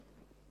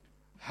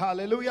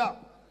Hallelujah.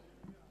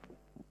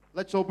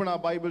 Let's open our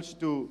Bibles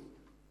to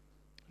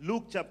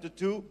Luke chapter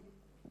 2,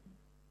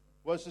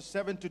 verses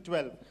 7 to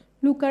 12.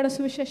 ലൂക്കായുടെ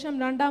സുവിശേഷം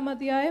 2-ാം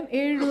അധ്യായം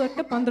 7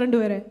 തൊട്ട് 12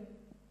 വരെ.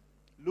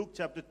 Luke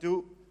chapter 2,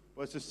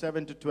 verses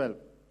 7 to 12.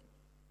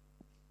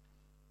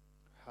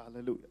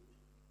 Hallelujah.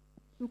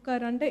 Luka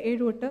 2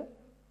 7 തൊട്ട്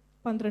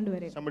 12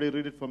 വരെ. Somebody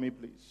read it for me,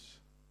 please.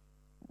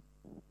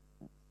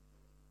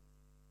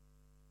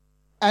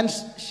 And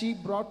she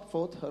brought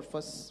forth her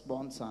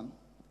firstborn son,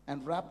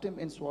 and wrapped him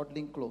in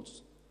swaddling clothes,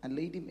 and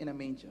laid him in a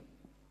manger,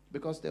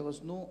 because there was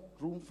no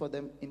room for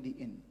them in the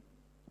inn.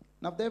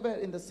 Now there were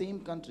in the same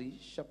country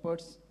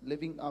shepherds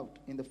living out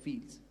in the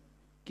fields,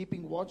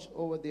 keeping watch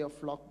over their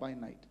flock by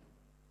night.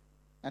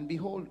 And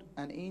behold,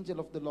 an angel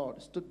of the Lord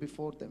stood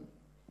before them,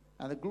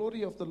 and the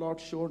glory of the Lord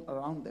shone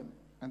around them,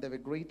 and they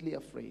were greatly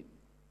afraid.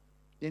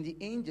 Then the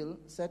angel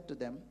said to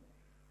them,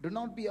 "Do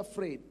not be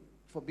afraid,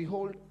 for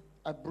behold,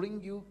 I bring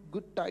you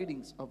good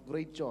tidings of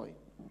great joy,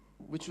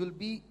 which will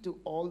be to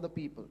all the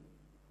people.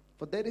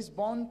 For there is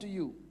born to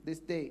you this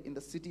day in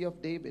the city of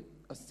David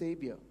a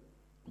Savior,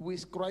 who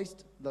is Christ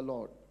the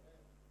Lord.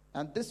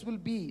 And this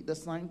will be the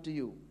sign to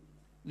you.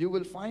 You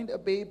will find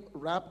a babe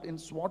wrapped in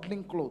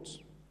swaddling clothes,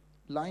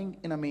 lying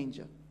in a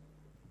manger."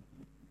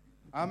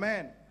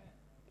 Amen.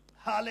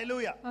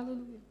 Hallelujah.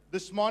 Hallelujah.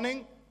 This morning,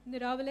 ഇന്ന്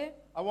രാവിലെ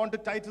I want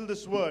to title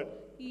this word,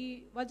 ഈ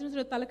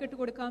വചനത്തിന് തലക്കെട്ട്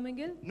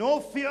കൊടുക്കാമെങ്കിൽ, No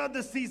Fear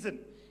This Season.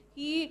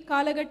 ഈ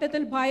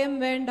കാലഘട്ടത്തിൽ ഭയം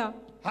വേണ്ട.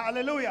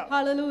 Hallelujah.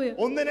 Hallelujah.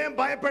 ഒന്നിനെയും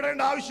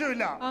ഭയപ്പെടേണ്ട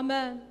ആവശ്യമില്ല.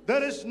 Amen.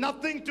 There is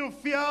nothing to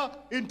fear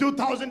in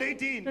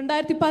 2018.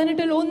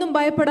 2018 ഒന്നും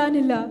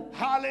ഭയപ്പെടാനില്ല.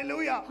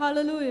 Hallelujah.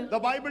 Hallelujah.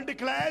 The Bible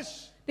declares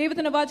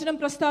ദൈവത്തിന്റെ വചനം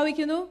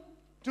പ്രസ്താവിക്കുന്നു,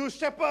 to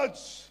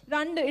shepherds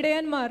 2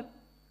 ഇടയന്മാർ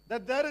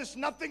that there is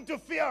nothing to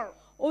fear.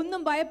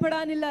 ഒന്നും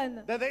ഭയപ്പെടാനില്ല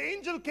എന്ന്. That the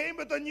angel came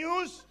with the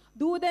news,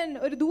 ദൂതൻ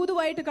ഒരു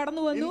ദൂതുവായിട്ട്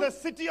കടന്നു in വന്നു. the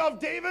city of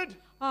David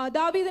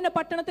ദാവീദിന്റെ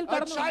പട്ടണത്തിൽ a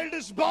കടന്നു child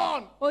is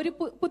born. ഒരു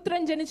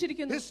പുത്രൻ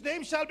ജനിച്ചിരിക്കുന്നു. His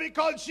name shall be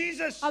called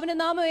Jesus. അവന്റെ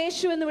നാമം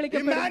യേശു എന്ന്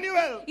വിളിക്കപ്പെടും.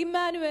 Emmanuel.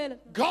 Emmanuel.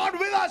 God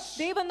with us.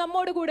 ദൈവം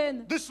നമ്മോട് കൂടെ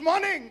എന്ന്. This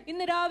morning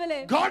ഇന്ന് രാവിലെ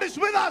God is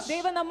with us.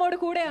 ദൈവം നമ്മോട്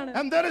കൂടെയാണ്.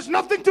 And there is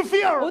nothing to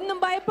fear. ഒന്നും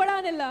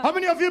ഭയപ്പെടാനില്ല. How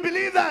many of you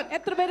believe that?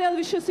 എത്ര പേര് അത്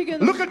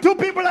വിശ്വസിക്കുന്നു? Look at two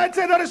people and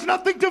say there is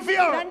nothing to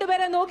fear.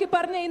 രണ്ടുപേരെ നോക്കി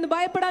പറഞ്ഞേ ഇന്ന്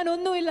ഭയപ്പെടാൻ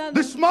ഒന്നുമില്ല.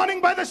 This morning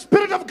by the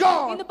Spirit of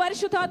God ഇന്ന്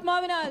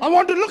പരിശുദ്ധാത്മാവിനാൽ I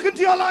want to look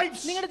into your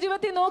lives നിങ്ങളുടെ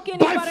ജീവിതത്തിൽ നോക്കി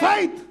by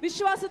faith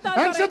വിശ്വാസത്താൽ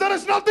and say there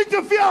is nothing to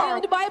fear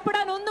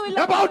ഭയപ്പെടാൻ ഒന്നുമില്ല.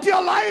 about your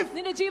life,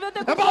 നിന്റെ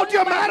ജീവിതത്തെ about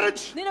your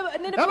marriage,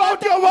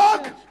 about your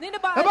work,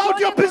 about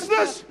your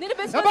business,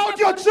 about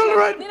your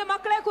children. നിന്റെ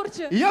മക്കളെ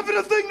കുറിച്ച്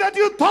Everything that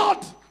you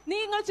thought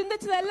നിങ്ങൾ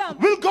ചിന്തിച്ചതെല്ലാം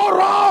will go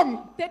wrong,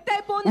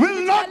 തെറ്റായി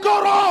will not go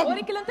wrong,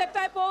 ഒരിക്കലും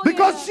തെറ്റായി പോകില്ല.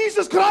 because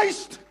Jesus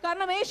Christ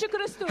കാരണം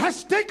യേശുക്രിസ്തു has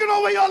taken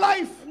over your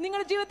life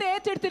നിങ്ങളുടെ ജീവിതത്തെ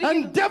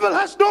ഏറ്റെടുത്തിരിക്കുന്നു. and devil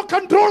has no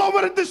control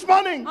over it this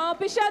morning.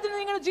 പിശാചിന്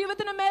നിങ്ങളുടെ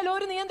ജീവിതത്തിന്റെ മേൽ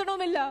ഒരു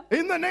നിയന്ത്രണവുമില്ല.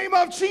 In the name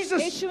of Jesus.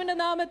 യേശുവിന്റെ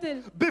നാമത്തിൽ.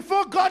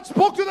 Before God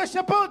spoke to the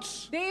shepherds,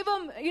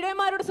 ദൈവം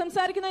ഇടയന്മാരോട്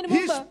സംസാരിക്കുന്നതിന്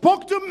He മുമ്പ്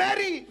spoke to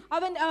Mary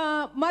അവൻ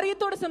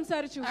മറിയത്തോട്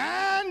സംസാരിച്ചു.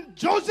 and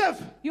Joseph,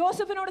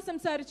 യോസഫിനോട്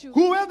സംസാരിച്ചു.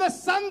 who were the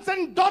sons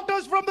and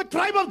daughters from the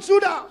tribe of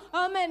Judah.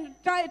 ആമേൻ.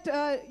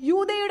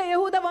 യൂദയുടെ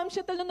യഹൂദ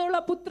വംശത്തിൽ നിന്നുള്ള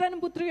പുത്രനും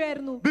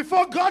പുത്രിയായിരുന്നു.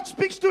 Before God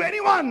speaks to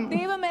anyone,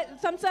 ദൈവം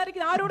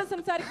സംസാരിക്കുന്ന ആരോട്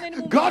സംസാരിക്കുന്നതിന്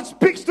മുമ്പ് God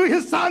speaks to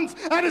His sons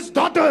and His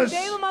daughters.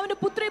 ദൈവം അവന്റെ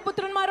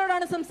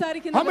പുത്രന്മാരോടാണ്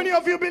സംസാരിക്കുന്നത്. How many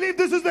of you believe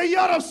this is the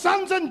year of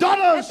sons and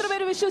daughters? എത്ര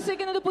പേര്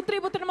വിശ്വസിക്കുന്നത്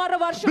പുത്രന്മാരുടെ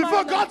വർഷമാണ്?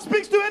 Before God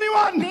speaks to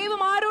anyone,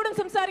 ദൈവം ആരോടും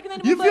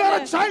സംസാരിക്കുന്നതിന് if മുമ്പ് you are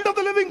a child of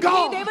the living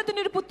God,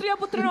 ദൈവത്തിന്റെ ഒരു പുത്രിയോ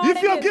പുത്രനോ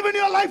if you have given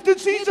your life to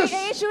Jesus,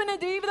 യേശുവിനെ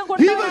ജീവിതം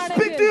He will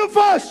speak to you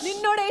first.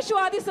 നിന്നോട് യേശു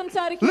ആദ്യം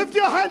സംസാരിക്കും. Lift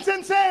your hands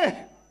and say,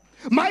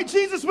 my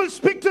Jesus will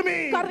speak to me.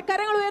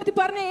 കരങ്ങൾ ഉയർത്തി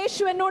പറഞ്ഞ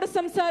യേശു എന്നോട്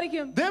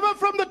സംസാരിക്കും. They were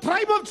from the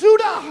tribe of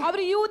Judah. അവർ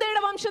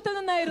യൂദയുടെ വംശത്തിൽ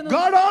നിന്നായിരുന്നു.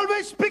 God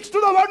always speaks to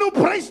the one who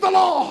praise the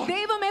Lord.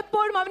 ദൈവം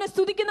എപ്പോഴും അവനെ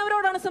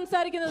സ്തുതിക്കുന്നവരോടാണ്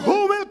സംസാരിക്കുന്നത്. Who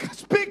will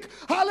speak?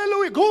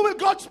 Hallelujah. Who will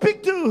God speak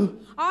to?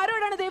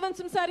 ആരോടാണ് ദൈവം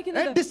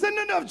സംസാരിക്കുന്നത്? A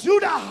descendant of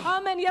Judah.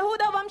 ആമേൻ.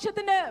 യഹൂദ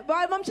വംശത്തിൽ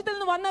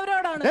നിന്ന്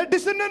വന്നവരോടാണ്. A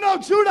descendant of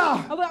Judah.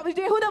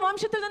 യഹൂദ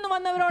വംശത്തിൽ നിന്ന്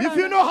വന്നവരോടാണ്. If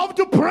you know how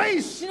to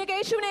praise, നിനക്ക്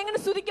യേശുവിനെ എങ്ങനെ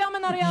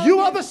സ്തുതിക്കാമെന്ന് അറിയാമോ? you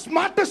are the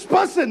smartest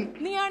person.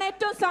 നീയാണ്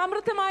ഏറ്റവും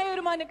സമൃദ്ധമായ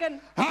ഒരു മനുഷ്യൻ.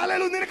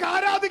 Hallelujah. നിനക്ക്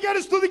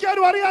ആരാധിക്കാനും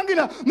സ്തുതിക്കാനും അറിയാമെങ്കിൽ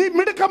നീ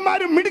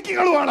മിടുക്കന്മാരും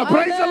മിടുക്കികളുമാണ്.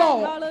 Praise the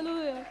Lord.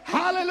 Hallelujah.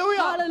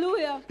 Hallelujah.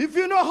 Hallelujah. If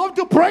you know how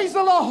to praise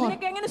the Lord,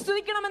 നിനക്ക് എങ്ങനെ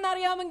സ്തുതിക്കണമെന്ന്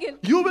അറിയാമെങ്കിൽ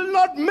you will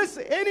not miss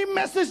any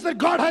message that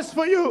God has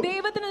for you.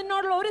 ദൈവത്തിന്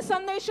നിന്നോടുള്ള ഒരു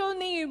സന്ദേശവും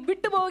നീ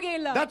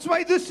വിട്ടുപോവുകയില്ല. That's why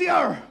this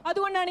year,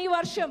 അതുകൊണ്ടാണ് ഈ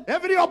വർഷം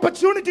every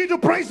opportunity to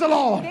praise the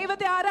Lord,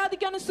 ദൈവത്തെ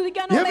ആരാധിക്കാനും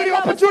സ്തുതിക്കാനും every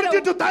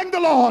opportunity to thank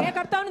the Lord,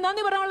 കർത്താവിന്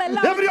നന്ദി പറയാനുള്ള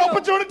എല്ലാ every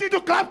opportunity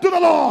to clap to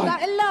the Lord,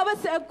 എല്ലാ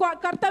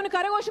കർത്താവിന്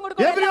കരഘോഷം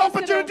കൊടുക്കുന്ന every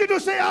opportunity to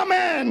say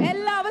amen.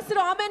 എല്ലാ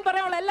അവസരവും ആമേൻ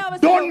പറയാനുള്ള എല്ലാ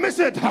അവസരവും Don't miss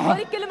it.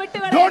 ഒരിക്കലും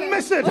വിട്ടുകളയരുത്. Don't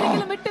miss it.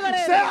 ഒരിക്കലും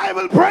വിട്ടുകളയരുത്. Say I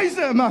will praise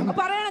Him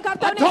പറയണം at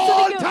കർത്താവിനെ all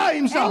സ്തുതിക്കും.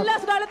 times. എല്ലാ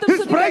കാലത്തും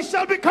His praise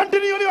shall be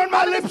continually on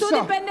my lips.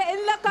 സ്തുതിപ്പന്റെ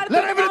എല്ലാ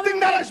Let everything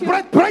that has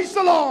breath praise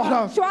the Lord.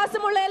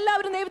 ശ്വാസമുള്ള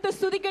എല്ലാവരും ദൈവത്തെ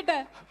സ്തുതിക്കട്ടെ.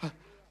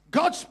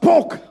 God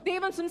spoke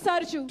ദൈവം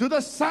സംസാരിച്ചു. to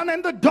the son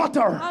and the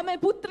daughter ആമേൻ.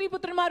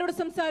 പുത്രിമാരോട്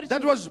സംസാരിച്ചു.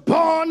 that was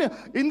born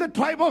in the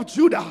tribe of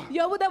Judah.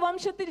 യഹൂദ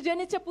വംശത്തിൽ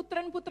ജനിച്ച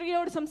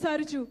പുത്രിയോട്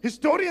സംസാരിച്ചു.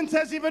 Historian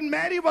says even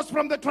Mary was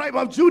from the tribe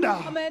of Judah.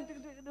 ആമേൻ.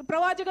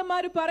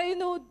 പ്രവാചകന്മാർ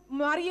പറയുന്നു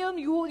മറിയം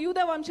യൂദ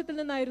വംശത്തിൽ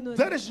നിന്നായിരുന്നു.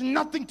 There is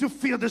nothing to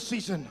fear this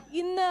season.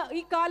 ഇന്ന്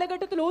ഈ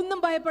കാലഘട്ടത്തിൽ ഒന്നും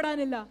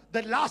ഭയപ്പെടാനില്ല.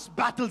 The last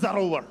battles are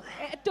over.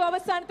 ഏറ്റവും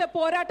അവസാനത്തെ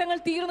പോരാട്ടങ്ങൾ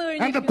തീർന്നു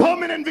കഴിഞ്ഞു. And the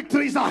permanent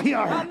victories are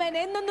here. ആമേൻ.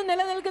 എന്നെന്നും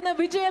നിലനിൽക്കുന്ന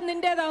വിജയം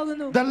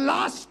നിന്റേതാകുന്നു. The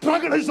last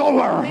struggle is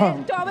over.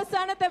 ഏറ്റവും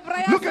അവസാനത്തെ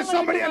പ്രയാസം. Look at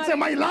somebody and say,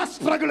 my last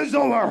struggle is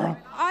over.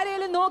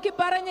 ആരെയും നോക്കി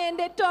പറഞ്ഞ്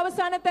എന്റെ ഏറ്റവും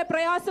അവസാനത്തെ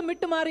പ്രയാസം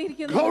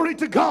വിട്ടുമാറിയിരിക്കുന്നു. Glory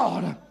to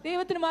God.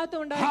 ദൈവത്തിന്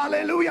മഹത്വം ഉണ്ടാകട്ടെ.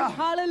 Hallelujah.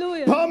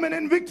 Hallelujah.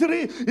 Permanent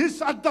victory is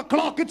at the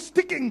clock. It's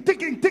ticking.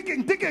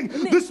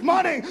 This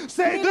morning,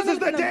 say, this is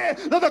the day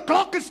that the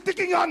clock is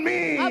ticking on me.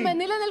 ആമേൻ.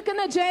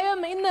 നിലനിൽക്കുന്ന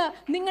ജയം ഇന്ന്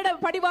നിങ്ങളുടെ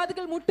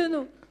പടിവാതിൽക്കൽ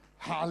മുട്ടുന്നു.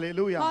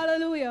 Hallelujah.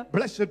 Hallelujah.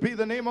 Blessed be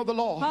the name of the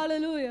Lord.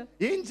 Hallelujah.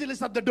 Angel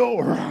is at the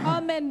door.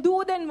 ആമേൻ.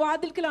 ദൂതൻ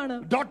വാതിൽക്കലാണ്.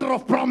 Daughter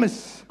of promise.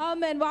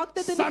 Amen.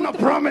 Son of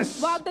promise.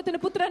 വാഗ്ദത്തത്തിന്റെ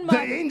The പുത്രന്മാർ.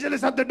 angel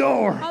is at the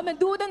door. ആമേൻ.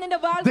 ദൂതൻ നിന്റെ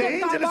The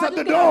angel is at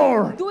the door.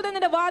 ദൂതൻ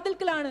നിന്റെ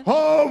വാതിൽക്കലാണ്.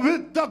 Oh,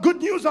 with the good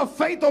news of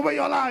faith over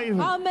your life.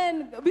 ആമേൻ.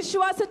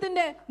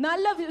 വിശ്വാസത്തിന്റെ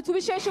നല്ല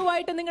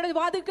സുവിശേഷവുമായിട്ട് നിങ്ങളുടെ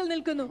വാതിൽക്കൽ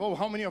നിൽക്കുന്നു. Oh,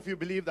 how many of you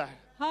believe that?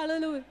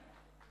 Hallelujah.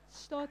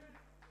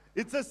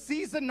 It's a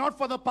season not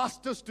for the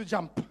pastors to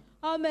jump.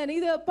 ആമേൻ.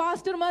 ഇത്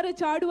പാസ്റ്റർമാർ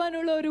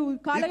ചാടുവാനുള്ള ഒരു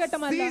It's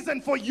കാലഘട്ടമല്ല. season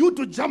for you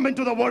to jump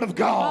into the word of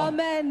God.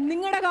 ആമേൻ.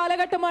 നിങ്ങളുടെ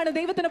കാലഘട്ടമാണ്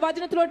ദൈവത്തിന്റെ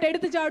വചനത്തിലോട്ട്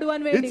എടുത്തു ചാടുവാൻ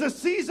വേണ്ടി. It's a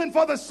season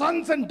for the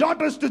sons and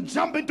daughters to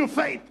jump into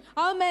faith.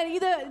 ആമേൻ.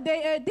 ഇത്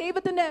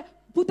ദൈവത്തിന്റെ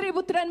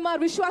പുത്രിപുത്രന്മാർ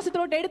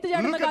വിശ്വാസത്തിലോട്ട് എടുത്തു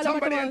ചാടുന്ന Look at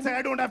somebody and കാലഘട്ടമാണ്. say,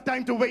 I don't have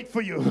time to wait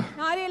for you.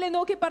 ആരെയും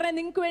നോക്കി പറയാൻ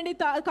നിങ്ങൾക്ക് വേണ്ടി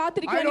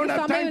കാത്തിരിക്കാൻ I don't എനിക്ക്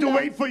have time to സമയമില്ല.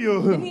 wait for you.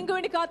 നിങ്ങൾക്ക്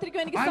വേണ്ടി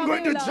കാത്തിരിക്കാൻ എനിക്ക് I'm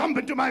going to സമയമില്ല. jump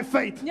into my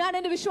faith. ഞാൻ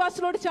എന്റെ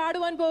വിശ്വാസത്തിലോട്ട്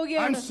ചാടുവാൻ I'm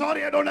പോവുകയാണ്.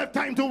 sorry, I don't have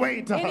time to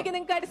wait. എനിക്ക്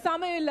നിങ്ങൾക്കായിട്ട്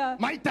സമയമില്ല.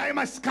 My time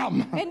has come.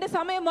 എന്റെ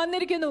സമയം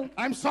വന്നിരിക്കുന്നു.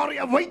 I'm sorry,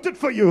 I've waited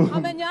for you.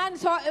 ആമേൻ.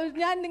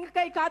 ഞാൻ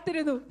നിങ്ങൾക്കായി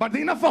കാത്തിരുന്നു. But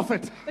enough of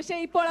it. പക്ഷേ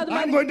ഇപ്പോൾ അത്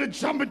I'm going to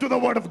jump into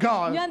the word of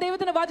God. ഞാൻ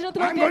ദൈവത്തിന്റെ I'm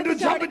വചനത്തിലോട്ട് going to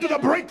എടുത്തു jump into the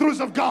ചാടുകയാണ്.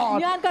 breakthroughs of God.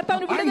 ഞാൻ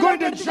കർത്താവിന്റെ I'm വിടുതലിലോട്ട്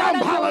going to എടുത്തു jump.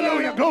 ചാടാൻ Hallelujah. പോവുകയാണ്.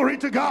 Glory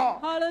to God.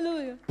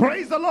 Hallelujah.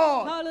 Praise the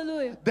Lord.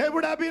 Hallelujah. There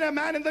would have been a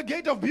man in the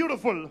gate of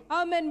beautiful.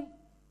 ആമേൻ.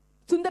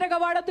 സുന്ദര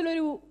കവാടത്തിൽ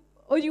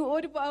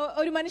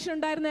ഒരു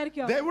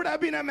മനുഷ്യനുണ്ടായിരുന്നായിരിക്കും. There would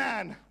have been a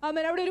man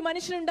ആമേൻ. അവിടെ ഒരു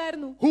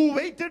മനുഷ്യനുണ്ടായിരുന്നു. who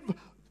waited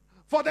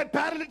for that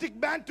paralytic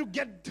man to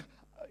get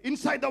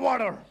inside the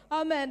water.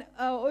 Amen.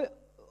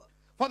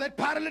 For that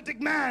paralytic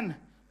man.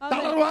 ആമേൻ.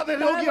 തളർവാദ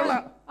രോഗിയുള്ള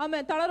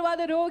ആമേൻ.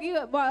 തളർവാദ രോഗി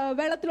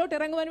വെള്ളത്തിലോട്ട്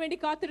ഇറങ്ങുവാൻ വേണ്ടി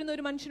കാത്തിരുന്ന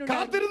ഒരു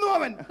കാത്തിരുന്നു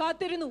അവൻ.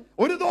 കാത്തിരുന്നു.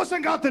 ഒരു ദിവസം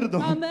കാത്തിരുന്നു.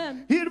 Amen.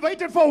 He had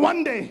waited for 1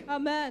 day.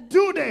 Amen.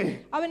 2 days.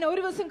 അവൻ ഒരു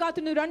ദിവസം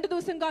കാത്തിരുന്നു. 2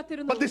 ദിവസം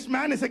കാത്തിരുന്നു. But this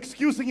man is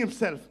excusing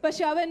himself.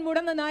 പക്ഷെ അവൻ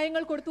മുടന്ന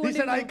ന്യായങ്ങൾ He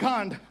said, I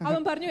can't.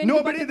 അവൻ പറഞ്ഞു,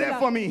 Nobody there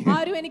for me.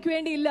 ആരും എനിക്ക്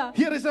വേണ്ടിയില്ല.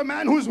 Here is a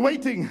man who's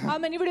waiting.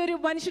 അവൻ ഇവിടെ ഒരു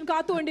മനുഷ്യൻ After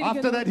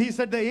കാത്തുകൊണ്ടിരിക്കുന്നു. that he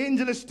said, the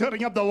angel is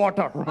stirring up the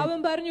water. അവൻ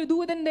പറഞ്ഞു,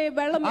 ദൂതന്റെ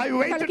വെള്ളം I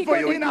waited for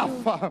you enough.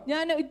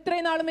 ഞാൻ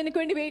ഇത്രയും നാളും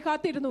എനിക്ക് വേണ്ടി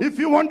കാത്തിരുന്നു. If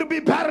you want to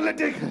be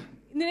paralytic,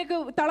 നിനക്ക്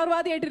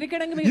തളർവാദിയായിട്ട്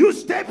ഇരിക്കണമെങ്കിൽ you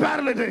stay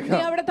paralytic. നീ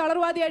അവിടെ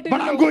തളർവാദിയായിട്ട്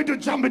But I'm going to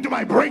jump into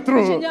my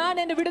breakthrough. ഞാൻ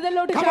എന്റെ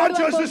വിടുതലിലോട്ട് Come on,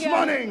 church, this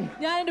morning.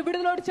 ഞാൻ എന്റെ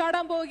വിടുതലിലോട്ട്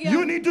ചാടാൻ You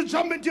പോവുകയാണ്. need to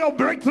jump into your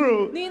breakthrough.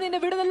 നീ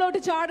നിന്റെ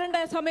വിടുതലിലോട്ട് ചാടേണ്ട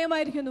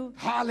സമയമായിരിക്കുന്നു.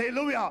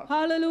 Hallelujah.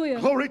 Hallelujah.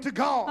 Glory to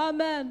God.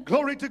 Amen.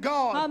 Glory to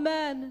God.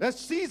 Amen. The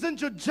season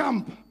to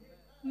jump.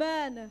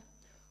 Amen.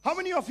 How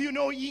many of you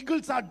know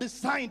eagles are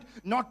designed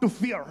not to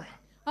fear?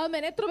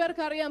 ആമേൻ. എത്ര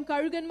പേർക്ക് അറിയാം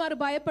കഴുകന്മാർ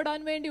ഭയപ്പെടാൻ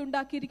വേണ്ടി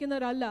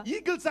ഉണ്ടാക്കിയിരിക്കുന്നവരല്ല.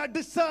 Eagles are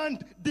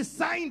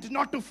designed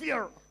not to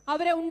fear.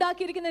 അവരെ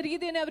ഉണ്ടാക്കിയിരിക്കുന്ന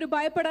രീതിയെ അവർ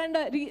ഭയപ്പെടേണ്ട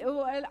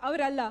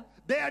അവരല്ല.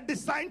 They are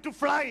designed to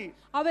fly.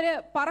 അവരെ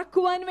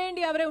പറക്കുവാൻ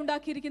വേണ്ടി അവരെ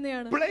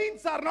ഉണ്ടാക്കിയിരിക്കുന്നതാണ്.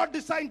 Planes are not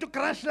designed to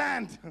crash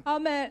land.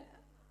 Amen.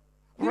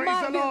 Praise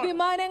the Lord.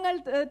 വിമാനങ്ങൾ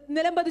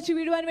നിലംപതിച്ചു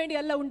വീഴുവാൻ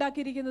വേണ്ടിയല്ല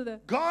ഉണ്ടാക്കിയിരിക്കുന്നത്.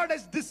 God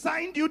has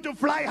designed you to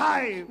fly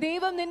high.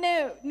 ദൈവം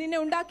നിന്നെ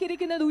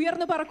ഉണ്ടാക്കിയിരിക്കുന്നത്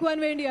ഉയർന്നു പറക്കുവാൻ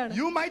വേണ്ടിയാണ്.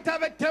 You might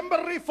have a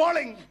temporary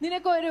falling.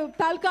 നിനക്ക് ഒരു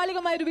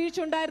താൽക്കാലികമായ ഒരു വീഴ്ച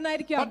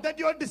ഉണ്ടായിരുന്നായിരിക്കാം. But that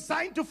you are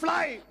designed to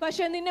fly.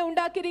 പക്ഷെ നിന്നെ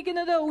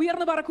ഉണ്ടാക്കിയിരിക്കുന്നത്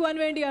ഉയർന്നു പറക്കുവാൻ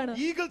വേണ്ടിയാണ്.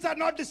 Eagles are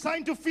not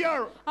designed to fear.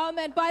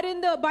 ആമേൻ.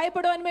 പരുന്ത്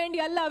ഭയപ്പെടുവാൻ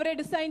വേണ്ടിയല്ല അവരെ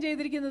ഡിസൈൻ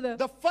ചെയ്തിരിക്കുന്നത്.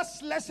 The first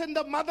lesson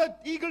the mother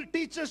eagle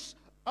teaches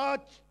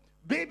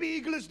baby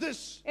eagle is this.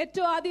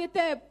 ഏറ്റവും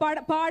ആദ്യത്തെ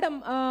പാഠം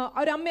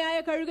ഒരു അമ്മയായ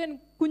കഴുകൻ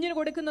കുഞ്ഞിന്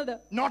കൊടുക്കുന്നത്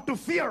not to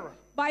fear.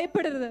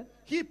 ഭയപ്പെടരുത്.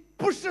 He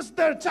pushes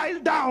their child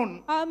down.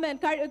 ആമേൻ.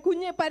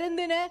 കുഞ്ഞ്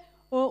പരുന്തിനെ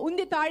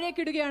ഉന്തി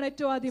താഴേക്ക് ഇടുകയാണ്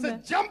ഏറ്റവും ആദ്യം.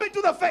 Jump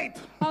into the faith.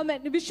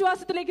 ആമേൻ.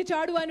 വിശ്വാസത്തിലേക്ക്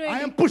ചാടുവാൻ I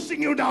വേണ്ടി. am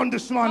pushing you down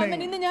this morning.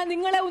 ആമേൻ. ഇന്ന് ഞാൻ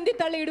നിങ്ങളെ ഉന്തി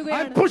തള്ളി I am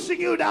ഇടുകയാണ്. pushing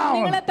you down.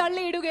 നിങ്ങളെ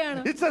തള്ളി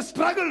ഇടുകയാണ്. It's a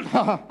struggle.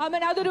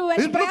 ആമേൻ. അതൊരു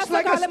It looks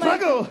like a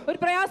struggle. ഒരു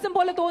പ്രയാസം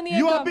പോലെ You are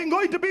തോന്നിയേക്കാം. being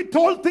going to be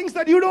told things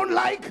that you don't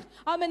like.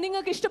 ആമേൻ.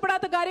 നിങ്ങൾക്ക്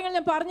ഇഷ്ടപ്പെടാത്ത കാര്യങ്ങൾ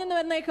ഞാൻ പറഞ്ഞെന്ന്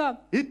വന്നേക്കാം.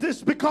 It is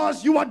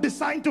because you are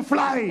designed to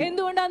fly.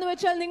 എന്തുകൊണ്ടാന്ന്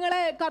വെച്ചാൽ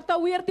നിങ്ങളെ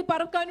കർത്താവ് ഉയർത്തി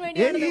പറക്കാൻ An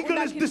വേണ്ടിയാണ്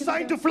eagle is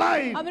designed to fly.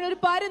 അവൻ ഒരു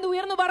പരുന്ത്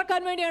ഉയർന്നു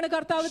പറക്കാൻ വേണ്ടിയാണ്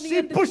കർത്താവ്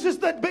She pushes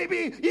that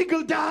baby eagle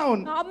eagle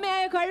down.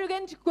 അമ്മയായ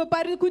കഴുകൻ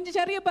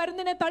ചെറിയ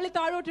പരുന്തിനെ തള്ളി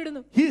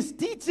താഴോട്ടിടുന്നു. He is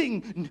teaching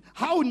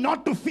how not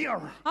to fear.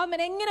 അവൻ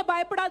എങ്ങനെ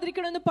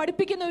ഭയപ്പെടാതിരിക്കണമെന്ന്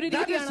പഠിപ്പിക്കുന്ന ഒരു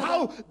That is രീതിയാണ്. how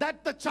that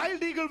the child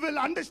eagle will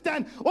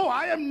understand, oh,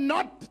 I am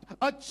not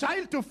a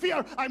child to fear,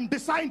 I'm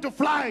designed to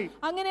fly.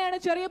 അങ്ങനെയാണ്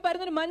ചെറിയ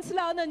പരുന്തിന്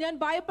മനസ്സിലാവുന്നത്, ഞാൻ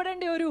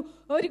ഭയപ്പെടേണ്ട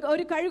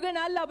ഒരു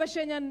കഴുകനല്ല,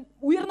 പക്ഷെ ഞാൻ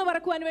ഉയർന്നു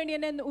പറക്കുവാൻ വേണ്ടി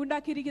എന്നെ There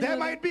ഉണ്ടാക്കിയിരിക്കുന്നത്.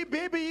 might be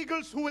baby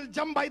eagles who will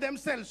jump by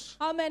themselves.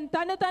 ആമേൻ.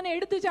 തന്നെ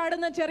എടുത്തു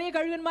ചാടുന്ന ചെറിയ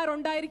കഴുകന്മാർ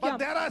ഉണ്ടായിരിക്കാം.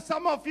 But there are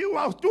some of you who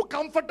are too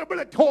comfortable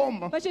at home.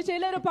 പക്ഷെ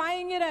ചിലർ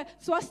ഭയങ്കര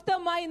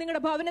സ്വസ്ഥമായി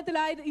നിങ്ങളുടെ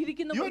ഭവനത്തിലായി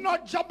ഇരിക്കുന്നു. You are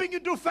not jumping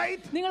into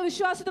faith. നിങ്ങൾ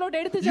വിശ്വാസത്തിലോട്ട്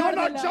എടുത്തു You are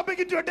not ചാടുന്നില്ല. jumping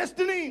into your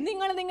destiny.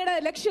 നിങ്ങൾ നിങ്ങളുടെ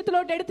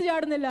ലക്ഷ്യത്തിലോട്ട് എടുത്തു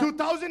ചാടുന്നില്ല.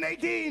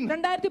 2018.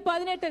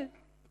 2018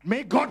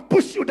 May God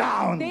push you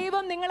down.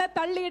 ദൈവം നിങ്ങളെ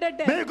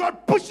തള്ളിയിടട്ടെ. May God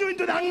push you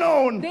into the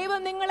unknown.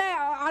 ദൈവം നിങ്ങളെ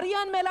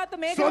അറിയാൻ മേലാത്ത So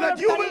that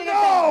മേഖലയിലോട്ട് you will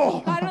തള്ളിയിടട്ടെ.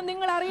 know കാരണം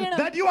നിങ്ങൾ അറിയണം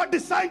that you are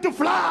designed to നിങ്ങൾ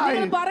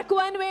fly.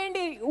 പറക്കുവാൻ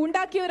വേണ്ടി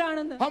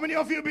ഉണ്ടാക്കിയവരാണെന്ന്. How many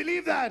of you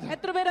believe that?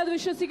 എത്ര പേര് അത്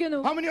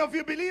വിശ്വസിക്കുന്നു? How many of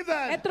you believe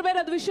that? എത്ര പേര്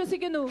അത്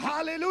വിശ്വസിക്കുന്നു?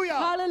 Hallelujah.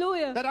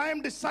 Hallelujah. That I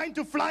am designed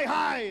to fly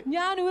high.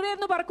 ഞാൻ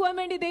ഉയർന്നു പറക്കുവാൻ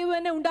വേണ്ടി ദൈവം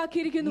എന്നെ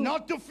ഉണ്ടാക്കിയിരിക്കുന്നു.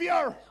 Not to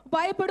fear.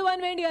 ഭയപ്പെടുവാൻ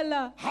വേണ്ടിയല്ല.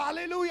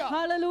 Hallelujah.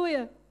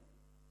 Hallelujah.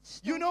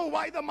 You know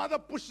why the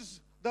mother pushes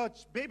the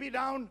baby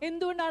down?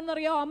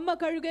 എന്തുകൊണ്ടാണെന്നറിയോ അമ്മ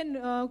കഴുകൻ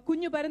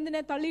കുഞ്ഞു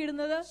പരുന്തിനെ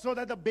തള്ളിയിടുന്നത്? So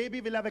that the baby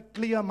will have a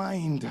clear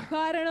mind.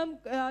 കാരണം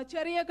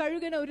ചെറിയ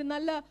കഴുകന് ഒരു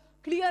നല്ല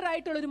ക്ലിയർ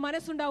ആയിട്ടുള്ള ഒരു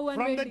മനസ്സുണ്ടാവാൻ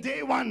From the വേണ്ടി.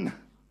 day one,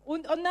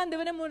 ഒന്നാം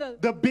ദിവസം മുതൽ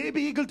the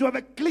baby eagle to have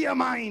a clear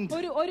mind.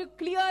 ഒരു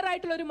ക്ലിയർ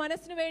ആയിട്ടുള്ള ഒരു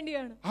മനസ്സിന്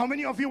വേണ്ടിയാണ്. How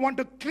many of you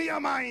want a clear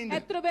mind?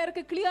 എത്ര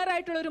പേർക്ക് ക്ലിയർ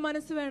ആയിട്ടുള്ള ഒരു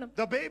മനസ്സ് വേണം?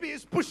 The baby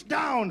is pushed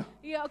down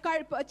ഈ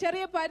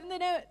ചെറിയ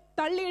പരുന്തിനെ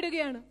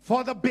തള്ളിയിടുകയാണ്.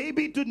 for the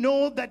baby to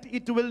know that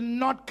it will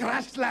not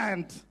crash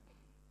land.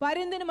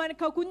 പരുന്തിന്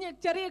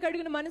ചെറിയ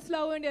കഴുകിന്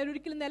മനസ്സിലാവാൻ വേണ്ടി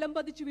ഒരിക്കലും നിലം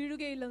പതിച്ച്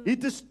വീഴുകയില്ല.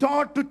 It is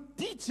taught to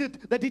teach it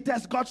that it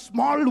has got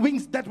small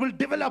wings that will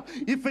develop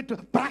if it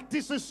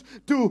practices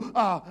to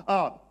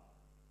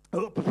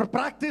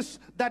practice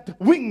that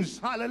wings.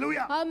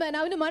 Hallelujah. ആമേൻ.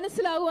 അവന്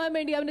മനസ്സിലാകുവാൻ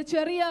വേണ്ടി അവന്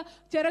ചെറിയ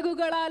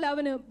ചിറകുകളാൽ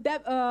അവന്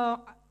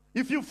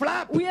If you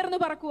flap, ഉയർന്നു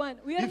പറക്കുവാൻ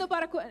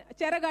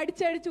ചിറക്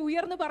അടിച്ചടിച്ച്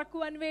ഉയർന്നു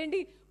പറക്കുവാൻ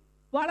വേണ്ടി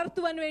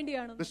വളർത്തുവാൻ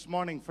വേണ്ടിയാണ്. this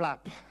morning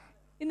flap,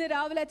 ഇന്ന്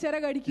രാവിലെ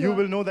ചിറക് you അടിക്കുക.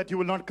 will know that you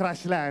will not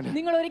crash land.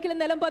 നിങ്ങൾ ഒരിക്കലും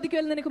നിലം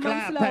പതിക്കുമെന്ന് നിനക്ക് Clap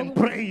മനസ്സിലാകും. and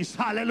praise.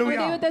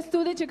 Hallelujah. ദൈവത്തെ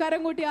സ്തുതിച്ച്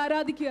കരം കൂട്ടി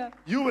ആരാധിക്കുക.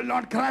 You will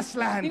not crash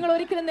land. നിങ്ങൾ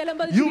ഒരിക്കലും നിലം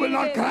പതിച്ച് You will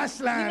not വീഴുകയില്ല. crash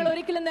land. നിങ്ങൾ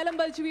ഒരിക്കലും നിലം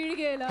പതിച്ച്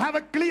വീഴുകയില്ല. Have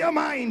a clear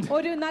mind.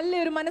 ഒരു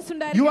നല്ലൊരു You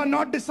മനസ്സുണ്ടായിരിക്കും. are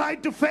not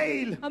designed to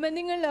fail. ആമേൻ.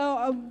 നിങ്ങൾ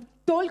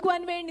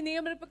തോൽക്കുവാൻ വേണ്ടി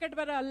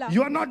നിയമിക്കപ്പെട്ടവരല്ല.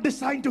 You are not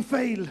designed to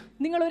fail.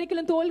 നിങ്ങൾ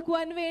ഒരിക്കലും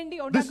തോൽക്കുവാൻ വേണ്ടി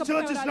This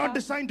church is not ഉണ്ടാക്കപ്പെട്ടവരല്ല.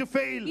 designed to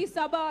fail. ഈ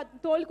സഭ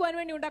തോൽക്കുവാൻ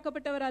വേണ്ടി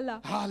ഉണ്ടാക്കപ്പെട്ടവരല്ല.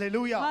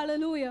 Hallelujah.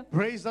 Hallelujah.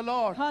 Praise the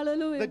Lord.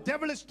 Hallelujah. The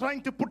devil is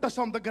trying to put us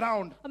on the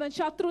ground അവൻ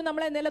ശത്രു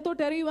നമ്മളെ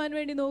നിലത്തോട്ട് എറിയുവാൻ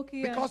വേണ്ടി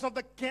നോക്കിയ because of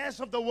the cares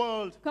of the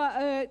world,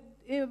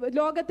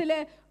 ലോകത്തിലെ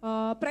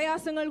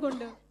പ്രയാസങ്ങൾ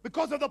കൊണ്ട്,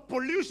 because of the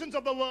pollutions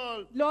of the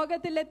world,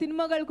 ലോകത്തിലെ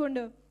തിന്മകൾ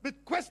കൊണ്ട്, with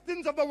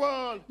questions of the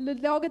world,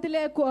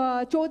 ലോകത്തിലെ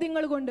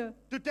ചോദ്യങ്ങൾ കൊണ്ട്.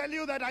 to tell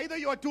you that either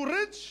you are too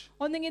rich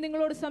ഒന്നെങ്കിൽ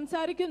നിങ്ങളോട്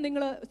സംസാരിക്കും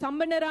നിങ്ങൾ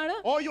സമ്പന്നരാണ്,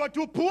 or you are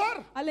too poor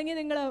അല്ലെങ്കിൽ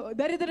നിങ്ങൾ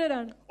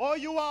ദരിദ്രരാണ്, or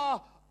you are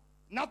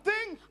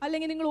nothing,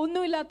 അല്ലെങ്കിൽ നിങ്ങൾ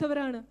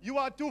ഒന്നുമില്ലാത്തവരാണ്, you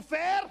are too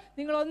fair,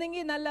 നിങ്ങൾ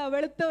ഒന്നെങ്കിൽ നല്ല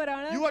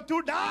വെളുത്തവരാണ്, you are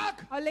too dark,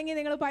 അല്ലെങ്കിൽ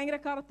നിങ്ങൾ ഭയങ്കര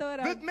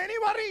കറുത്തവരാണ്. with many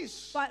worries.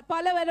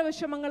 പല പല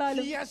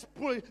വിഷമങ്ങളാലും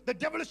The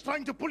devil is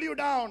trying to pull you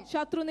down.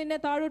 ശത്രു നിന്നെ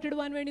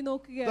താഴോട്ടിടുവാൻ വേണ്ടി The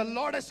നോക്കുകയാണ്.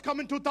 Lord has come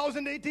in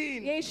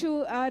 2018 യേശു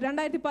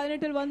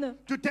 2018 വന്ന്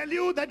to tell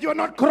you that you are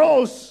not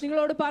crows,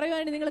 നിങ്ങളോട്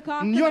പറയുവാൻ നിങ്ങൾ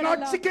you are not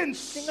കാക്കകളല്ല,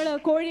 chickens. നിങ്ങൾ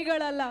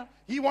കോഴികളല്ല.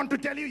 He wants to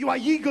tell you you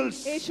are eagles,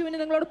 യേശുവിന്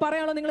നിങ്ങളോട്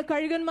പറയാനുള്ള നിങ്ങൾ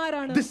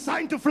കഴുകന്മാരാണ്.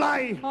 designed to fly.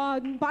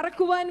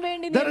 പറക്കുവാൻ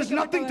വേണ്ടി There is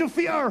nothing to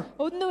fear.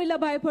 ഒന്നുമില്ല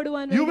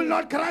ഭയപ്പെടുവാൻ You will വേണ്ടി.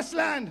 not crash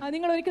land.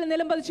 നിങ്ങൾ ഒരിക്കലും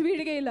നിലം പതിച്ച്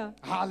വീഴുകയില്ല.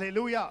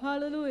 Hallelujah.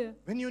 Hallelujah.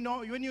 When you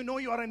know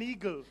you are an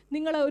eagle,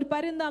 നിങ്ങൾ ഒരു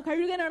പരുന്ത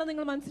കഴുകനാണ്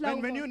നിങ്ങൾ when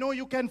മനസ്സിലാവും. you know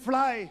you can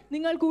fly,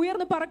 നിങ്ങൾക്ക്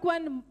ഉയർന്ന്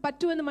പറക്കുവാൻ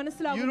പറ്റുമെന്ന് you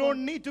മനസ്സിലാവും.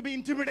 don't need to be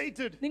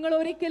intimidated. നിങ്ങൾ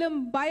ഒരിക്കലും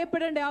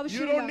ഭയപ്പെടേണ്ട You don't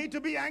ആവശ്യമില്ല. need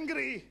to be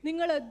angry.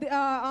 നിങ്ങൾ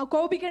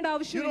കോപിക്കേണ്ട You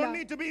ആവശ്യമില്ല. don't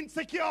need to be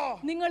insecure.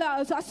 നിങ്ങൾ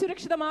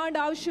അസുരക്ഷിതമാവേണ്ട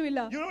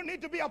ആവശ്യമില്ല. You don't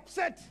need to be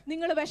upset.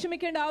 നിങ്ങൾ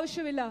വിഷമിക്കേണ്ട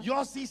ആവശ്യമില്ല.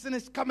 Your season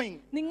is coming.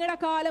 നിങ്ങളുടെ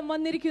കാലം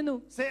വന്നിരിക്കുന്നു.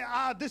 Say,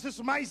 this is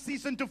my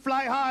season to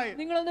fly high.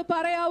 നിങ്ങളൊന്ന്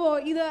പറയാവോ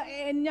ഇത്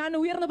ഞാൻ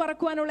ഉയർന്നു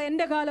പറക്കുവാനുള്ള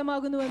എന്റെ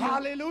കാലമാകുന്നു എന്ന്.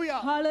 Hallelujah.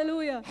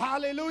 Hallelujah.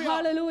 Hallelujah.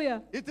 Hallelujah.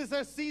 It is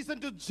a season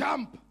to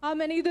jump.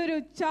 ആമേൻ. ഇതൊരു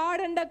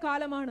ചാടേണ്ട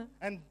കാലമാണ്.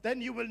 And then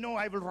you will know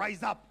I will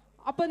rise up.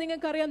 അപ്പൊ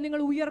നിങ്ങൾക്കറിയാം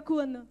നിങ്ങൾ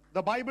ഉയർക്കുമെന്ന്.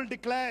 The Bible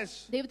declares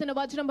ദൈവത്തിന്റെ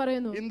വചനം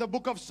പറയുന്നു in the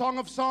book of Song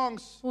of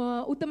Songs,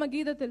 ഉത്തമ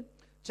ഗീതത്തിൽ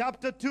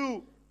chapter 2,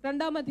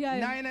 2-ാം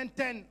അധ്യായം 9 and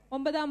 10,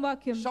 9-ാം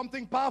വാക്യം.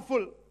 something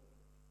powerful.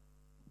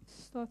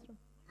 സ്തോത്രം.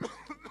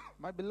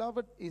 My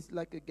beloved is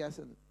like a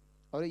gazelle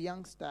or a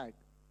young stag.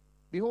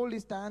 Behold, he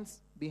stands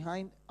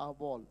behind our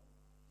wall.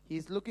 He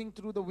is looking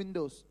through the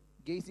windows,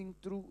 gazing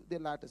through the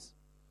lattice.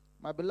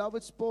 My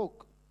beloved spoke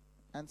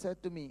and said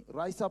to me,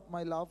 rise up,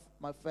 my love,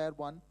 my fair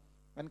one,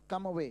 and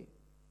come away.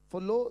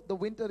 For lo, the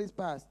winter is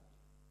past,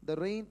 the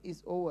rain is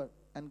over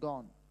and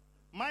gone.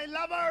 My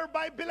lover,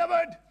 my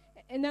beloved.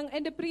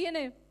 എന്റെ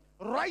പ്രിയനെ,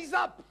 Rise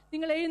up.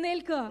 നിങ്ങൾ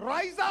എഴുന്നേൽക്കുക,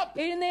 Rise up.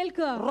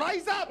 എഴുന്നേൽക്കുക,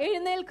 Rise up.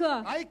 എഴുന്നേൽക്കുക.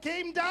 I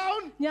came down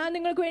ഞാൻ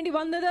നിങ്ങൾക്ക് വേണ്ടി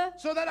വന്നത്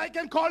so that I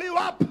can call you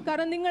up.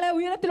 കാരണം നിങ്ങളെ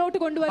ഉയരത്തിലോട്ട്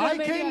കൊണ്ടുവരാൻ I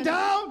came വേണ്ടിയാണ്.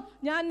 down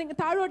ഞാൻ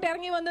താഴോട്ട്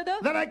ഇറങ്ങി വന്നത്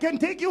that I can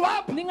take you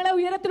up. നിങ്ങളെ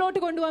ഉയരത്തിലോട്ട്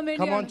കൊണ്ടുപോകാൻ Come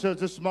on, വേണ്ടിയാണ്. church,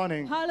 this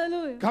morning.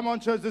 Hallelujah. Come on,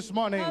 church, this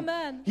morning.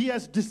 Amen. He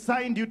has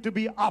designed you to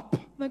be up.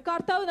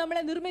 കർത്താവ്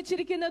നമ്മളെ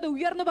നിർമ്മിച്ചിരിക്കുന്നത്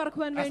ഉയർന്നു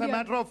പറക്കുവാൻ As a വേണ്ടിയാണ്.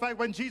 matter of fact,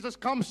 when Jesus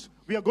comes,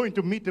 we are going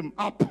to meet him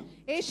up.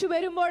 യേശു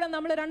വരുമ്പോൾ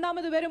നമ്മൾ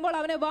രണ്ടാമത് വരുമ്പോൾ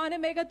അവനെ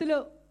വാനമേഘത്തിൽ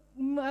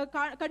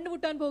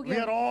കണ്ടുമുട്ടാൻ We പോവുകയാണ്.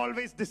 are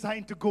always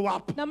designed to go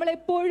up. നമ്മൾ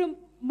എപ്പോഴും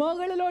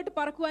മുകളിലോട്ട്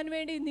പറക്കുവാൻ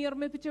വേണ്ടി With the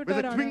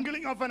നിർമ്മിപ്പിച്ചിട്ടവരാണ്.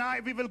 twinkling of an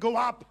eye, we will go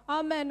up.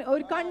 ആമേൻ.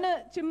 ഒരു കണ്ണ്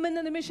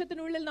ചിമ്മുന്ന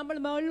നിമിഷത്തിനുള്ളിൽ നമ്മൾ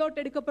മുകളിലോട്ട്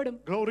എടുക്കപ്പെടും.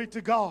 Glory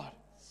to God.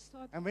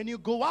 And when you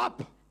go up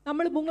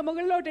നമ്മൾ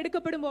മുകളിലോട്ട്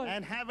എടുക്കപ്പെടുമ്പോൾ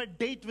and have a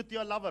date with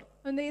your lover,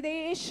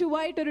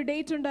 യേശുവായിട്ട് ഒരു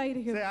ഡേറ്റ്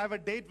ഉണ്ടായിരിക്കും. say, I have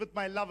a date with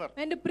my lover.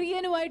 എന്റെ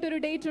പ്രിയനുമായിട്ട് ഒരു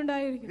ഡേറ്റ്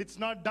ഉണ്ടായിരിക്കും. It's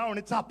not down,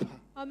 it's up.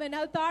 ആമേൻ.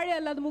 അത്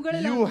താഴെയല്ല, അത് You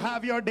മുകളിലാണ്.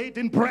 have your date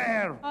in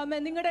prayer.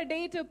 ആമേൻ. നിങ്ങളുടെ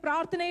date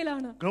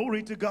പ്രാർത്ഥനയിലാണ്.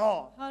 Glory to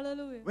God.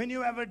 Hallelujah. When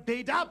you have a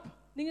date up,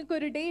 നിങ്ങൾക്ക്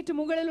ഒരു date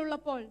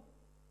മുകളിലുള്ളപ്പോൾ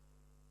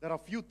there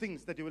are few things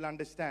that you will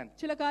understand.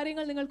 ചില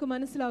കാര്യങ്ങൾ നിങ്ങൾക്ക്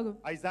മനസ്സിലാകും.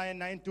 Isaiah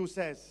 9:2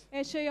 says,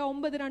 യെശയ്യാ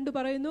 9:2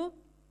 പറയുന്നു.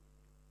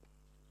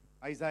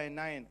 Isaiah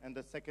 9 and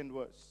the second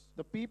verse.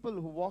 The people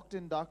who walked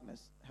in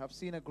darkness have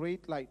seen a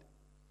great light.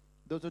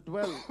 Those who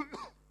dwell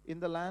in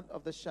the land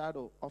of the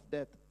shadow of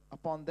death,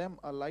 upon them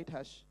a light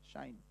has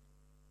shined.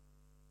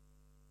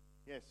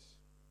 Yes.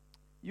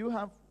 You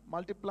have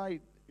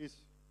multiplied. Is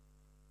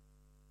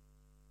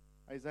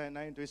Isaiah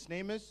 9:2. His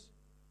name is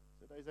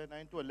it Isaiah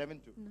 9:2 or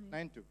 11:2?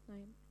 9:2.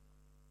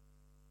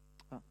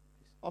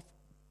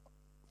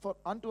 For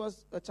unto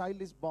us a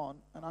child is born,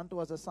 and unto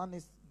us a son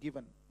is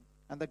given,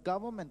 and the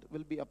government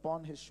will be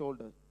upon his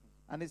shoulder,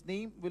 and his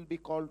name will be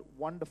called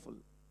Wonderful,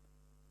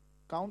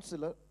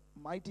 Counselor,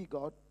 Mighty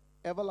God,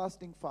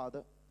 Everlasting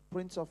Father,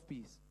 Prince of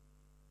Peace.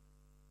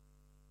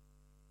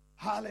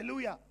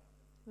 Hallelujah.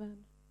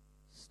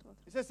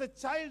 It says a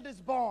child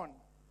is born,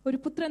 ഒരു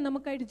പുത്രൻ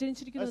നമുക്കായിട്ട് a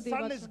ജനിച്ചിരിക്കുന്നു.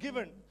 son is ദൈവവചനം.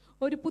 given,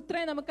 ഒരു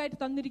പുത്രനെ നമുക്കായിട്ട്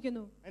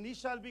തന്നിരിക്കുന്നു. and he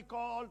shall be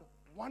called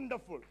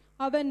Wonderful.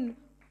 അവൻ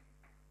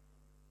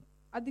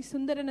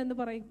അതിസുന്ദരൻ എന്ന് He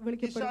shall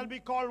വിളിക്കപ്പെടും. be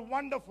called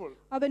Wonderful.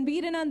 അവൻ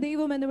വീരനാം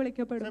ദൈവം എന്ന് Say,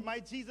 വിളിക്കപ്പെടും. my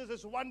Jesus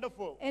is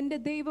wonderful. എന്റെ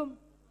ദൈവം.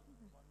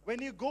 When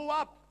you go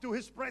up to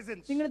his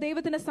presence, നിങ്ങൾ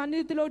ദൈവത്തിന്റെ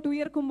സന്നിധിയിലോട്ട്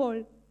ഉയർക്കുമ്പോൾ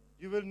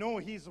you will know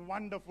he's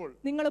wonderful.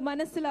 നിങ്ങൾ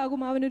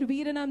മനസ്സിലാകും അവനൊരു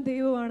വീരനാം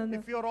ദൈവമാണെന്ന്.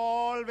 If you're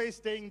always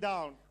staying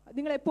down,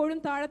 നിങ്ങൾ എപ്പോഴും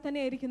താഴെ തന്നെ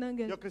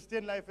ആയിരിക്കുന്നെങ്കിൽ your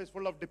Christian life is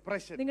full of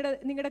depression.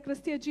 നിങ്ങളുടെ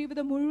ക്രിസ്തീയ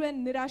ജീവിതം മുഴുവൻ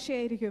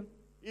നിരാശയായിരിക്കും.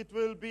 It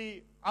will be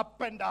up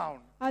and down.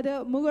 അത്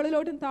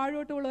മുകളിലോട്ടും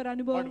താഴോട്ടും ഉള്ള ഒരു But when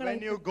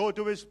അനുഭവങ്ങളായിരിക്കും. you go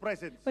to his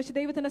presence, പക്ഷെ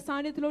ദൈവത്തിന്റെ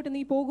സാന്നിധ്യത്തിലോട്ട്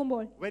നീ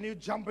പോകുമ്പോൾ, when you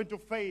jump into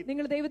faith,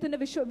 നിങ്ങൾ ദൈവത്തിന്റെ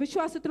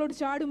വിശ്വാസത്തിലോട്ട്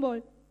ചാടുമ്പോൾ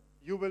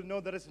you will know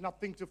there is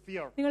nothing to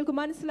fear. നിങ്ങൾക്ക്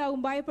മനസ്സിലാകും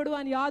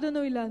ഭയപ്പെടുവാൻ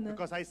യാതൊന്നുമില്ല എന്ന്.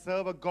 Because I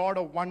serve a God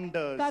of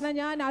wonders. കാരണം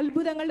ഞാൻ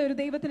അത്ഭുതങ്ങളുടെ ഒരു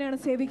ദൈവത്തിനെയാണ്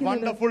സേവിക്കുന്നത്.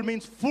 Wonderful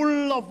means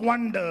full of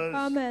wonders.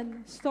 ആമേൻ.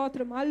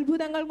 സ്തോത്രം.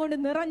 അത്ഭുതങ്ങൾ കൊണ്ട്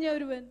നിറഞ്ഞ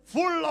ഒരുവൻ.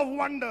 Full of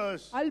wonders.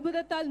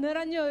 അത്ഭുതത്താൽ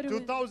നിറഞ്ഞ ഒരുവൻ.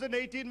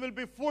 2018 will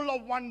be full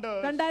of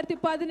wonders.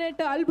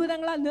 2018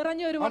 അത്ഭുതങ്ങളാൽ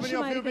നിറഞ്ഞ ഒരു How many of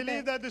you വർഷമായിരിക്കട്ടെ.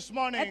 believe that this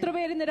morning? എത്ര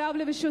പേര് ഇന്ന്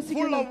രാവിലെ Full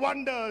വിശ്വസിക്കുന്നു? of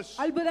wonders.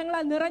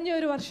 അത്ഭുതങ്ങളാൽ നിറഞ്ഞ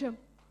ഒരു വർഷം.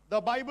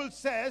 The Bible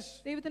says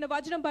ദൈവത്തിന്റെ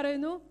വചനം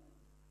പറയുന്നു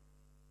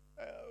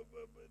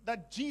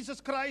that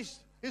Jesus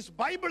Christ, his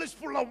Bible is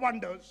full of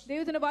wonders.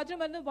 ദൈവത്തിന്റെ വചനം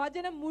പറയുന്നു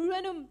വചനം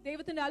മുഴുവനും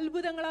ദൈവത്തിന്റെ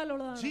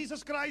അത്ഭുതങ്ങളാലുള്ളതാണ്.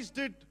 Jesus Christ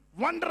did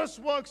wondrous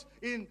works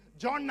in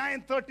John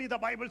 9:30, the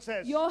Bible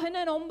says.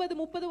 യോഹന്നാൻ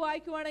 9:30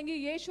 വായിക്കുവാണെങ്കിൽ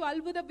യേശു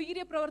അത്ഭുത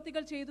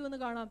വീര്യപ്രവർത്തികൾ ചെയ്തു എന്ന്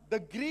കാണാം.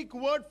 The Greek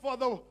word for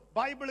the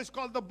Bible is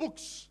called the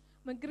books.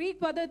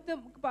 Greek പദത്തിൽ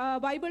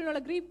ബൈബിളിനുള്ള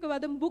ഗ്രീക്ക്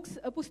പദം ബുക്സ്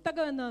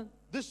പുസ്തകം എന്നാണ്.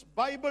 This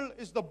Bible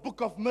is the book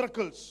of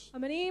miracles.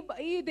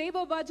 ഈ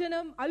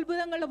ദൈവവചനം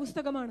അത്ഭുതങ്ങളുടെ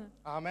പുസ്തകമാണ്.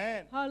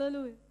 Amen.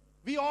 Hallelujah.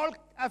 We all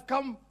have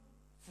come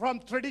from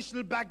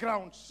traditional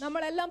backgrounds.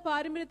 നമ്മളെല്ലാം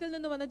പാരമ്പര്യത്തിൽ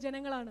നിന്ന് വന്ന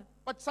ജനങ്ങളാണ്.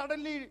 But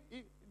suddenly,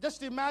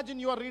 just imagine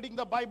you are reading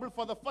the Bible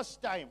for the first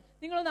time.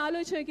 നിങ്ങളൊന്ന്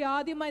ആലോചിച്ച് നോക്കി,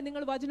 ആദ്യമായി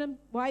നിങ്ങൾ വചനം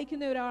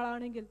വായിക്കുന്ന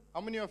ഒരാളാണെങ്കിൽ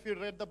How many of you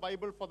read the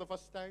Bible for the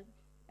first time?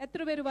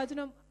 എത്ര പേര്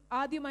വചനം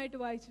ആദ്യമായിട്ട്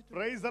വായിച്ചിട്ടുണ്ട്?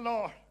 Praise the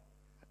Lord.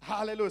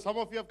 Hallelujah. Some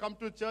of you have come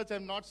to church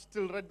and not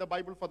still read the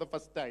Bible for the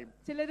first time.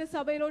 ചിലര്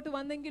സഭയിലോട്ട്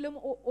വന്നെങ്കിലും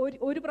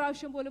ഒരു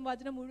പ്രാവശ്യം പോലും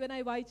വചനം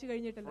മുഴുവനായി വായിച്ചു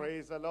കഴിഞ്ഞിട്ടില്ല.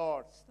 Praise the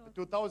Lord.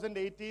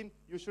 2018,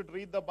 you should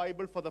read the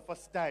Bible for the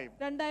first time.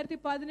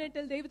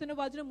 2018 ദൈവത്തിന്റെ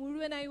വചനം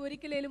മുഴുവനായി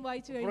ഒരിക്കലും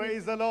വായിച്ചു കഴിഞ്ഞു.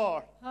 Praise the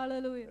Lord.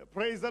 Hallelujah.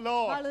 Praise the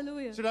Lord.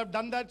 Hallelujah. Should have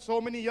done that so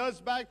many years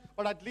back,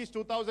 but at least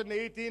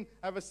 2018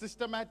 have a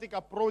systematic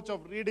approach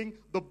of reading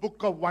the book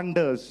of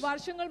wonders.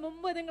 വർഷങ്ങൾ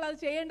മുമ്പ് നിങ്ങൾ അത്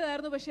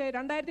ചെയ്യേണ്ടതായിരുന്നു. പക്ഷേ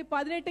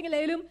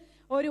 2018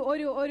 ഒരു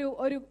ഒരു ഒരു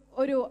ഒരു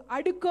ഒരു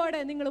അടുക്കോടെ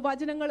നിങ്ങൾ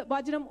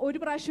വചനം ഒരു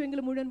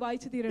പ്രാവശ്യമെങ്കിലും മുഴുവൻ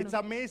വായിച്ചു തീരണം. It's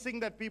amazing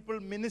that people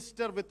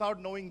minister without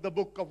knowing the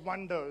book of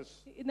wonders.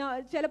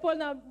 ചിലപ്പോൾ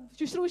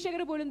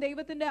ശുശ്രൂഷകർ പോലും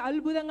ദൈവത്തിന്റെ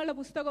അത്ഭുതങ്ങളുടെ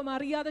പുസ്തകം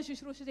അറിയാതെ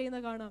ശുശ്രൂഷ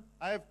ചെയ്യുന്ന കാണാം.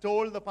 I have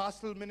told the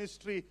pastoral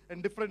ministry and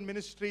different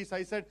ministries,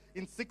 I said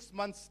in 6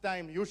 months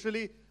time,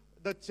 usually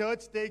the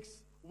church takes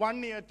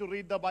 1 year to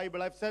read the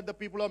Bible. I've said the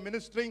people are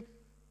ministering,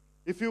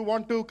 if you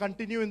want to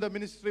continue in the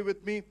ministry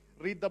with me,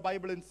 read the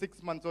Bible in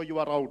 6 months or you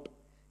are out.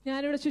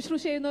 ഞാനിവിടെ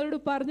ശുശ്രൂഷ ചെയ്യുന്നവരോട്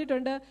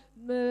പറഞ്ഞിട്ടുണ്ട്,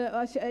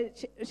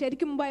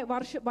 ശരിക്കും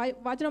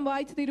വചനം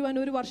വായിച്ചു തീരുവാൻ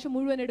ഒരു വർഷം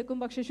മുഴുവൻ എടുക്കും,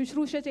 പക്ഷെ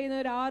ശുശ്രൂഷ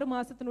ചെയ്യുന്നവർ 6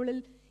 മാസത്തിനുള്ളിൽ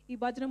ഈ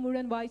വചനം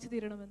മുഴുവൻ വായിച്ചു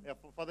തീരണമെന്ന്.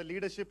 For the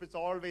leadership, it's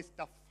always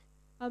tough.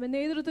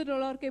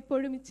 നേതൃത്വത്തിലുള്ളവർക്ക്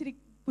എപ്പോഴും ഇച്ചിരി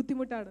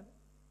ബുദ്ധിമുട്ടാണ്.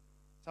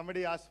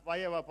 Somebody asked, why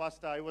ever,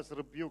 Pastor, I was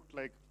rebuked,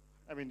 like,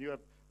 I mean, you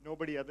are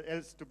nobody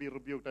else to be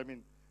rebuked. I mean,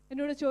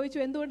 എന്നോട് ചോദിച്ചു,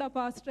 എന്തുകൊണ്ടാ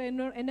പാസ്റ്റർ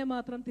എന്നെ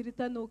മാത്രം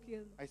തിരുത്താൻ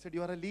നോക്കിയത്? I said,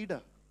 you are a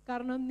leader.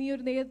 കാരണം നീ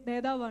ഒരു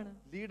നേതാവാണ്.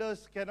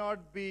 Leaders cannot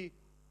be,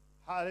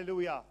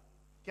 hallelujah,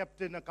 kept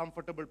in a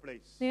comfortable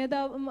place.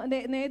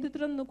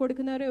 നേതൃത്വം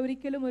കൊടുക്കുന്നവരെ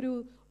ഒരിക്കലും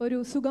ഒരു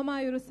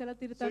സുഖമായ ഒരു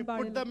സ്ഥലത്ത് ഇരുത്താൻ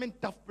പാടില്ല. Put them in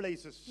tough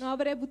places.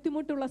 അവരെ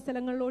ബുദ്ധിമുട്ടുള്ള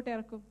സ്ഥലങ്ങളിലോട്ട്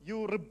ഇറക്കും. You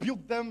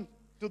rebuke them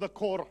to the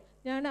core.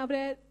 ഞാൻ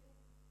അവരെ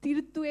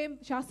തിരുത്തുകയും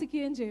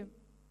ശാസിക്കുകയും ചെയ്യും.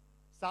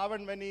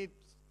 Savan, when he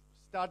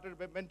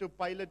went to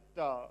pilot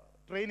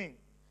training,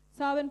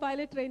 സാവൻ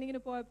പൈലറ്റ് ട്രെയിനിങ്ങിന്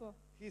പോയപ്പോ,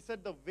 he said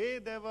the way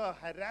they were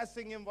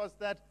harassing him was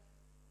that,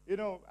 you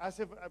know, as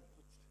if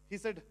he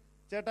said,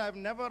 Cheta, I've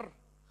never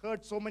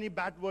heard so many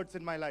bad words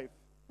in my life.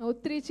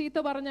 ഒത്തിരി ചീത്ത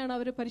പറഞ്ഞാണ്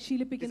അവരെ He said,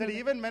 പരിശീലിപ്പിക്കുന്നത്.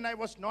 even when I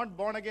was not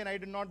born again, I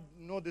did not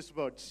know these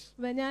words.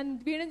 ഞാൻ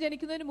വീണ്ടും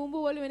ജനിക്കുന്നതിന് മുമ്പ്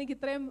പോലും എനിക്ക്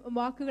ഇത്രയും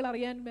വാക്കുകൾ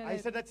അറിയാൻ I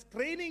മേലായിരുന്നു. said, that's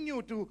training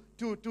you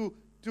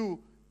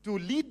to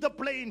lead the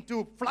plane, to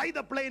fly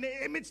the plane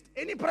amidst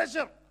any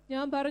pressure.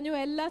 ഞാൻ പറഞ്ഞു,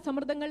 എല്ലാ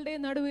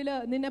സമ്മർദ്ദങ്ങളുടെയും നടുവിൽ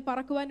നിന്നെ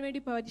പറക്കുവാൻ വേണ്ടി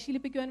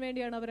പരിശീലിപ്പിക്കുവാൻ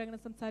വേണ്ടിയാണ് അവരങ്ങനെ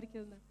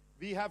സംസാരിക്കുന്നത്.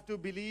 We have to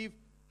believe,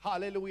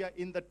 hallelujah,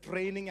 in the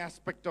training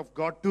aspect of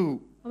God too.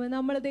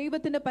 നമ്മൾ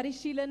ദൈവത്തിന്റെ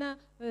പരിശീലന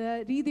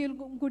രീതിയിൽ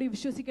കൂടി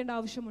വിശ്വസിക്കേണ്ട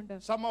ആവശ്യമുണ്ട്.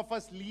 Some of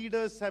us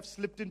leaders have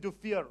slipped into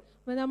fear.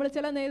 നമ്മൾ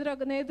ചില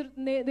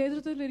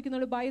നേതൃത്വത്തിൽ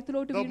ഇരിക്കുന്ന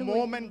ഭയത്തിലോട്ട് The വീണുപോയി.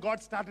 moment God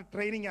started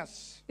training us.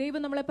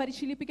 ദൈവം നമ്മളെ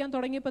പരിശീലിപ്പിക്കാൻ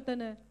തുടങ്ങിയപ്പോൾ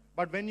തന്നെ,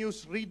 But when you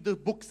read the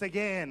books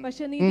again,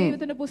 പക്ഷേ നീ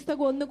ദൈവത്തിന്റെ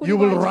പുസ്തകം ഒന്നുകൂടി you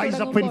will വായിച്ചു rise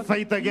up in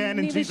faith again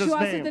in നീ Jesus'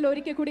 വിശ്വാസത്തിൽ name.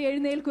 ഒരിക്കൽ കൂടി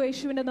എഴുന്നേൽക്കും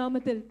യേശുവിന്റെ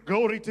നാമത്തിൽ.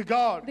 Glory to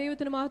God.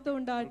 ദൈവത്തിന് മഹത്വം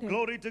ഉണ്ടാകട്ടെ.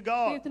 Glory to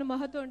God. ദൈവത്തിന്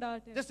മഹത്വം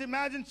ഉണ്ടാകട്ടെ. Just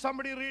imagine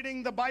somebody reading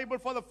the Bible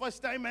for the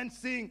first time and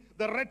seeing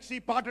the Red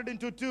Sea parted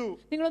into two.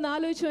 നിങ്ങളൊന്ന്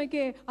ആലോചിച്ച്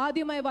നോക്കിയേ,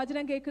 ആദ്യമായി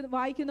വചനം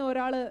വായിക്കുന്ന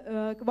ഒരാള്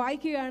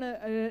വായിക്കുകയാണ്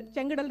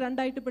ചെങ്കടൽ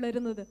രണ്ടായിട്ട്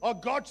പിളരുന്നത്. Or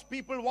God's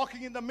people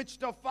walking in the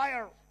midst of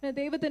fire.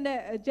 ദൈവത്തിന്റെ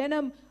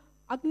ജനം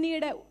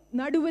അഗ്നിയുടെ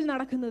നടുവിൽ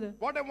നടക്കുന്നത്.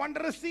 What a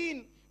wondrous scene.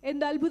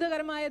 എന്ത്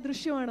അത്ഭുതകരമായ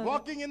ദൃശ്യമാണ്.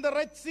 Walking in the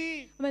Red Sea.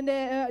 അവന്റെ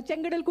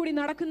ചെങ്കടൽ കൂടി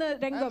നടക്കുന്ന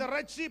രംഗം. And the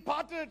Red Sea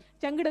parted.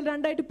 ചെങ്കടൽ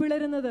രണ്ടായിട്ട്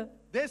പിളരുന്നത്.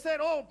 They said,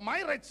 oh, my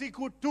Red Sea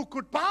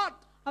could part.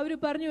 അവര്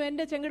പറഞ്ഞു,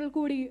 എന്റെ ചെങ്കടൽ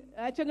കൂടി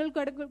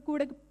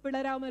കൂടെ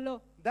പിളരാമല്ലോ.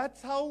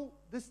 That's how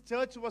this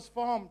church was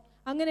formed.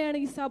 അങ്ങനെയാണ്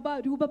ഈ സഭ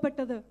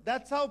രൂപപ്പെട്ടത്.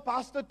 That's how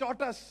pastor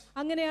taught us.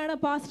 അങ്ങനെയാണ്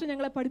പാസ്റ്റർ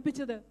ഞങ്ങളെ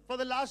പഠിപ്പിച്ചത്. For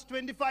the last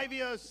 25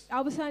 years.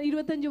 അവസാന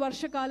 25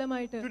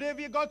 വർഷക്കാലമായിട്ട്. Today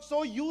we got so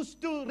used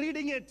to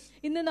reading it.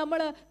 ഇന്ന്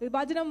നമ്മൾ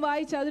വചനം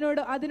വായിച്ച്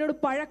അതിനോട്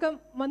പഴക്കം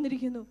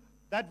വന്നിരിക്കുന്നു.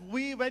 That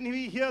when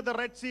we hear the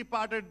Red Sea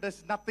parted,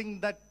 there's nothing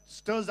that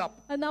stirs up.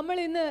 നമ്മൾ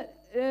ഇന്ന്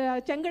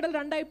ചെങ്കടൽ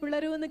രണ്ടായി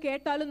പിളരുമെന്ന്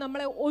കേട്ടാലും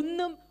നമ്മളെ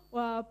ഒന്നും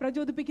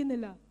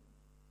പ്രചോദിപ്പിക്കുന്നില്ല.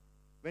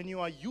 When you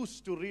are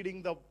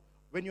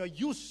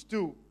used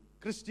to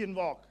Christian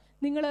walk,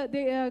 നിങ്ങൾ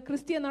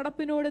ക്രിസ്തീയ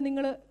നടപ്പിനോട്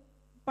നിങ്ങൾ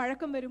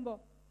പഴക്കം വരുമ്പോൾ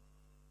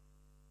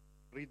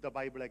read the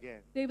Bible again.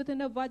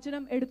 ദൈവത്തിന്റെ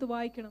വചനം എടുത്ത്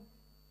വായിക്കണം.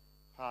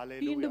 വീണ്ടും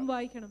Hallelujah.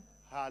 വായിക്കണം.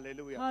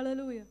 Hallelujah.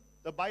 Hallelujah.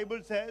 The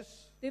Bible says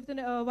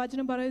ദൈവത്തിന്റെ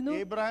വചനം പറയുന്നു,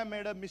 Abraham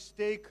made a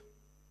mistake.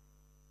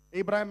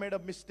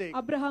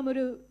 Abraham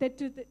ഒരു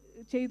തെറ്റ്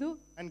ചെയ്തു.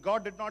 And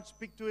God did not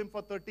speak to him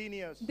for 13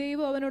 years.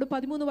 ദൈവം അവനോട്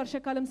 13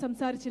 വർഷക്കാലം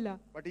സംസാരിച്ചില്ല.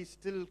 But he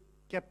still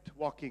kept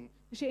walking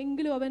പക്ഷെ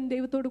എങ്കിലും അവൻ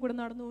ദൈവത്തോട് കൂടെ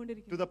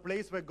നടന്നുകൊണ്ടിരിക്കും. to the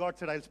place where God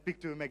said, I'll speak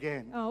to him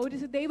again. ഒരു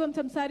ദൈവം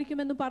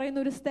സംസാരിക്കുമെന്ന് പറയുന്ന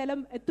ഒരു സ്ഥലം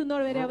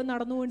എത്തുന്നവരെ അവൻ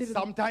നടന്നുകൊണ്ടിരുന്നു.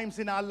 Sometimes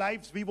in our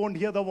lives we won't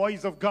hear the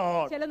voice of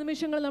God. ചില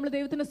നിമിഷങ്ങളിൽ നമ്മൾ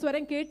ദൈവത്തിന്റെ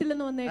സ്വരം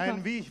കേട്ടില്ലെന്ന് വന്നേക്കാം. And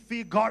we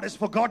feel God has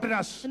forgotten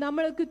us.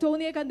 നമ്മൾക്ക്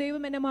തോന്നിയേക്കാം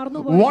ദൈവം എന്നെ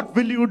മറന്നുപോയി. What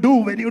will you do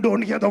when you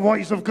don't hear the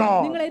voice of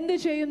God? നിങ്ങൾ എന്ത്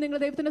ചെയ്യും നിങ്ങൾ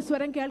ദൈവത്തിന്റെ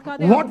സ്വരം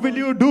കേൾക്കാതെ? What will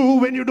you do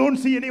when you don't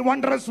see any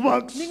wondrous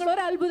works? നിങ്ങൾ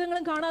ഒരു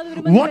അത്ഭുതങ്ങളും കാണാതെ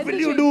വരുമ്പോൾ What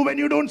will you do when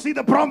you don't see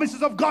the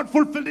promises of God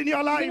fulfilled in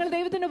your life? നിങ്ങൾ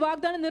ദൈവത്തിന്റെ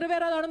വാഗ്ദാനം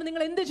നിറവേറാതാകുമ്പോൾ നിങ്ങൾ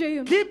എന്ത്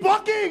ചെയ്യും? Keep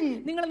walking.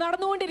 നിങ്ങൾ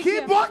നടന്നുകൊണ്ടിരിക്കുക.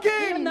 Keep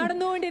walking.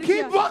 നടന്നുകൊണ്ടിരിക്കുക.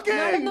 Keep walking.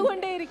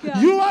 നടന്നുകൊണ്ടേയിരിക്കുക.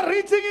 You are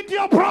reaching into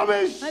your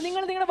promise.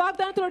 നിങ്ങൾ നിങ്ങളുടെ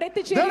വാഗ്ദാനത്തോട്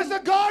എത്തിച്ചേരും. There is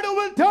a God who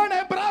will turn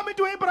Abraham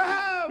into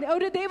Abraham.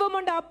 ഒരു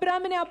ദൈവമുണ്ട്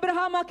അബ്രാമിനെ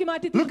അബ്രഹാമാക്കി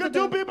മാറ്റി Look at തീർത്തത്.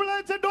 two people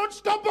and say, don't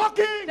stop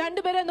walking.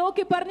 രണ്ടുപേരെ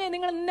നോക്കി പറഞ്ഞേ,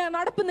 നിങ്ങൾ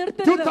നടപ്പ്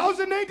നിർത്തരുത്.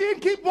 2018,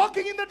 keep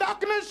walking in the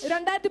darkness.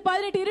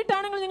 2018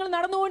 ഇരുട്ടാണെങ്കിൽ നിങ്ങൾ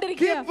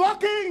നടന്നുകൊണ്ടിരിക്കുക. Keep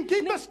walking.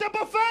 Keep the step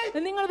of faith.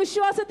 നിങ്ങൾ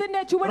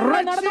വിശ്വാസത്തിന്റെ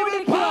ചുവടുകളിൽ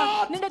നടന്നുകൊണ്ടിരിക്കുക.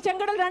 നിന്റെ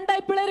ചെങ്കടൽ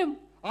രണ്ടായി പിളരും.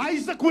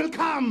 Isaac will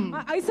come.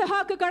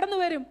 ഐസഹാക്ക് കടന്നു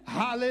വരും.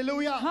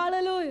 Hallelujah.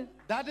 Hallelujah.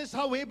 That is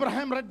how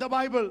Abraham read the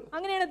Bible.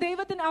 അങ്ങനെയാണ്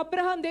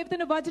അബ്രഹാം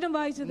ദൈവത്തിന്റെ വചനം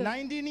വായിച്ചത്.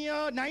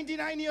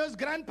 99 years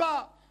grandpa.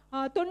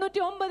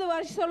 99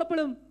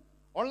 വർഷമുള്ളപ്പോഴും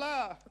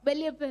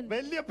വല്യപ്പൻ.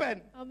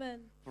 Amen.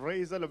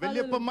 Praise the Lord.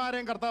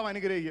 വല്യപ്പന്മാരെയും കർത്താവ്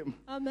അനുഗ്രഹിക്കും.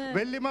 ആമേൻ.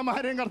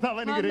 വല്യമ്മമാരെയും കർത്താവ്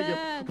അനുഗ്രഹിക്കും.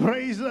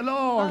 Praise the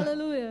Lord.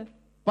 Hallelujah.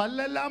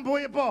 പല്ലെല്ലാം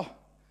പോയപ്പോ,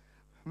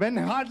 when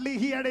hardly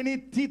he had any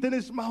teeth in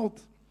his mouth,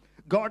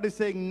 God is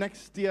saying,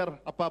 next year,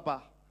 Apapa,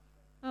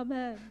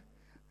 Amen.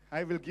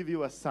 I will give you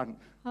a son.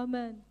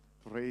 Amen.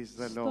 Praise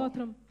the Lord.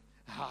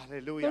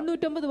 Hallelujah.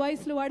 99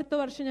 വയസ്സിലും അടുത്ത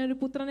വർഷം ഞാൻ ഒരു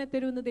പുത്രനെ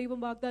തരുമെന്ന് ദൈവം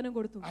വാഗ്ദാനം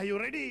കൊടുത്തു. Are you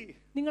ready?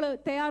 നിങ്ങൾ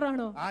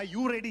തയ്യാറാണോ? Are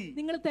you ready?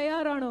 നിങ്ങൾ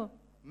തയ്യാറാണോ?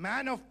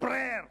 Man of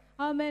prayer.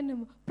 ആമേൻ.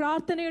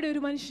 പ്രാർത്ഥനയുടെ ഒരു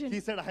മനുഷ്യൻ. He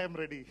said, I am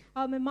ready.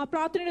 ആമേൻ.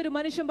 പ്രാർത്ഥനയുടെ ഒരു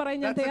മനുഷ്യൻ പറയും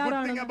ഞാൻ That's a good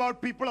തയ്യാറാണ്. thing about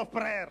people of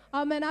prayer.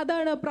 ആമേൻ.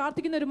 അതാണ്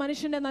പ്രാർത്ഥിക്കുന്ന ഒരു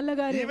മനുഷ്യന്റെ നല്ല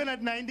കാര്യം. Even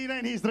at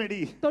 99 he's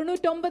ready.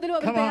 99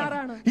 our Come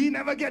തയ്യാറാണ്. on. He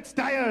never gets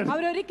tired.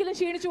 അവരൊരിക്കലും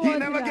ക്ഷീണിച്ചു He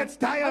never gets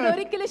tired.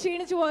 അവരൊരിക്കലും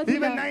ക്ഷീണിച്ചു Even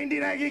പോകില്ല.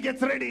 99 he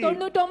gets ready.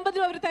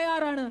 99 അവർ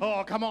തയ്യാറാണ്. Oh,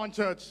 come on,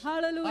 church.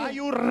 Hallelujah. Are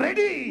you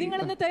ready?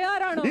 നിങ്ങൾ ഇന്ന്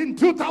തയ്യാറാണോ? In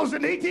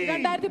 2018.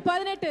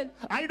 2018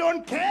 I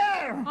don't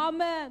care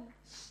amen.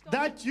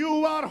 that you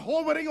are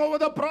hovering over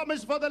the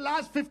promise for the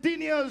last 15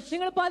 years.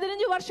 നിങ്ങൾ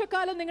 15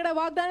 വർഷക്കാലം നിങ്ങളുടെ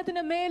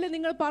വാഗ്ദാനത്തിന്റെ മേലെ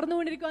നിങ്ങൾ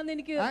പറന്നുകൊണ്ടിരിക്കുവാന്ന്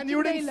എനിക്ക് And you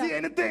didn't see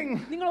anything.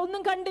 നിങ്ങൾ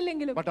ഒന്നും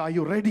കണ്ടില്ലെങ്കിലും But are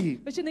you ready?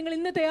 പക്ഷെ നിങ്ങൾ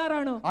ഇന്ന്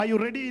തയ്യാറാണോ? Are you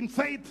ready in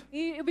faith?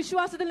 ഈ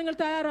വിശ്വാസത്തിൽ നിങ്ങൾ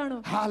തയ്യാറാണോ?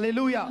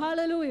 Hallelujah.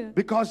 Hallelujah.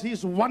 Because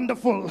he's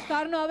wonderful.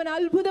 കാരണം അവൻ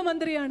അത്ഭുത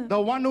മന്ത്രിയാണ്.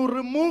 The one who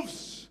removes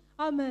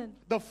amen.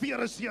 the fear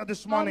is here this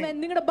morning. ആമേൻ.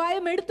 നിങ്ങളുടെ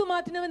ഭയം എടുത്തു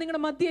മാറ്റുന്നവൻ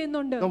നിങ്ങളുടെ മധ്യേ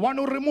ഇന്നുണ്ട്. The one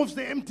who removes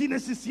the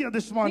emptiness is here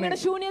this morning. നിങ്ങളുടെ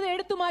ശൂന്യത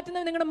എടുത്തു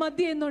മാറ്റുന്നവൻ നിങ്ങളുടെ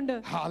മധ്യേ ഇന്നുണ്ട്.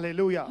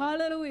 Hallelujah.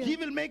 Hallelujah. He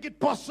will make it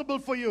possible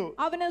for you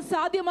അവനെ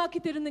സാധ്യമാക്കി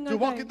തരും to നിങ്ങൾക്ക്.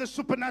 walk in the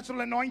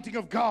supernatural anointing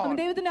of അവൻ God.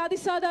 ദൈവത്തിന്റെ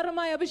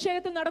അതിസാധാരണമായ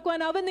അഭിഷേകത്തിൽ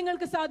നടക്കുവാൻ അവൻ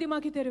നിങ്ങൾക്ക്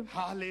സാധ്യമാക്കി തരും.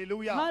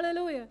 Hallelujah.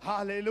 Hallelujah.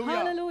 Hallelujah.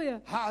 Hallelujah.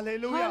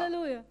 Hallelujah.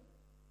 Hallelujah.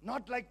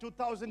 Not like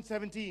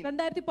 2017.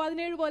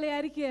 2017 പോലെ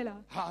ആയിരിക്കുകയില്ല.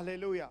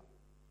 Hallelujah.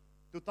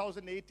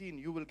 2018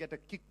 you will get a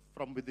kick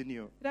from within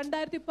you.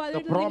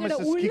 2017 promise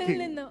നിങ്ങളുടെ is ഉള്ളിൽ kicking.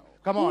 നിന്ന്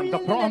Come on, the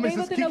promise is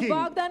ദൈവത്തിന്റെ kicking.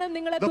 വാഗ്ദാനം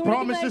നിങ്ങളെ The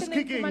promise is തുടിക്കുന്നതായിട്ട്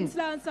നിങ്ങൾക്ക് kicking.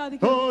 മനസ്സിലാക്കാൻ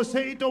സാധിക്കും. Oh,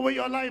 say it over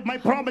your life. My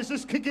promise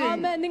is kicking.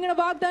 ആമേൻ. നിങ്ങളുടെ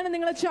വാഗ്ദാനം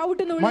നിങ്ങളെ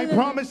ചവിട്ടുന്നു My ഉള്ളിൽ നിന്ന്.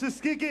 promise is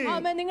kicking.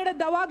 ആമേൻ.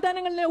 നിങ്ങളുടെ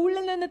വാഗ്ദാനങ്ങളെ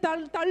ഉള്ളിൽ നിന്ന്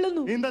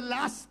തള്ളുന്നു. In the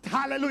last,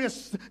 hallelujah,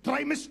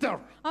 trimester.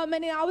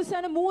 ആമേൻ.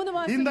 അവസാന 3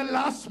 മാസം, In the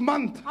last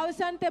month.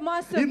 അവസാനത്തെ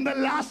മാസം, In the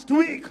last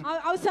week.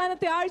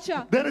 അവസാനത്തെ ആഴ്ച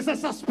There is a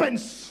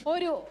suspense.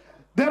 ഒരു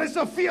There is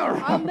a fear.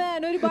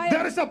 ആമേൻ. ഒരു ഭയം,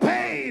 There is a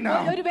pain.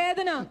 ഒരു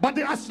വേദന. But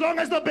as long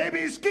as the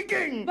baby is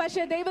kicking,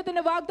 പക്ഷേ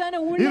ദൈവത്തിന്റെ വാഗ്ദാനം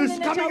it ഉള്ളിൽ is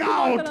നിന്ന് coming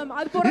ചവിട്ടുമാറ്റണം.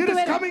 അത് out. It പുറത്തു is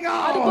വരും. coming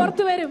അത്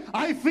പുറത്തു വരും.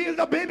 out. I feel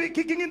the baby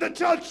kicking in the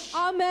church.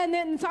 ആമേൻ.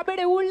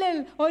 സഭയുടെ ഉള്ളിൽ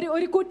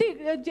ഒരു കുട്ടി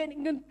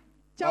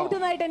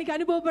ചവിട്ടുന്നതായിട്ട് എനിക്ക്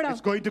അനുഭവപ്പെടാം.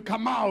 It's going to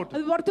come out.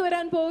 അത് പുറത്തു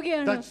വരാൻ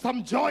പോവുകയാണ്. That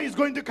some joy is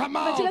going to come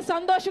out. ചില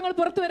സന്തോഷങ്ങൾ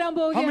പുറത്തു വരാൻ How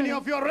many പോവുകയാണ്.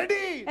 of you are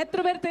ready?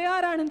 എത്ര പേർ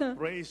തയ്യാറാണെന്ന്?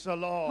 Praise the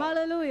Lord.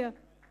 Hallelujah.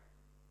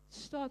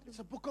 It's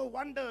a book of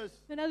wonders.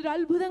 അതൊരു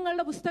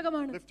അത്ഭുതങ്ങളുടെ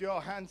പുസ്തകമാണ്. Lift your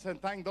hands and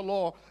thank the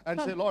Lord and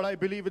say, Lord, I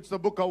believe it's the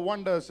book of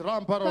wonders.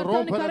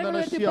 കർത്താവിന്റെ കരങ്ങൾ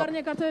ഉയർത്തി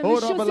പറഞ്ഞ് കർത്താവേ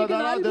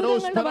വിശ്വസിക്കുന്ന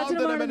അത്ഭുതങ്ങളുടെ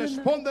വചനമാണിത്.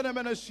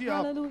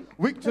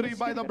 Victory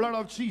by the blood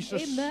of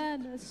Jesus. Amen.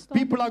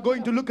 People are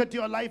going to look at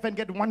your life and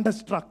get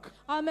wonderstruck.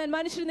 ആമേൻ.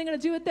 മനുഷ്യർ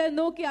നിങ്ങളുടെ ജീവിതത്തെ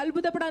നോക്കി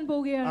അത്ഭുതപ്പെടാൻ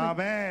പോവുകയാണ്.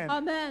 Amen.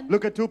 Amen.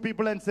 Look at two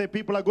people and say,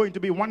 people are going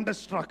to be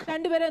wonderstruck.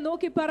 രണ്ടുപേരെ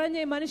നോക്കി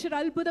പറഞ്ഞ് മനുഷ്യർ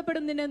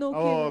അത്ഭുതപ്പെടും നിന്നെ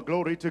നോക്കി. Oh,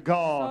 glory to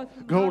God.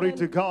 Glory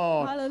to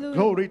God. Hallelujah.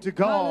 Glory to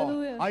God.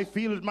 Hallelujah. I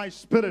feel in my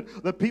spirit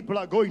that people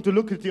are going to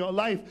look at your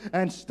life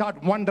and start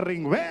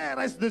wondering, where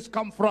has this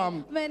come from?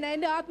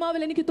 എന്റെ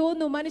ആത്മാവിൽ എനിക്ക്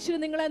തോന്നുന്നു മനുഷ്യർ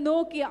നിങ്ങളെ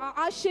നോക്കി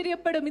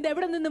ആശ്ചര്യപ്പെടും ഇത്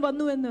എവിടെ നിന്ന്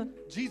വന്നു എന്ന്.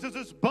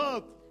 Jesus'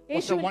 birth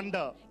was a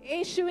wonder.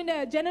 യേശുവിന്റെ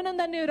ജനനം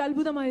തന്നെ ഒരു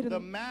അത്ഭുതമായിരുന്നു.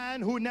 The man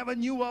who never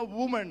knew a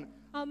woman,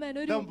 amen.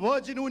 the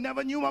virgin who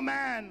never knew a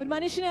man, ഒരു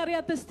മനുഷ്യനെ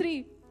അറിയാത്ത സ്ത്രീ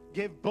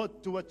gave birth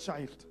to a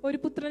child ഒരു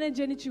പുത്രനെ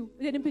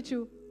ജനിപ്പിച്ചു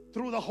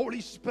through the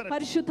Holy Spirit.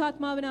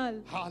 പരിശുദ്ധാത്മാവിനാൽ.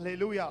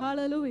 Hallelujah.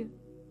 Hallelujah.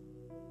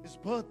 His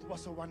birth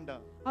was a wonder.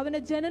 അവന്റെ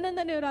ജനനം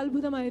തന്നെ ഒരു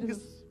അത്ഭുതമായിരുന്നു.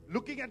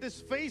 Looking at his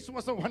face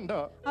was a wonder.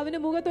 അവന്റെ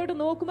മുഖത്തോട്ട്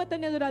നോക്കുമ്പോൾ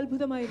തന്നെ അതൊരു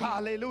അത്ഭുതമായിരുന്നു.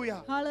 Hallelujah.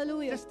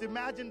 Hallelujah. Just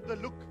imagine the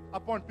look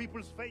upon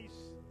people's face.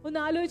 ഒന്ന്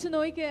ആലോചിച്ച്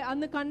നോക്കിയേ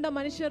അന്ന് കണ്ട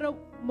മനുഷ്യരുടെ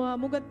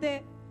മുഖത്തെ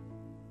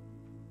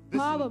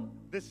ഭാവം.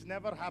 This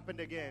never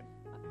happened again.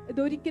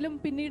 ഇതൊരിക്കലും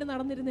പിന്നീട്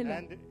നടന്നിരുന്നില്ല.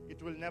 And it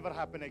will never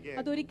happen again.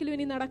 അതൊരിക്കലും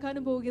ഇനി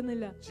നടക്കാനും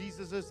പോകുന്നില്ല.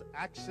 Jesus'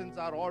 actions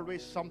are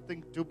always something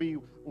to be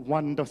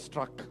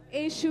wonderstruck.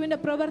 യേശുവിന്റെ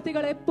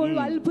പ്രവർത്തികൾ എപ്പോഴും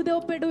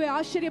അത്ഭുതപ്പെടുകയും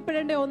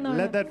ആശ്ചര്യപ്പെടേണ്ട ഒന്നാണ്.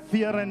 Let that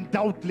fear and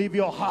doubt leave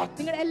your heart.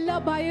 നിങ്ങളുടെ എല്ലാ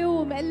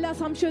ഭയവും എല്ലാ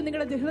സംശയവും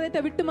നിങ്ങളുടെ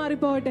ഹൃദയത്തെ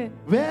വിട്ടുമാറിപ്പോകട്ടെ.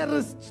 Where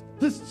is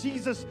this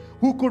Jesus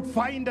who could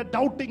find a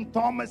doubting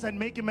Thomas and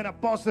make him an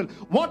apostle?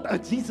 What a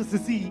Jesus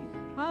is he?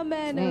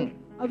 ആമേൻ.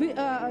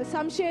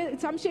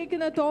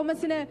 സംശയിക്കുന്ന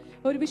തോമസിനെ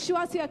ഒരു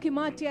വിശ്വാസിയാക്കി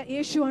മാറ്റിയ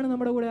യേശുവാണ്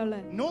നമ്മുടെ കൂടെ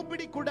ഉള്ളത്.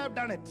 Nobody could have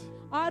done it.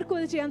 ആർക്കും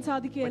അത് ചെയ്യാൻ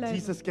സാധിക്കില്ല. But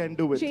Jesus can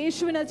do it.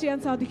 യേശുവിന് അത് ചെയ്യാൻ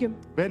സാധിക്കും.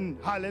 When,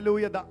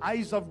 hallelujah, the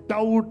eyes of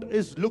doubt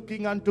is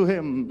looking unto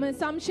him.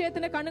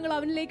 സംശയത്തിന്റെ കണ്ണുകൾ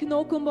അവനിലേക്ക്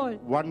നോക്കുമ്പോൾ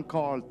One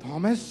call,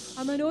 Thomas.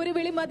 അവൻ ഒരു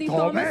വിളി മതി.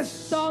 Thomas.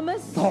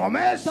 Thomas.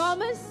 Thomas.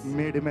 Thomas.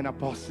 Made him an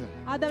apostle.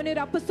 അത് അവനെ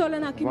ഒരു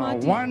അപ്പസ്തോലനാക്കി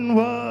മാറ്റി. One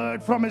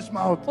word from his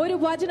mouth. ഒരു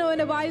വചനം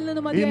അവന്റെ വായിൽ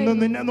നിന്ന് മതി. ഇന്ന്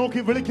നിന്നെ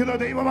നോക്കി വിളിക്കുന്ന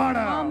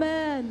ദൈവമാണ്.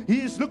 ആമേൻ. He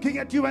is looking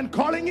at you and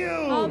calling you.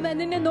 ആമേൻ.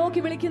 നിന്നെ നോക്കി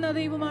വിളിക്കുന്ന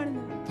ദൈവമാണ്.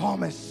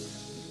 Thomas.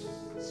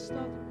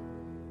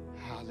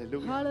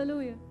 Hallelujah.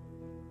 Hallelujah.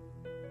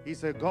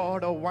 He's a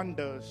God of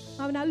wonders.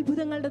 അവൻ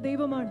അത്ഭുതങ്ങളുടെ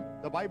ദൈവമാണ്.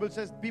 The Bible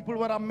says people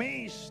were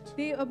amazed.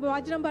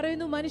 വചനം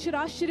പറയുന്നു മനുഷ്യർ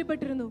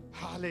ആശ്ചര്യപ്പെട്ടിരുന്നു.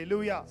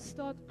 Hallelujah.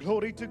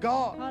 Glory to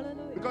God.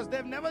 Because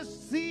they've never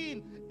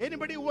seen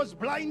anybody who was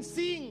blind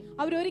seeing.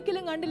 അവർ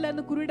ഒരിക്കലും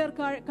കണ്ടില്ലായിരുന്നു കുരുടർ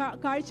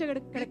കാഴ്ച.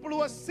 People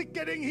who were sick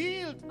getting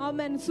healed.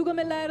 Amen.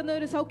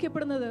 സുഖമില്ലായിരുന്നവർ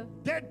സൗഖ്യപ്പെടുന്നത്.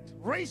 Dead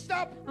raised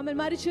up. ആമേൻ.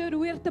 മരിച്ചവർ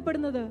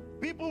ഉയർത്തപ്പെടുന്നത്.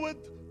 People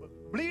with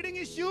bleeding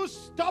issues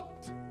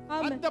stopped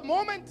at the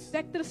moment.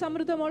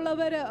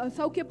 രക്തസമ്മർദ്ദമുള്ളവർ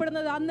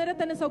സൗഖ്യപ്പെടുന്നത് അന്നേരം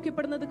തന്നെ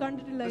സൗഖ്യപ്പെടുന്നത്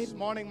കണ്ടിട്ടില്ലായിരുന്നു.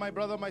 This morning, my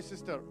brother, my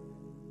sister,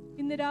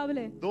 ഇന്ന്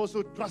രാവിലെ those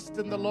who trust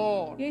in the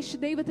Lord യേശു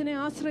ദൈവത്തിനെ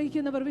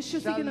ആശ്രയിക്കുന്നവർ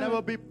shall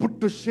never be put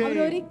to shame. അവർ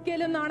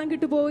ഒരിക്കലും നാണം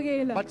കിട്ടു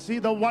പോവുകയില്ല. But see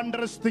the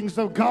wondrous things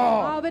of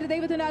God. അവർ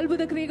ദൈവത്തിന്റെ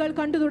അത്ഭുത ക്രിയകൾ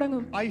കണ്ടു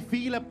തുടങ്ങും. I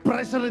feel a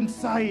pressure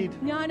inside.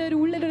 ഞാനൊരു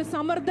ഉള്ളിലൊരു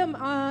സമ്മർദ്ദം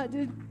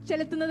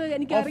ചെലുത്തുന്നത്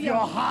എനിക്കറിയാം. Of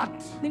your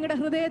heart. നിങ്ങളുടെ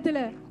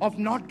ഹൃദയത്തില്. Of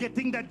not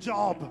getting that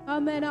job.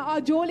 ആമേൻ. ആ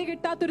ജോലി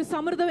കിട്ടാത്തൊരു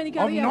സമ്മർദ്ദം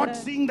എനിക്കറിയാം. Of not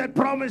seeing that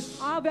promise.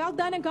 ആ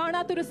വാഗ്ദാനം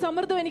കാണാത്തൊരു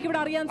സമ്മർദ്ദം എനിക്ക്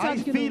ഇവിടെ അറിയാൻ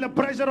സാധിക്കുന്നു. I feel a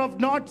pressure of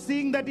not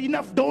seeing that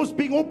enough doors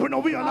being opened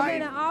over your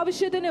life.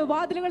 ആവശ്യത്തിന്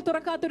വാതിലുകൾ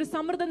തുറക്കാത്തൊരു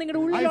സമ്മർദ്ദം നിങ്ങളുടെ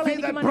ഉള്ളിലുള്ള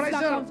എനിക്ക്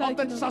മനസ്സിലാക്കാൻ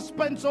സാധിക്കുന്നു. That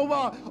suspense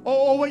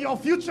over your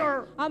future.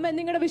 ആമേൻ.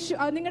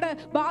 നിങ്ങളുടെ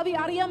ഭാവി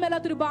അറിയാൻ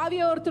മേലാത്തൊരു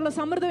ഭാവിയെ ഓർത്തുള്ള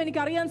സമ്മർദ്ദം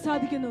എനിക്ക് അറിയാൻ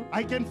സാധിക്കുന്നു.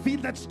 I can feel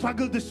that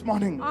struggle this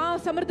morning. ആ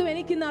സമ്മർദ്ദം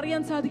എനിക്ക് ഇന്ന്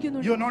അറിയാൻ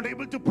സാധിക്കുന്നു. You are not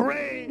able to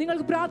pray.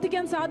 നിങ്ങൾക്ക്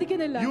പ്രാർത്ഥിക്കാൻ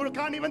സാധിക്കുന്നില്ല. You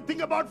can't even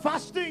think about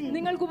fasting.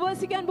 നിങ്ങൾക്ക്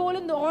ഉപവസിക്കാൻ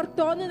പോലും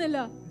തോന്നുന്നില്ല.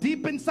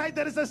 Deep inside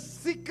there is a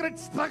secret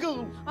struggle.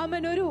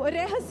 ആമേൻ. ഒരു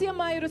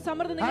രഹസ്യമായ ഒരു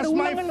സമ്മർദ്ദം നിങ്ങളുടെ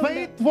ഉള്ളിലുണ്ട്. Has my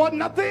faith for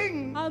nothing?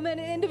 ആമേൻ.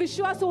 എന്റെ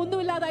വിശ്വാസം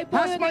ഒന്നുമില്ലാതായി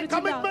പോയോ? Has my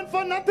commitment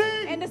for nothing?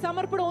 എന്റെ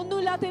സമർപ്പണം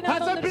ഒന്നുമില്ലാത്തതിനാണോ?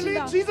 Has I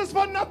believed Jesus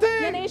for nothing?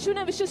 ഞാൻ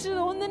യേശുവിനെ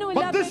വിശ്വസിച്ചത് ഒന്നിനും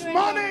But this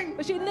morning,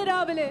 പക്ഷേ ഇന്ന്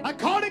രാവിലെ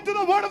according to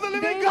the word of the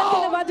living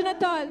ദൈവത്തിന്റെ God,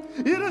 വചനത്താൽ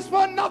it is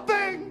for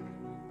nothing.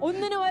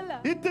 ഒന്നിനുമല്ല.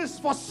 It is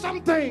for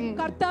something.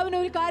 കർത്താവിന്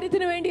ഒരു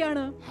കാര്യത്തിന്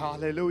വേണ്ടിയാണ്.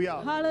 Hallelujah.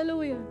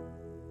 Hallelujah.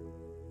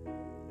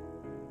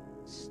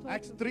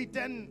 Acts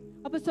 3:10.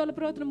 അപ്പോസ്തല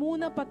പ്രവർത്തനം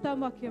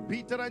 3:10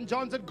 Peter and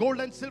John said, gold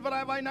and silver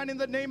have I none, in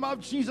the name of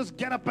Jesus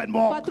get up and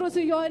walk.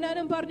 പത്രോസും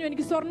യോഹന്നാനും പറഞ്ഞു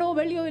എനിക്ക് സ്വർണ്ണമോ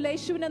വെള്ളിയോ ഇല്ല,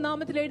 യേശുവിന്റെ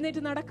നാമത്തിൽ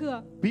എഴുന്നേറ്റ് നടക്കുക.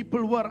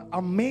 People were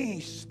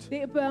amazed.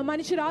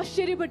 മനുഷ്യർ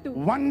ആശ്ചര്യപ്പെട്ടു.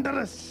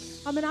 Wondrous.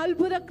 അവൻ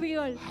അത്ഭുത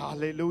ക്രിയകൾ.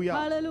 Hallelujah.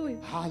 Hallelujah.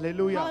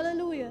 Hallelujah.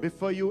 Hallelujah.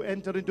 Before you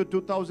enter into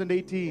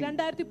 2018,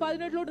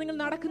 2018 നിങ്ങൾ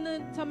നടക്കുന്ന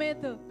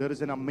സമയത്ത് there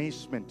is an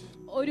amazement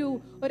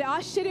ഒരു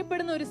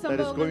ആശ്ചര്യപ്പെടുന്ന ഒരു that is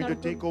സംഭവം going to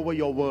take over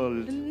your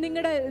world.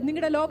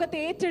 നിങ്ങളുടെ ലോകത്തെ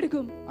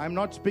ഏറ്റെടുക്കും. I'm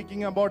not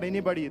speaking about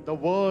anybody, the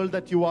world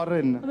that you are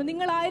in.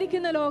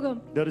 നിങ്ങളായിരിക്കുന്ന ലോകം.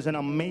 There is an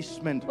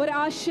amazement. ഒരു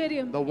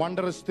ആശ്ചര്യം. The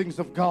wondrous things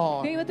of God.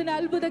 ദൈവത്തിന്റെ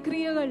അത്ഭുത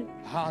ക്രിയകൾ.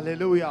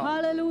 Hallelujah.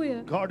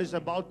 Hallelujah. God is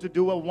about to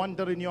do a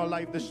wonder in your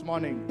life this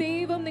morning.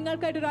 ദൈവം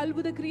നിങ്ങൾക്കായിട്ട് ഒരു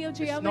അത്ഭുത ക്രിയ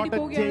ചെയ്യാൻ വേണ്ടി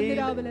പോകുകയാണ്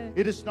രാവിലെ.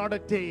 It is not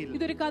a tale.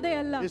 ഇതൊരു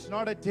കഥയല്ല. It's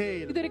not a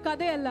tale. ഇതൊരു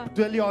കഥയല്ല.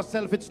 Tell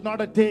yourself it's not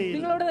a tale.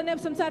 നിങ്ങളോട് തന്നെ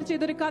സംസാരിച്ച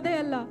ഇതൊരു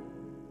കഥയല്ല.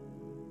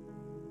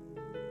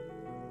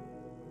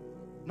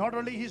 Not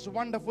only he's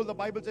wonderful, the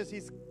Bible says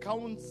he's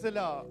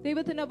counselor.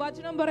 ദൈവത്തിന്റെ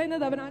വചനം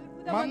പറയുന്നത് അവൻ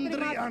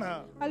മന്ത്രിയാണ്.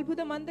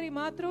 അത്ഭുത മന്ത്രി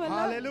മാത്രമല്ല.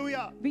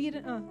 Hallelujah.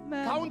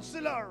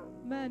 Counselor.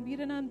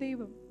 വീരനാം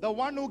ദൈവം. The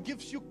one who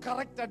gives you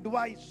correct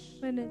advice.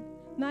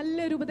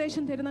 നല്ലൊരു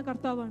ഉപദേശം തരുന്ന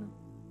കർത്താവാണ്.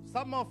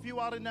 Some of you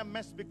are in a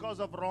mess because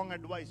of wrong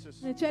advices.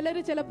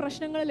 ചിലര് ചില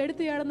പ്രശ്നങ്ങളിൽ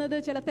എടുത്തുചാടുന്നത്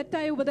ചില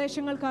തെറ്റായ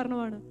ഉപദേശങ്ങൾ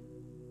കാരണമാണ്.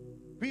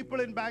 People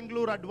in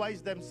Bangalore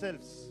advise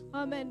themselves.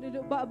 ആമേൻ.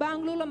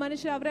 ബാംഗ്ലൂരിലെ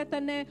മനുഷ്യർ അവരെ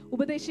തന്നെ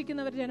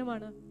ഉപദേശിക്കുന്നവർ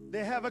ജനമാണ്.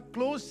 They have a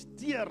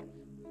closed ear.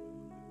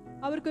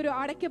 അവർക്കൊരു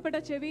അടയ്ക്കപ്പെട്ട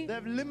ചെവി. They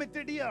have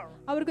limited ear.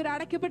 അവർക്കൊരു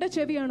അടയ്ക്കപ്പെട്ട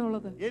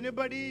ചെവിയാണുള്ളത്.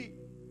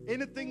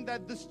 Anything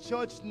that this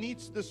church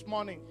needs this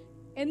morning,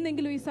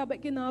 എന്തെങ്കിലും ഈ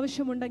സഭയ്ക്ക്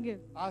ആവശ്യമുണ്ടെങ്കിൽ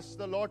ask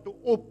the Lord to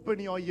open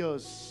your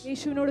ears.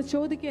 യേശുവിനോട്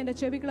ചോദിക്കുക എന്റെ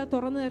ചെവികളെ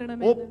തുറന്നു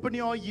തരണമേ. Open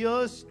your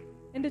ears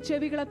എന്റെ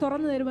ചെവികളെ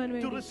തുറന്നു തരുവാൻ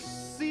വേണ്ടി. To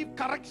receive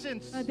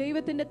corrections.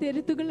 ദൈവത്തിന്റെ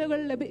തിരുത്തുകൾ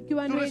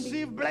ലഭിക്കുവാൻ വേണ്ടി. To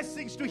receive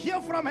blessings, to hear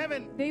from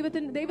heaven.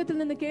 ദൈവത്തിൽ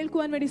നിന്ന്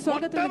കേൾക്കുവാൻ വേണ്ടി,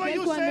 സ്വർഗ്ഗത്തിൽ നിന്ന്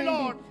കേൾക്കുവാൻ വേണ്ടി.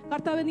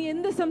 കർത്താവേ നീ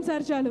എന്ത്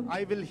സംസാരിച്ചാലും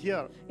I will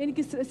hear.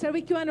 എനിക്ക്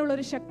ശ്രവിക്കുവാനുള്ള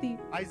ഒരു ശക്തി.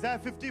 Isaiah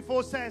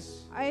 54 says,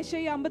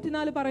 യേശയ്യ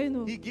 54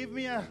 പറയുന്നു, He give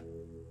me a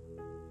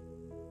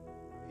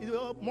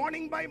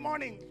morning by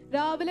morning.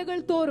 രാവിലെകൾ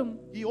തോറും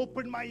He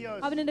opened my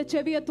ears. അവൻ എന്റെ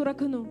ചെവിയെ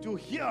തുറക്കുന്നു. To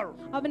hear.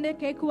 അവനെ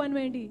കേൾക്കുവാൻ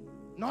വേണ്ടി.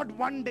 Not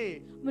one day.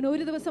 അവൻ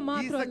ഒരു ദിവസം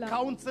മാത്രമല്ല. He is a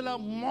counselor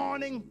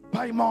morning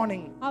by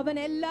morning. അവൻ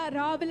എല്ലാ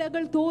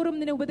രാവിലെകൾ തോറും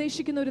നിന്നെ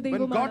ഉപദേശിക്കുന്ന ഒരു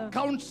ദൈവമാണ്. When God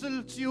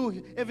counsels you,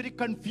 every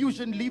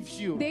confusion leaves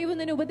you. ദൈവം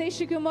നിന്നെ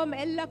ഉപദേശിക്കുമ്പോൾ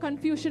എല്ലാ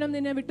കൺഫ്യൂഷനും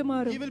നിന്നെ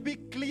വിട്ടുമാറും. He will be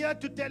clear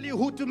to tell you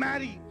who to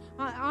marry.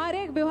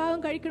 ആരെ വിവാഹം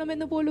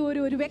കഴിക്കണമെന്ന് പോലും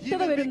ഒരു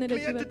വ്യക്തത വരും നിന്റെ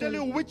ജീവിതത്തിൽ. He will be clear to tell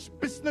you which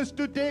business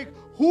to take,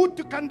 who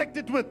to conduct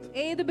it with.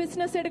 ഏത്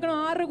ബിസിനസ് എടുക്കണം,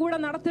 ആരുടെ കൂടെ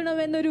നടത്തണം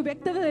എന്നൊരു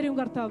വ്യക്തത തരും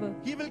കർത്താവ്.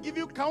 He will give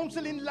you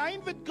counsel in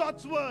line with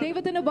God's word.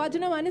 ദൈവത്തിന്റെ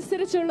വചനം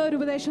അനുസരിച്ചുള്ള ഒരു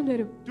ഉപദേശം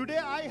തരും. Today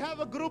I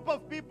have a group of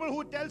people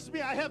who tells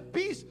me I have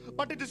peace,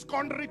 but it is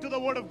contrary to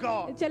the word of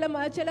God.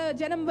 ചില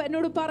ജനം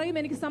എന്നോട് പറയും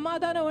എനിക്ക്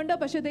സമാധാനമുണ്ട്,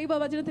 പക്ഷേ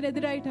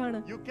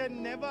ദൈവവചനത്തിനെതിരായിട്ടാണ്. You can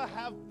never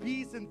have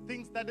peace in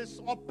things that is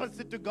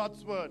opposite to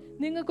God's word.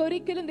 നിങ്ങൾക്ക്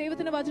ഒരിക്കലും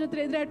ദൈവത്തിന്റെ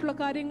വചനത്തിനെതിരായിട്ടുള്ള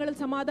കാര്യങ്ങളിൽ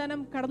സമാധാനം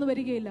കടന്നു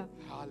വരികയില്ല.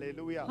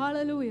 Hallelujah.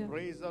 Hallelujah.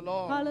 Praise the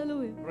Lord.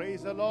 Hallelujah.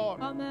 Praise the Lord.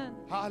 Amen.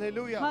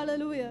 Hallelujah.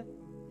 Hallelujah.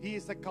 He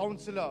is a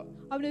counselor.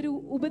 അവനൊരു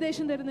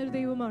ഉപദേശം തരുന്ന ഒരു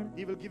ദൈവമാണ്.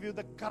 He will give you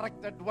the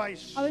correct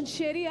advice. അവൻ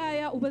ശരിയായ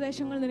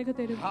ഉപദേശങ്ങൾ നിനക്ക്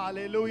തരും.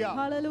 Hallelujah.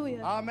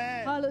 Hallelujah.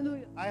 Amen.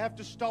 Hallelujah. I have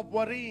to stop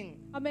worrying.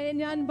 ആമേൻ.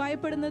 ഞാൻ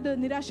ഭയപ്പെടുന്നത്,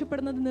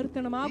 നിരാശപ്പെടുന്നത്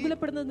നിർത്തണം,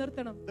 ആകുലപ്പെടുന്നത്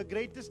നിർത്തണം. The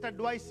greatest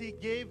advice he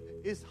gave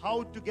is how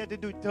to get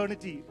into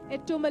eternity.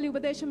 ഏറ്റവും വലിയ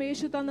ഉപദേശം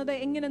യേശു തന്നത്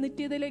എങ്ങനെ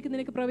നിത്യതയിലേക്ക്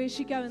നിനക്ക്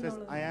പ്രവേശിക്കാം He says,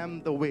 എന്നുള്ളത്. I am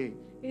the way.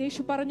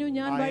 യേശു പറഞ്ഞു,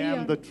 ഞാൻ I am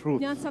വഴിയാണ്, the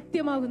truth. ഞാൻ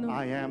സത്യമാകുന്നു,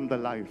 I am the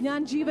life. ഞാൻ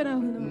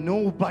ജീവനാകുന്നു.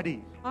 Nobody,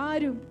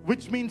 ആരും,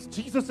 which means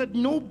Jesus said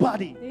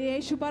nobody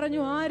യേശു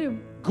പറഞ്ഞു, ആരും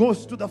goes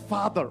to the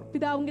Father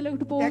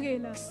പിതാവിലേക്ക്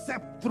പോവുകയില്ല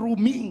except through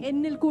me.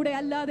 എന്നിൽ കൂടെ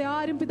അല്ലാതെ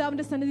ആരും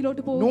പിതാവിന്റെ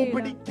സന്നിധിയിലോട്ട്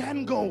Nobody പോവുകയില്ല. can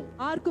go.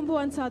 ആർക്കും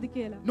പോവാൻ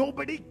സാധിക്കുകയില്ല.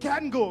 Nobody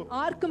can go.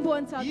 ആർക്കും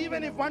പോവാൻ Even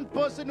സാധിക്കില്ല. if one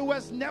person who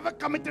has never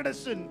committed a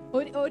sin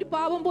ഒരു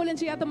പാപം പോലും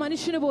ചെയ്യാത്ത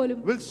മനുഷ്യന് പോലും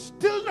will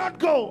still not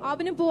go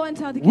അവനും പോവാൻ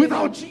സാധിക്കില്ല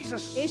without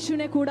Jesus.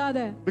 യേശുവിനെ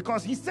കൂടാതെ.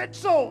 Because he said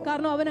so.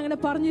 കാരണം അവൻ അങ്ങനെ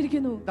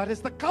പറഞ്ഞിരിക്കുന്നു. That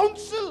is the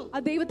counsel. ആ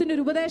ദൈവത്തിന്റെ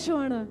ഒരു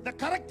ഉപദേശമാണ്, The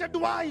correct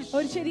advice.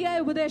 ഒരു ശരിയായ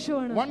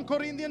ഉപദേശമാണ്. 1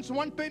 Corinthians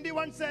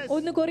 1:21 says,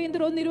 1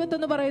 കൊരിന്ത്യർ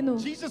 1:21 പറയുന്നു,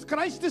 Jesus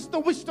Christ is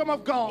the wisdom of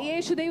God.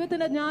 യേശു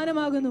ദൈവത്തിന്റെ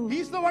ജ്ഞാനമാകുന്നു.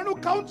 He's the one who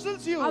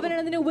counsels you.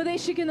 അവനാണ് നിന്നെ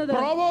ഉപദേശിക്കുന്നത്.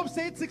 Proverbs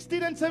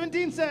 8:16 and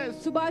 17 says,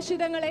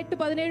 സുഭാഷിതങ്ങൾ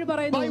 8:17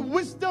 പറയുന്നു, by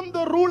wisdom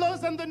the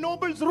rulers and the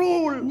nobles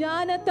rule.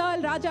 ജ്ഞാനത്താൽ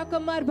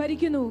രാജാക്കന്മാർ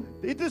ഭരിക്കുന്നു.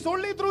 It is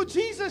only through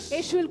Jesus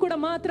യേശുവിൽ കൂടെ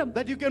മാത്രം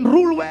that you can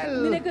rule well.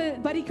 നിനക്ക്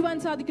ഭരിക്കുവാൻ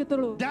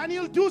സാധിക്കത്തുള്ളൂ.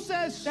 Daniel 2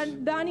 says,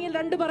 ദാനിയേൽ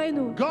 2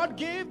 പറയുന്നു, God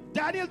gave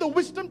Daniel the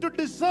wisdom to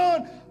discern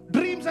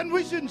dreams and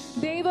visions.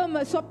 ദൈവം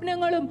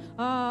സ്വപ്നങ്ങളും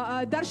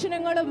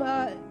ദർശനങ്ങളും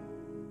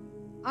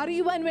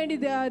അറിയുവാൻ വേണ്ടി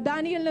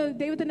ദാനിയേലിന്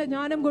ദൈവത്തിന്റെ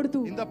ജ്ഞാനം കൊടുത്തു.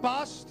 In the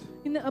past,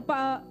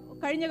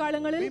 കഴിഞ്ഞ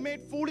കാലങ്ങളിൽ we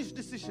made foolish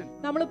decisions,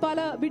 നമ്മൾ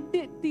പല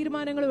വിഡ്ഢി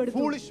തീരുമാനങ്ങളും എടുത്തു,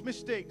 foolish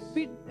mistakes.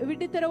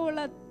 വിഡ്ഢിത്തരമുള്ള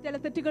ചില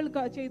തെറ്റുകൾ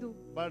ചെയ്തു.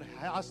 But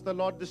ask the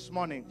Lord this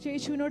morning,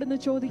 യേശുവിനോട് ഇന്ന്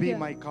be ചോദിക്കുക,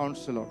 my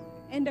counselor.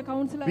 എന്റെ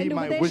കൗൺസിലർ, Be എന്റെ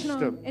my ഉപദേശം,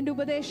 wisdom. എന്റെ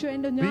ഉപദേശം,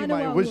 എന്റെ Be my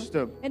ജ്ഞാനമാകുവാൻ,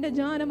 wisdom. എന്റെ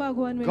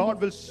ജ്ഞാനമാകുവാൻ God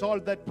വേണ്ടി will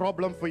solve that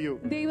problem for you.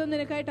 ദൈവം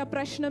നിനക്കായിട്ട് ആ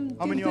പ്രശ്നം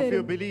How many of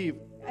you believe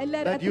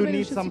that you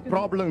need some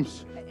problems?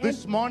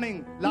 This morning,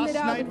 last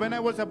night when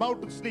I was about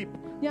to sleep,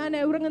 ഞാൻ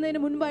ഉറങ്ങുന്നതിന്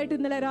മുൻപായിട്ട്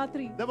ഇന്നലെ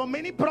രാത്രി there were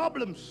many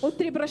problems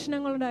ഒത്തിരി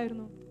പ്രശ്നങ്ങൾ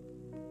ഉണ്ടായിരുന്നു.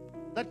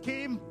 that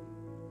came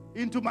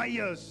into my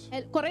ears.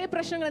 കുറെ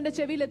പ്രശ്നങ്ങൾ എന്റെ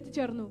ചെവിയിൽ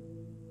എത്തിച്ചേർന്നു.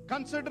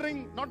 Considering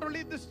not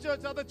only this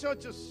church, other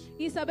churches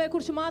ഈ സഭയെ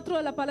കുറിച്ച്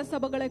മാത്രമല്ല, പല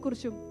സഭകളെ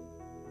കുറിച്ചും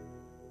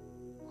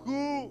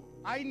who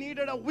I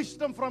needed a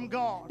wisdom from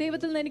God.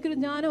 ദൈവത്തിൽ നിന്ന് എനിക്കൊരു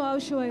ജ്ഞാനം And I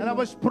ആവശ്യമായിരുന്നു.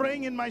 was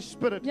praying in my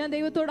spirit. ഞാൻ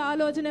ദൈവത്തോട്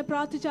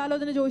പ്രാർത്ഥിച്ച്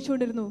ആലോചന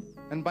ചോദിച്ചുകൊണ്ടിരുന്നു.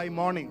 And by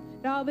morning,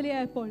 രാവിലെ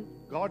ആയപ്പോൾ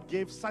God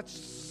gave such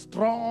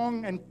strong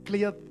and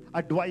clear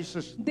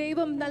advices.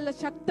 ദൈവം നല്ല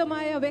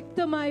ശക്തമായ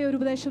വ്യക്തമായ ഒരു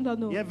ഉപദേശം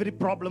തന്നു. Every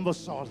problem was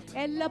solved.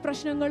 എല്ലാ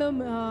പ്രശ്നങ്ങളും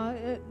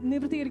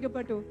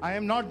നിവൃത്തീകരിക്കപ്പെട്ടു. I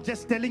am not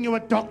just telling you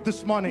a talk this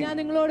morning. ഞാൻ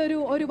നിങ്ങളോട്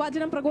ഒരു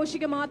വചനം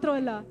പ്രഘോഷിക്കുക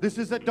മാത്രമല്ല, This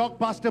is a talk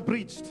pastor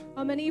preached.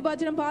 ഈ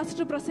വചനം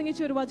പാസ്റ്റർ പ്രസംഗിച്ച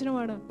ഒരു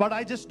വചനമാണ്. But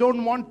I just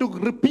don't want to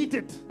repeat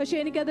it. പക്ഷെ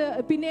എനിക്കത്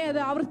പിന്നെ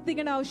അത്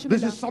ആവർത്തിക്കേണ്ട This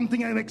ആവശ്യമില്ല. is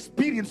something I have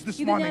experienced this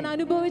ഇത് ഞാൻ morning.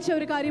 അനുഭവിച്ച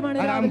ഒരു കാര്യമാണ്.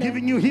 And I'm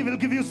giving you, He will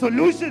give you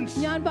solutions.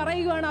 ഞാൻ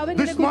പറയുകയാണ്, അവൻ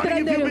This നിനക്ക് morning, ഉത്തരം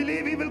if you തരും.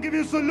 believe, He will give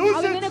you അവൻ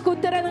solutions നിനക്ക്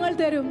ഉത്തരം നിങ്ങൾ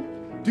തരും.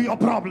 to your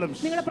problems.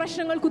 നിങ്ങളുടെ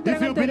പ്രശ്നങ്ങൾക്ക് If you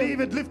ഉത്തരങ്ങൾ തരും. believe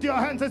it, lift your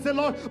hands and say,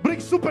 Lord, bring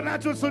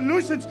supernatural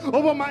solutions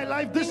over my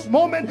life this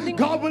moment.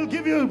 God will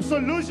give you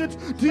solutions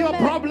to your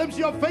problems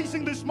you are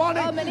facing this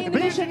morning.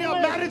 Be it in your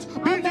marriage,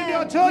 be it in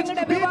your church,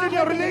 be it in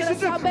your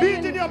relationship, be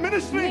it in your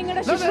ministry.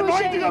 The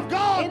anointing of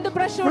God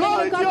flow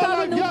into your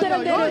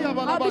life.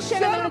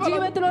 അഭിഷേകം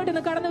ജീവിതത്തിലോട്ട്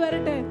ഇന്ന് കടന്നു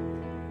വരട്ടെ.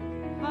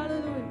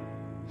 Hallelujah.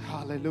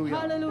 Hallelujah.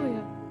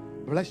 Hallelujah.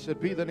 Blessed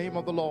be the name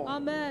of the Lord.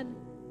 Amen.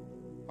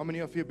 How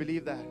many of you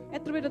believe that?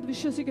 എത്ര പേര് അത്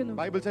വിശ്വസിക്കുന്നു?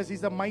 Bible says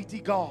He's a mighty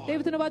God.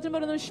 ദൈവത്തിന്റെ വചനം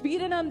പറയുന്നു,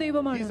 വീരനാം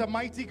ദൈവമാണ്. He's a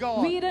mighty God.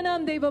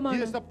 വീരനാം He ദൈവമാണ്.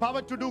 has the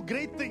power to do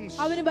great things.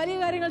 അവന് വലിയ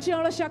കാര്യങ്ങൾ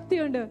ചെയ്യാനുള്ള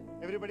ശക്തിയുണ്ട്.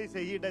 Everybody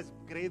say He does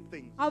great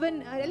things. അവൻ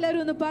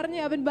എല്ലാവരും ഒന്ന്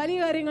പറഞ്ഞ് അവൻ വലിയ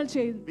കാര്യങ്ങൾ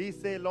ചെയ്യും. We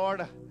say,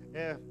 Lord,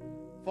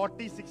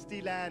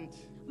 40-60 land.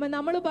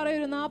 നമ്മൾ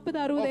പറയും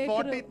 40-60 ഏക്കർ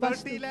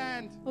 40-30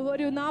 land.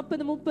 ഒരു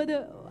 40-30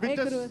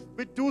 ഏക്കർ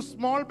With 2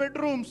 small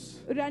bedrooms.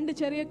 രണ്ട്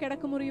ചെറിയ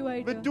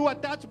കിടക്കമുറിയുമായിട്ട് With 2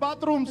 attached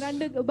bathrooms.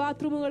 രണ്ട്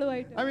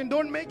ബാത്റൂമുകളുമായിട്ട്. I mean,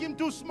 don't make Him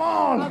too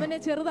small. അവനെ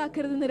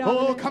ചെറുതാക്കരുത്.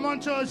 Oh, come on,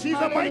 church.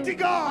 He's a mighty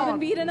അവൻ God.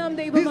 വീരനാം He's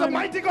ദൈവമാണ്. the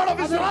mighty God of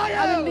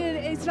Israel.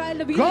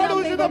 ഇസ്രായേലിന്റെ God വീരനാം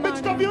who is in the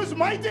midst of ദൈവമാണ്. you is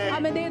mighty.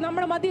 അവൻ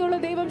നമ്മുടെ മധ്യയുള്ള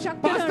ദൈവം Pastor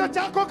ശക്തനാണ്.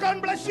 Chaco can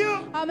bless you.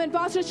 അവൻ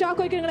പാസ്റ്റർ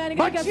ചാക്കോയ്ക്ക് നിങ്ങളെ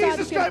അനുഗ്രഹിക്കാൻ But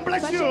Jesus can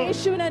bless സാധിക്കും. you. പക്ഷേ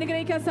യേശുവിനെ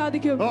അനുഗ്രഹിക്കാൻ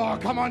സാധിക്കും. Oh,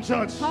 come on,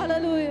 church.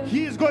 Hallelujah.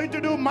 He is going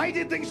to do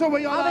mighty things over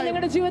your അവൻ life.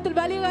 നിങ്ങളുടെ ജീവിതത്തിൽ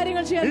വലിയ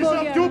കാര്യങ്ങൾ ചെയ്യാൻ Instead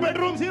of 2 പോകുകയാണ്.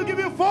 bedrooms, He'll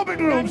give you 4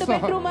 bedrooms. 2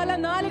 bedroom അല്ല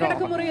 4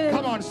 കിടക്കമുറികൾ.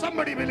 Come on,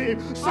 somebody believe.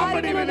 Somebody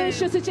ആരെങ്കിലും ഒന്ന് believe.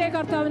 വിശ്വസിച്ചേ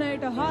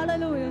കർത്താവിനായിട്ട്.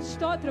 ഹല്ലേലൂയ.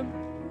 സ്തോത്രം.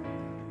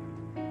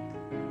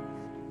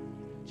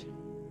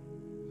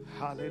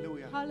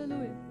 Hallelujah.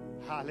 Hallelujah.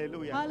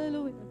 Hallelujah.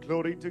 Hallelujah.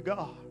 Glory to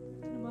God.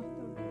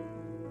 മഹത്വം.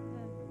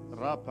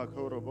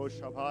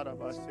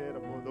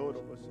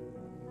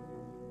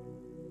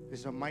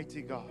 He's a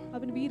mighty God.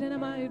 അവൻ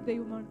വീരനായ ഒരു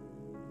ദൈവമാണ്.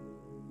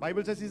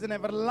 Bible says He's an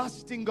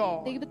everlasting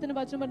God. ദൈവത്തിന്റെ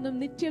വചനം പറയുന്നത്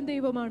നിത്യം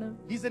ദൈവമാണ്.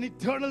 He's an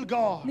eternal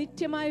God.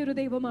 നിത്യമായ ഒരു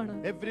ദൈവമാണ്.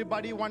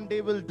 Everybody one day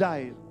will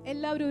die.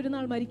 എല്ലാവരും ഒരു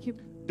നാൾ മരിക്കും.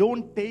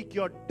 Don't take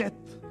your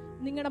death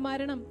നിങ്ങളുടെ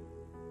മരണം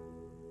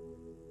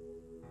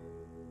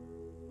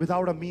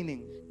without a meaning.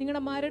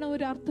 നിങ്ങളുടെ മരണം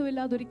ഒരു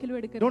അർത്ഥമില്ലാതെ ഒരിക്കലും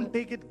എടുക്കരുത്. Don't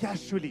take it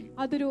casually.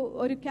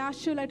 അതൊരു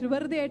കാഷ്വൽ ആയിട്ട്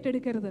വെറുതെ ആയിട്ട്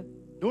എടുക്കരുത്.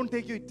 Don't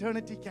take your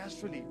eternity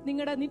casually.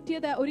 നിങ്ങളുടെ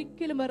നിത്യത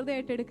ഒരിക്കലും വെറുതെ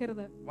ആയിട്ട്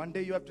എടുക്കരുത്. One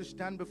day you have to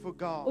stand before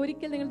God.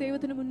 ഒരിക്കൽ നിങ്ങൾ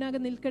ദൈവത്തിന്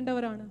മുന്നാകെ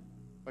നിൽക്കേണ്ടവരാണ്.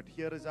 But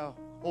here is our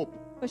hope.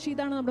 പക്ഷേ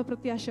ഇതാണ് നമ്മുടെ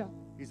പ്രത്യാശ.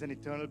 He's an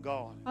eternal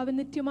God. അവൻ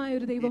നിത്യമായ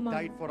ഒരു He ദൈവമാണ്.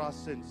 died for our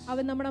sins.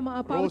 അവൻ നമ്മുടെ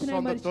Rose പാപത്തിനായി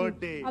on the മരിച്ചു. third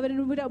day. അവൻ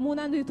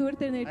മൂന്നാം തീയതി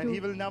ഉയർത്തെഴുന്നേറ്റു. And he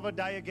will never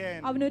die again.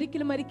 അവൻ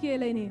ഒരിക്കലും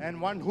മരിക്കുകയില്ല ഇനി. And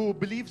one who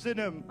believes in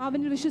him,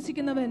 അവനിൽ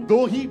വിശ്വസിക്കുന്നവൻ,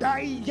 though he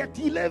die, yet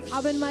he lives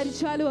അവൻ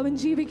മരിച്ചാലും അവൻ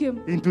ജീവിക്കും.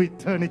 into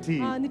eternity.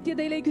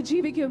 നിത്യതയിലേക്ക്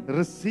ജീവിക്കും.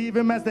 Receive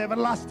him as the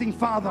everlasting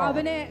Father.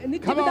 അവനെ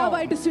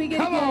നിത്യപിതാവായിട്ട്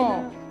സ്വീകരിക്കുക.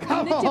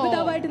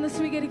 നിത്യപിതാവായിട്ട്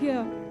സ്വീകരിക്കുക.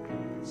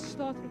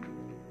 സ്തോത്രം.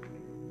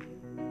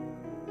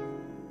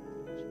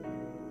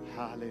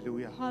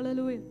 Hallelujah.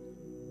 Hallelujah.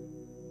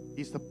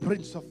 He's the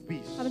Prince of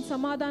Peace. അവൻ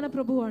സമാധാന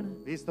പ്രഭുവാണ്.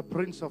 He's the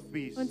Prince of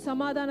Peace. അവൻ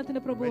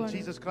സമാധാനത്തിന്റെ When പ്രഭുവാണ്.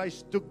 Jesus Christ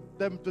took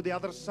them to the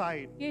other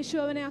side, യേശു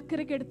അവനെ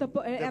അക്കരയ്ക്ക്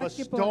എടുത്തപ്പോൾ there was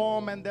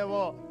storm and there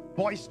were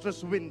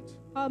boisterous wind.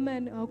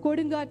 ആമേൻ.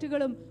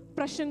 കൊടുങ്കാറ്റുകളും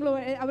പ്രശ്നങ്ങളും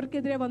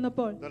അവർക്കെതിരെ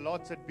വന്നപ്പോൾ The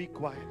Lord said, be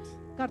quiet.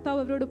 കർത്താവ്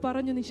അവരോട്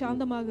പറഞ്ഞു, നീ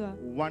ശാന്തമാകുക.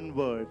 One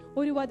word.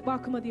 ഒരു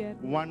വാക്ക്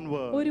മതിയായിരുന്നു. One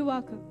word. ഒരു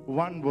വാക്ക്.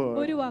 One word.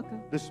 ഒരു വാക്ക്.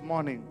 This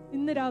morning,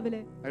 ഇന്ന്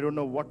രാവിലെ I don't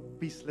know what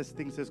peaceless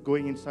things is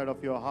going inside of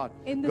your heart.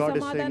 എന്ത് God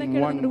is saying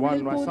സമാധാനക്കേട് one. നിങ്ങളുടെ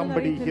ഉള്ളിൽ പോകുന്നത്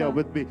Somebody അറിയത്തില്ല. here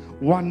with me.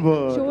 One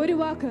word. ഒരു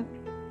വാക്ക്.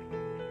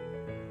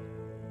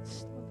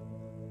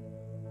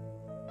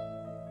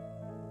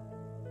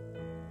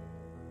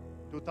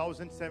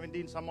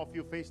 2017, some of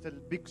you faced a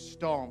big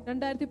storm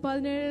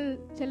 2017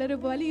 ചിലർ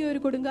വലിയൊരു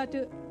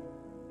കൊടുങ്കാറ്റ്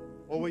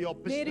over your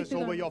business,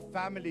 over your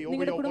family, over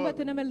നിങ്ങളുടെ your work.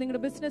 കുടുംബത്തിന്റെ മേൽ,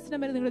 നിങ്ങളുടെ ബിസിനസിന്റെ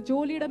മേൽ, നിങ്ങളുടെ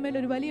ജോലിയുടെ മേൽ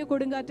ഒരു വലിയ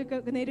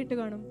കൊടുങ്കാറ്റ് നേരിട്ട്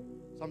കാണും.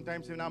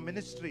 Sometimes in our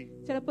ministry.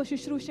 ചിലപ്പോൾ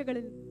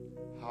ശുശ്രൂഷകളിൽ.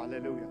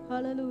 Hallelujah.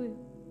 Hallelujah.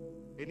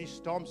 Any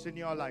storms in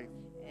your life,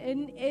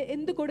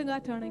 എന്ത്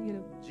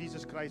കൊടുങ്കാറ്റാണെങ്കിലും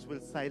Jesus Christ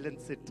will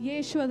silence it.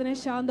 യേശു അതിനെ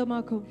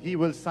ശാന്തമാക്കും. He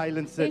will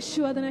silence it.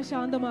 യേശു അതിനെ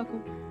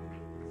ശാന്തമാക്കും.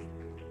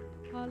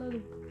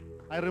 Hallelujah.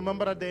 I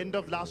remember at the end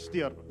of last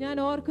year, ഞാൻ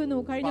ഓർക്കുന്നു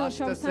കഴിഞ്ഞ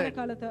വർഷം അവസാന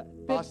കാലത്ത്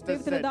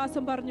ദൈവത്തിന്റെ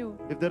ദാസൻ പറഞ്ഞു,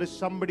 if there is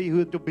somebody who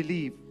to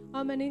believe,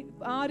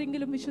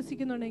 ആരെങ്കിലും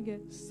വിശ്വസിക്കുന്നുണ്ടെങ്കിൽ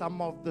some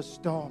of the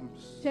storms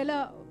ചില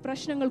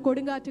പ്രശ്നങ്ങൾ,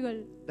 കൊടുങ്കാറ്റുകൾ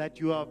that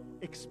you have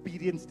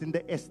experienced in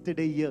the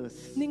yesterday years,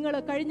 നിങ്ങൾ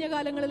കഴിഞ്ഞ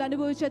കാലങ്ങളിൽ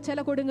അനുഭവിച്ച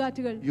ചില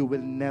കൊടുങ്കാറ്റുകൾ you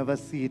will never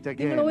see it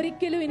again. നിങ്ങൾ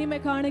ഒരിക്കലും ഇനിമേ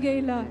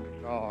കാണുകയില്ല.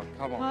 Oh,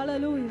 come on.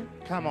 Hallelujah.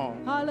 Come on.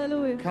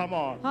 Hallelujah. Come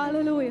on.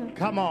 Hallelujah.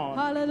 Come on.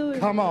 Hallelujah.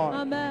 Come on.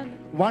 Amen.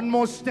 One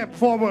more step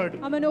forward.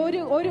 ആമേൻ.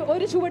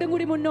 ഒരു ചുവടും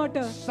കൂടി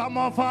മുന്നോട്ട്. Some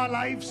of our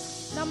lives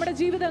നമ്മുടെ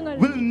ജീവിതങ്ങൾ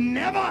will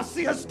never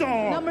see a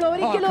storm. നമ്മൾ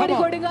ഒരിക്കലും ഒരു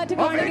കൊടുങ്കാറ്റ്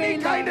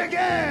കാണുകയില്ല.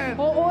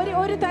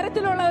 ഒരു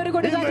തരത്തിലുള്ള ഒരു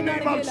കൊടുങ്കാറ്റ്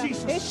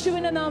കാണുകയില്ല.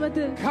 യേശുവിന്റെ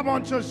നാമത്തിൽ. Come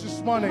on, church, this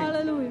morning.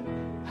 Hallelujah.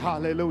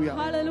 Hallelujah.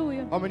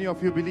 Hallelujah. How many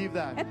of you believe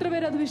that? എത്ര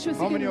പേർ അത്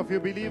വിശ്വസിക്കുന്നു? How many of you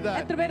believe that?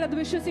 എത്ര പേർ അത്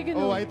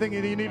വിശ്വസിക്കുന്നു? Oh, I think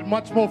you need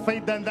much more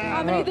faith than that.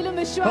 ആമേൻ. ഇതിലും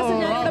വിശ്വാസം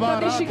ഞാൻ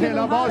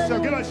പ്രതീക്ഷിക്കുന്നു.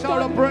 Give a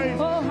shout of praise.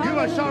 Give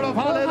a shout of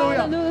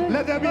hallelujah.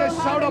 Let there be a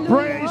shout of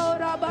praise.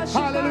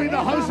 Hallelujah in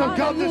the house of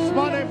God this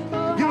morning.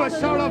 Give a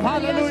shout of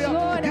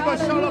hallelujah. Give a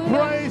shout of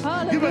praise.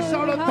 Give a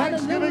shout of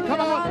thanksgiving.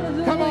 Come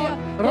on. Come on.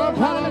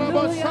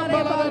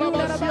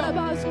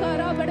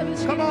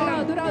 Come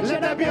on.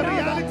 Let there be a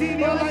reality in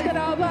your life.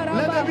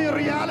 Let there be a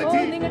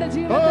reality.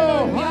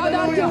 Oh,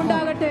 hallelujah.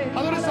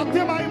 അതൊരു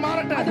സത്യമായി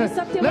മാറട്ടെ.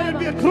 Let it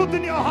be a truth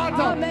in your heart.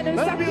 Let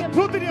it be a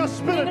truth in your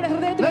spirit.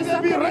 Let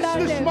there be a rest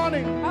this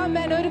morning.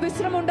 ആമേൻ. ഒരു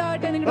വിശ്രമം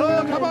ഉണ്ടാകട്ടെ നിങ്ങളുടെ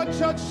Oh, come on,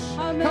 church.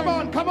 Come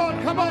on, come on,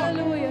 come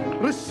on.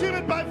 Receive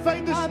it by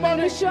faith this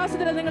morning.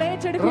 വിശ്വാസത്തിൽ നിങ്ങൾ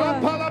ഏറ്റെടുക്കുക.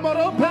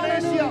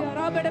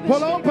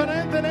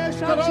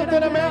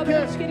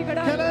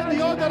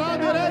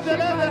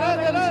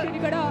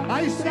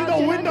 I see the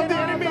wind of the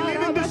enemy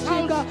leaving this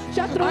house.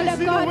 I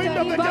see the wind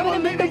of the devil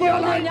leaving your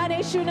life. ഞാൻ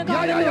യേശുവിനെ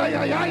Yeah, yeah, yeah,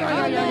 yeah, yeah,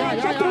 yeah, yeah,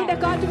 yeah. ശത്രുവിന്റെ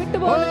കാറ്റ്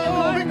വിട്ടുപോകുന്നു.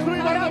 Oh, victory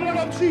by the blood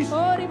of Jesus.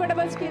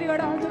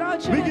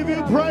 We give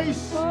you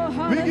praise.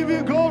 We give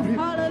you glory.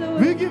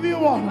 We give you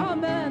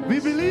honor. We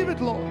believe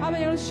it, Lord.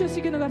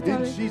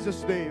 In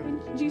Jesus' name.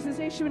 Jesus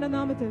യേശുവിന്റെ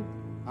നാമത്തിൽ.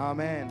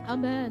 Amen.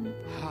 Amen.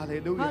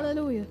 Hallelujah.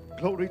 Hallelujah.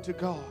 Glory to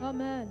God.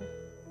 Amen.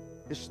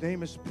 His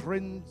name is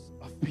Prince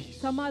of Peace.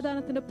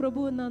 സമാധാനത്തിന്റെ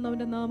പ്രഭു എന്നാണ്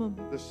അവന്റെ നാമം.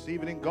 This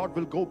evening God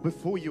will go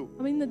before you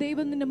ഇന്ന്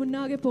ദൈവം നിന്റെ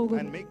മുന്നാകെ പോകും.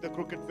 and make the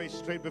crooked way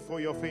straight before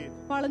your feet.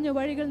 വളഞ്ഞ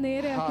വഴികൾ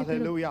നേരെയാക്കി തരും.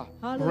 Hallelujah.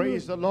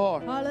 Praise the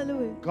Lord.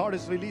 Hallelujah. God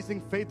is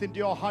releasing faith into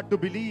your heart to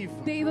believe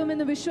ദൈവം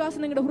എന്ന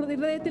വിശ്വാസം നിങ്ങളുടെ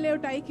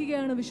ഹൃദയത്തിലോട്ട്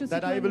അയക്കുകയാണ്.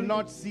 that I will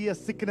not see a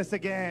sickness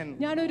again.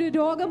 ഞാനൊരു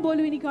രോഗം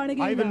പോലും ഇനി I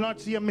കാണുകയില്ല. will not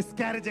see a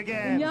miscarriage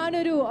again.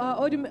 ഞാനൊരു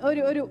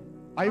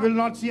I will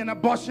not see an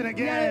abortion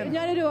again.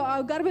 ഞാനൊരു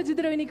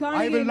ഗർഭഛിദ്രം ഇനി I will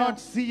കാണുകയില്ല. not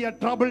see a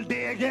troubled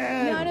day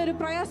again. ഞാനൊരു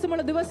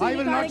പ്രയാസമുള്ള ദിവസം I ഇനി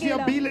will not see a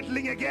കാണുകയില്ല.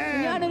 belittling again.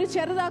 ഞാനൊരു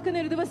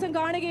ചെറുതാക്കുന്ന ഒരു ദിവസം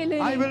കാണുകയില്ല.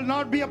 I will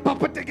not be a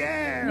puppet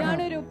again.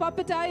 ഞാനൊരു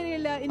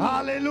പപ്പറ്റായിരില്ല.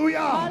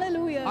 Hallelujah.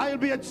 Hallelujah. I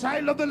will be a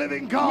child of the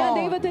living ഞാൻ God.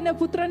 ദൈവത്തിന്റെ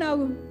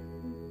പുത്രനാകും.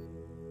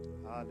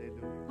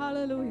 Hallelujah.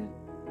 Hallelujah.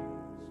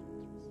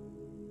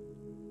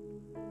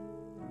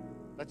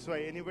 That's why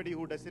anybody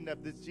who doesn't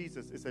have this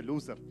Jesus is a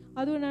loser.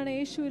 അതുകൊണ്ടാണ്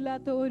യേശു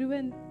ഇല്ലാത്ത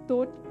ഒരുവൻ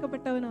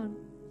തോൽക്കപ്പെട്ടവനാണ്.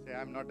 Say,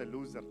 I'm not a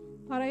loser.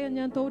 പറയാൻ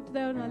ഞാൻ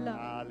തോറ്റവനല്ല.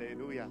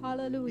 Hallelujah.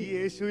 Hallelujah. ഈ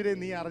യേശുവിനെ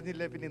നീ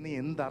അറിഞ്ഞില്ല പിന്നെ നീ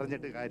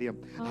എന്തറിഞ്ഞിട്ട് കാര്യം?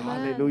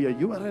 Hallelujah.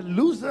 You are a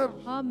loser.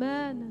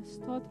 Amen.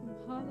 സ്തോത്രം.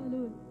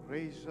 Hallelujah.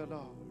 Praise the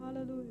Lord.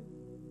 Hallelujah.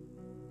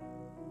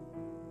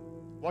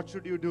 What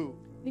should you do?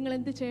 നിങ്ങൾ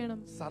എന്ത് ചെയ്യണം?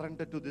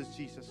 Surrender to this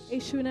Jesus.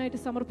 യേശുവിനായിട്ട്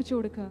സമർപ്പിച്ചു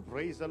കൊടുക്കുക.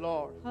 Praise the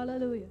Lord.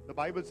 Hallelujah. The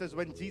Bible says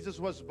when Jesus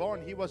was born,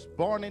 he was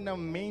born in a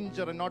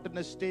manger and not in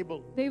a stable.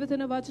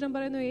 ദൈവത്തിന്റെ വചനം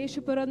പറയുന്നു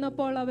യേശു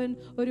പിറന്നപ്പോൾ അവൻ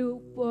ഒരു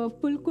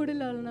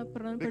പുൽക്കുടിലാണ്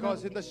പിറന്നത്.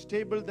 Because in the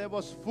stable there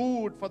was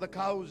food for the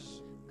cows.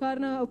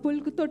 കാരണം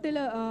പുൽത്തൊട്ടിൽ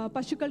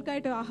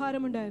പശുക്കൾക്കായിട്ട്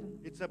ആഹാരമുണ്ടായിരുന്നു.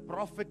 It's a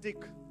prophetic.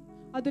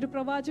 അതൊരു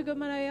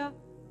പ്രവാചകമായ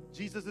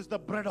Jesus is the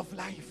bread of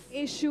life.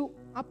 യേശു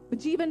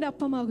ജീവന്റെ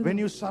അപ്പമാകുന്നു. When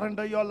you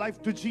surrender your life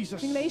to Jesus,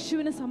 നിങ്ങൾ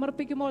യേശുവിനെ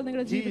സമർപ്പിക്കുമ്പോൾ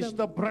നിങ്ങളുടെ He is ജീവിതം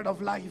the bread of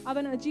life.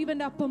 അവൻ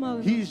ജീവന്റെ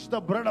അപ്പമാകുന്നു. He is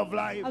the bread of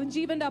life. അവൻ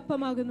ജീവന്റെ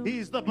അപ്പമാകുന്നു. He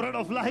is the bread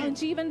of അവൻ life.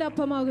 ജീവന്റെ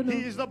അപ്പമാകുന്നു.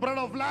 He is the bread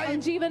of അവൻ life.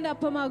 ജീവന്റെ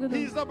അപ്പമാകുന്നു.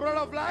 He is the bread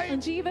of അവൻ life.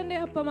 ജീവന്റെ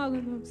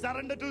അപ്പമാകുന്നു.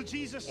 Surrender to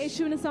Jesus.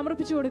 യേശുവിനെ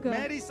സമർപ്പിച്ചു കൊടുക്കുക.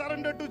 Mary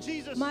surrendered to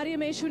Jesus.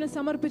 Mariyam യേശുവിനെ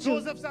സമർപ്പിച്ചു.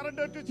 Joseph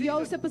surrendered to Jesus.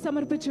 Yoseph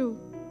സമർപ്പിച്ചു.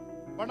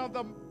 One of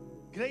the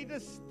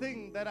greatest thing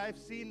that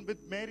I've seen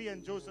with Mary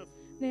and Joseph,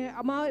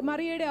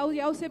 മറിയയുടെ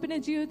യോസേപ്പിന്റെ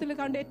ജീവിതത്തിൽ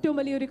കണ്ട ഏറ്റവും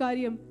വലിയൊരു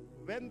കാര്യം,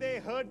 when they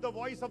heard the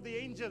voice of the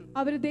angel,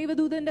 അവർ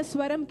ദൈവദൂതന്റെ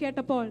സ്വരം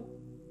കേട്ടപ്പോൾ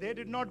they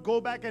did not go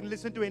back and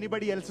listen to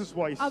anybody else's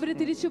voice. അവർ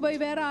തിരിച്ചുപോയി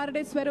വേറെ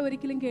ആരുടെ സ്വരം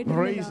ഒരിക്കലും Praise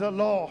കേട്ടില്ല. the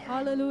Lord.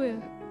 Hallelujah.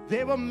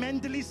 They were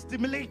mentally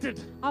stimulated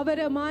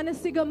അവര്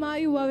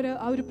മാനസികമായും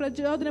അവർ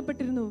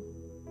പ്രചോദനപ്പെട്ടിരുന്നു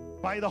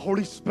by the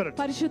Holy Spirit.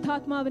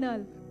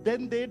 പരിശുദ്ധാത്മാവിനാൽ.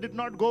 Then they did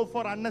not go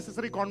for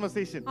unnecessary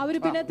conversation. അവർ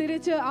പിന്നെ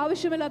തിരിച്ച്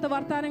ആവശ്യമില്ലാത്ത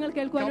വർത്താനങ്ങൾ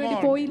കേൾക്കുവാൻ വേണ്ടി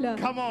പോയില്ല.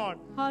 Come on.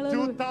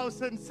 Hallelujah.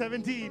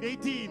 2017,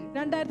 18.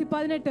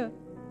 2018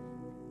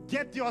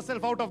 Get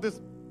yourself out of this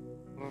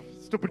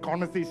stupid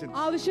conversation.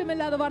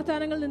 ആവശ്യമില്ലാത്ത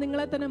വർത്താനങ്ങളിൽ നിന്ന്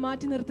നിങ്ങളെ തന്നെ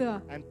മാറ്റി നിർത്തുക.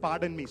 And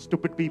pardon me,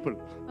 stupid people.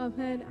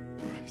 Amen.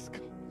 Praise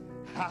God.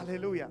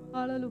 Hallelujah.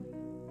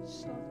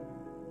 Hallelujah.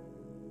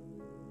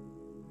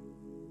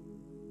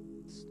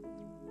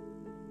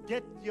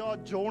 Get your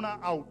Jonah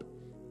out.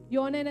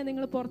 യോനേനെ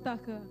നിങ്ങൾ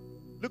പുറത്താക്കുക.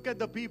 Look at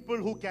the people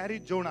who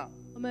carried Jonah.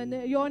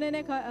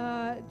 യോനേനെ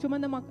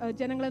ചുമന്ന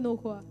ജനങ്ങളെ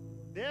നോക്കുക.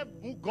 They have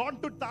gone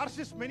to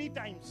Tarshish many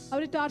times.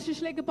 അവർ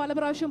ടാർഷിഷിലേക്ക് പല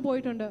പ്രാവശ്യം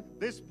പോയിട്ടുണ്ട്.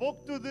 They spoke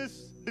to this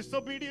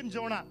disobedient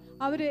Jonah.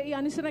 അവര് ഈ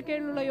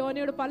അനുസരണക്കേടുള്ള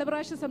യോനയോട് പല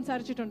പ്രാവശ്യം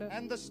സംസാരിച്ചിട്ടുണ്ട്.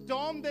 And the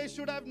storm they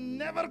should have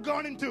never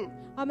gone into,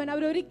 അവൻ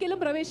അവരൊരിക്കലും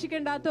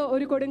പ്രവേശിക്കേണ്ടാത്ത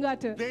ഒരു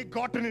കൊടുങ്കാറ്റ് they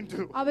gotten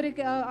into. അവര്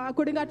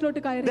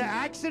കൊടുങ്കാറ്റിലോട്ട് കയറി. The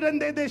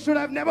accident they should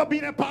have never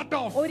been a part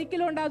of,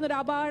 ഒരിക്കലും ഉണ്ടാകുന്ന ഒരു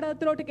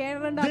അപകടത്തിലോട്ട് they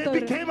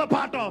കയറേണ്ടാത്തവർ became a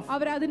part of.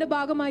 അവർ അതിന്റെ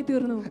ഭാഗമായി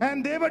തീർന്നു. And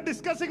they were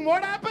discussing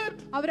what happened.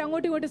 അവർ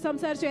അങ്ങോട്ടും ഇങ്ങോട്ടും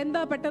സംസാരിച്ചു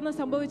എന്താ പെട്ടെന്ന്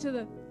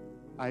സംഭവിച്ചത്.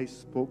 I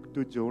spoke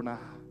to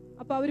Jonah.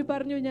 അപ്പൊ അവര്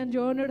പറഞ്ഞു ഞാൻ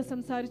ജോനോട്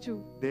സംസാരിച്ചു.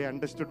 They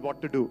understood what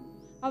to do.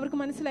 അവർക്ക്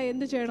മനസ്സിലായി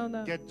എന്ത്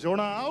ചെയ്യണമെന്ന്. Get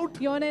Jonah out.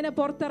 യോനേനെ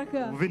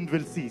പുറത്തിറക്കുക. Wind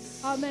will cease.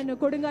 ആമേൻ.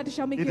 കൊടുങ്കാറ്റ് It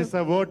ശമിക്കും. is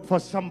a word for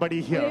somebody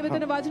here.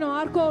 ദൈവത്തിന്റെ വചനം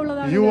ആർക്കോ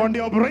ഉള്ളതാണ്. You want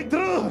your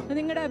breakthrough?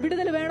 നിങ്ങളുടെ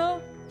വിടുതൽ വേണോ?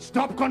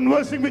 Stop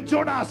conversing with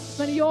Jonas.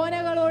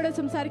 യോനകളോട്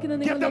സംസാരിക്കുന്നത്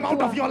നിങ്ങൾ Get them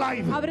out of your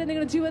life. അവരെ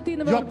നിങ്ങളുടെ ജീവിതത്തിൽ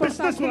നിന്ന് Your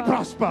business will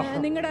prosper.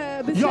 നിങ്ങളുടെ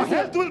Your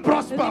health will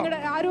prosper. നിങ്ങളുടെ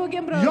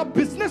ആരോഗ്യം Your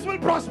business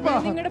will prosper.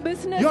 നിങ്ങളുടെ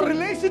business Your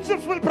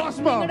relationships will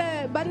prosper. നിങ്ങളുടെ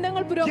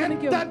ബന്ധങ്ങൾ Get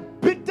പുരോഗമിക്കും. that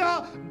bitter,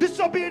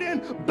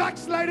 disobedient,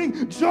 backsliding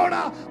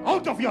Jonah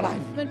out of your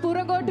life.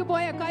 പുറകോട്ട്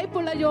പോയ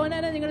കയ്പുള്ള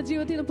യോനനെ നിങ്ങളുടെ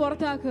ജീവിതത്തിൽ നിന്ന്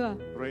പുറത്താക്കുക.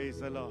 Praise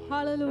the Lord.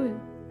 Hallelujah.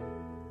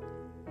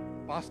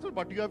 Pastor,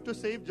 but you have to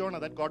save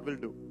Jonah. That God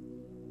will do.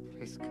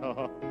 Praise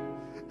God.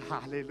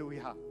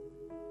 Hallelujah.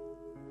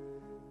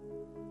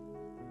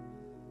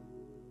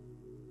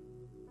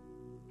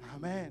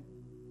 Amen.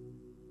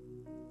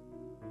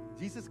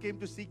 Jesus came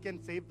to seek and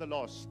save the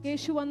lost.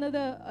 യേശു വന്നത്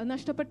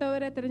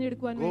നഷ്ടപ്പെട്ടവരെ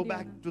തിരഞ്ഞെടുക്കുവാൻ Go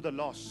back വേണ്ടിയാണ്. to the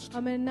lost.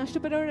 ആമേൻ.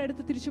 നഷ്ടപ്പെട്ടവരുടെ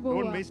അടുത്ത് തിരിച്ചു Don't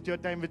പോവുക. waste your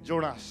time with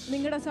Jonas.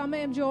 നിങ്ങളുടെ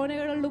സമയം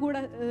ജോനകളുടെ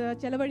കൂടെ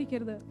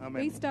ചെലവഴിക്കരുത്. Amen.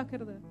 Waste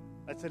ആക്കരുത്.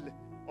 That's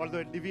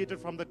although deviated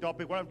from the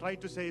topic, what I'm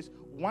trying to say is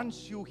once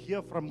you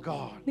hear from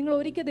God, നിങ്ങൾ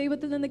ഒരിക്കൽ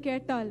ദൈവത്തിൽ നിന്ന്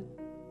കേട്ടാൽ,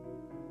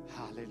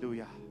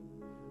 hallelujah,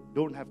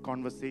 don't have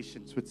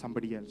conversations with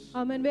somebody else.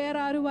 ആമേൻ. വേറെ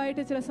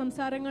ആരുമായിട്ട് ചില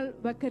സംസാരങ്ങൾ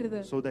വെക്കരുത്.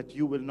 So that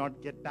you will not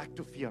get back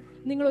to fear.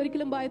 നിങ്ങൾ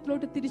ഒരിക്കലും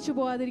ഭയത്തിലോട്ട് തിരിച്ചു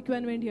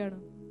പോകാതിരിക്കുവാൻ വേണ്ടിയാണ്.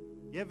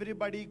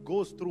 Everybody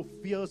goes through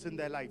fears in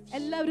their lives.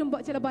 എല്ലാവരും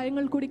ചില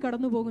ഭയങ്ങൾ കൂടി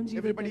കടന്നു പോകും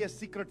Everybody ജീവിതത്തിൽ. has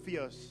secret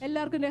fears.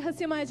 എല്ലാവർക്കും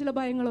രഹസ്യമായ ചില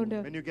ഭയങ്ങളുണ്ട്.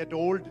 When you get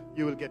old,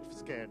 you will get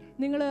scared.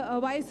 നിങ്ങൾ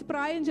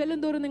പ്രായം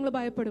ചെല്ലുന്തോറും നിങ്ങൾ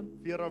ഭയപ്പെടും.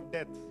 Fear of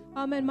death.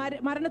 ആമേൻ.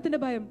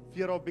 മരണത്തിന്റെ ഭയം.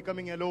 Fear of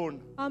becoming alone.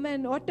 ആമേൻ.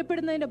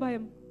 ഒറ്റപ്പെടുന്നതിന്റെ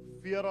ഭയം.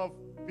 Fear of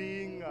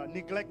being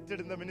neglected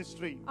in the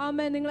ministry.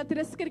 ആമേൻ. നിങ്ങൾ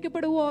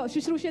തിരസ്കരിക്കപ്പെടുവോ,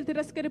 ശുശ്രൂഷയിൽ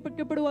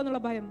തിരസ്കരിക്കപ്പെടുവോ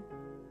എന്നുള്ള ഭയം.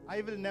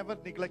 I will never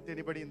neglect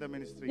anybody in the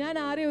ministry. ഞാൻ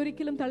ആരെ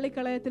ഒരിക്കലും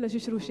തള്ളിക്കളയത്തില്ല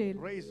ശുശ്രൂഷയിൽ.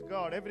 Praise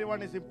God.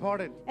 Everyone is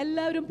important.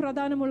 എല്ലാവരും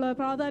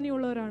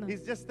പ്രാധാന്യമുള്ളവരാണ്.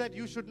 It's just that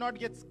you should not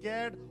get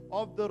scared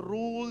of the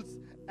rules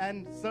and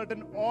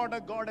certain order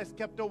God has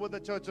kept over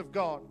the church of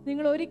God.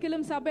 നിങ്ങൾ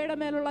ഒരിക്കലും സഭയുടെ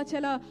മേലുള്ള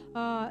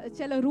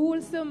ചില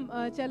റൂൾസും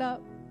ചില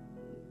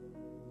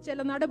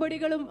ചില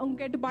നടപടികളും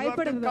കേട്ട് You have to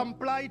ഭയപ്പെടരുത്.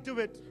 comply to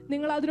it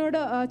നിങ്ങൾ അതിനോട്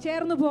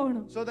ചേർന്ന്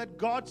പോകണം. so that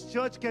God's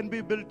church can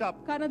be built up.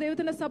 കാരണം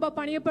ദൈവത്തിന്റെ സഭ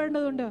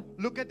പണിയപ്പെടേണ്ടതുണ്ട്.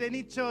 Look at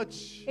any church.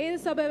 ഏത്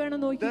സഭ വേണം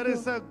There നോക്കിക്കോ.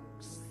 is a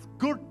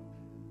good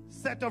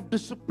set of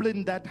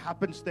discipline that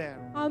happens there.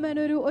 ആമേൻ.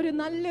 ഒരു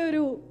നല്ല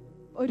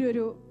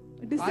ഒരു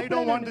I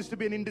don't want this to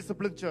be an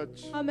indisciplined church.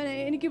 ആമേൻ.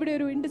 എനിക്കിവിടെ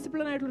ഒരു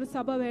ഇൻഡിസിപ്ലിൻ ആയിട്ടുള്ള ഒരു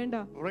സഭ വേണ്ട.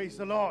 Praise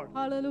the Lord.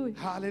 Hallelujah.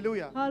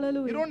 Hallelujah.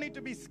 Hallelujah. You don't need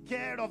to be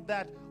scared of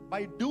that.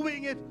 By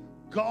doing it,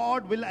 God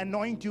will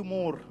anoint you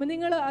more.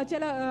 നിങ്ങൾ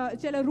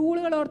ചില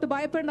റൂളുകൾ ഓർത്ത്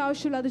ഭയപ്പെടേണ്ട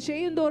ആവശ്യമില്ല. അത്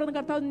ചെയ്യും തോറും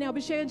കർത്താവ് നിന്നെ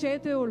അഭിഷേകം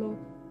ചെയ്യത്തേ ഉള്ളൂ.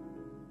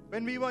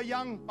 When we were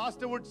young,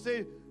 Pastor would say,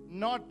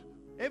 not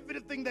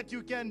everything that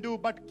you can do,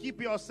 but keep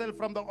yourself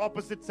from the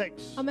opposite sex.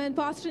 Amen.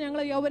 Pastor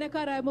ഞങ്ങൾ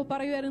യൗവനക്കാരായപ്പോൾ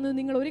പറയുമായിരുന്നു,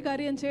 നിങ്ങൾ ഒരു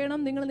കാര്യം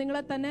ചെയ്യണം, നിങ്ങൾ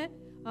നിങ്ങളെ തന്നെ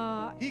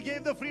He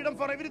gave the freedom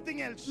for everything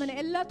else.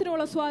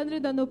 എല്ലാത്തിനുള്ള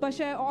സ്വാതന്ത്ര്യം തന്നു.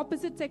 പക്ഷെ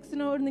ഓപ്പോസിറ്റ്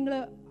സെക്സിനോട് നിങ്ങൾ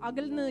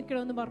അകൽന്ന്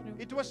നിൽക്കണമെന്ന് പറഞ്ഞു.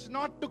 It was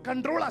not to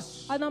control us.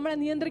 അത് നമ്മളെ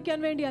നിയന്ത്രിക്കാൻ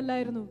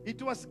വേണ്ടിയല്ലായിരുന്നു.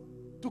 It was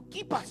to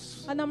keep us.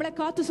 അത് നമ്മളെ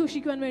കാത്തു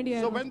സൂക്ഷിക്കുവാൻ So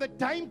വേണ്ടിയായിരുന്നു. when the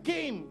time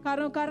came,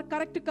 കാരണം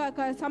കറക്റ്റ്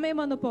സമയം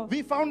വന്നപ്പോ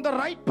we found the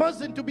right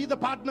person to be the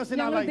partners in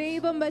our ഞങ്ങൾ life.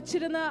 ദൈവം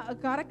വെച്ചിരുന്ന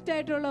കറക്റ്റ്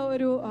ആയിട്ടുള്ള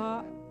ഒരു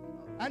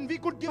And we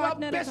could give our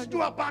best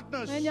to our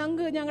partners.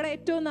 ഞങ്ങളുടെ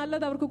ഏറ്റവും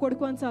നല്ലത് അവർക്ക്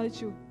കൊടുക്കുവാൻ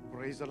സാധിച്ചു.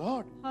 Praise the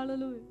Lord.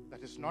 Hallelujah.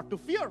 That is not to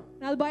fear.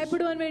 അത്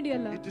ഭയപ്പെടുവാൻ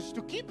വേണ്ടിയല്ല. It is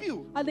to keep you.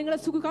 അത് നിങ്ങളെ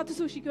കാത്തു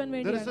സൂക്ഷിക്കുവാൻ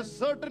There is വേണ്ടിയാണ്.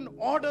 a certain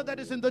order that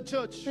is in the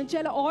church.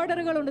 ചില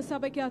ഓർഡറുകളുണ്ട്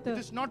സഭയ്ക്കകത്ത്.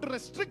 It is not to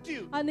restrict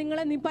you. അത്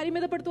നിങ്ങളെ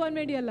പരിമിതപ്പെടുത്തുവാൻ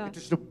വേണ്ടിയല്ല. It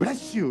is to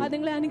bless you. അത്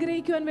നിങ്ങളെ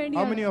അനുഗ്രഹിക്കുവാൻ How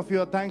വേണ്ടിയാണ്. many of you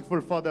are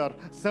thankful for the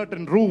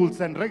certain rules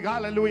and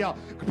hallelujah?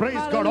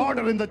 Praise God,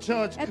 order in the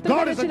church.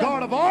 God is a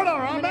God of order.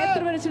 എത്ര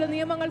Amen. പേര് ചില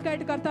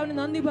നിയമങ്ങൾക്കായിട്ട് കർത്താവിന്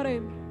നന്ദി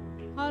പറയും.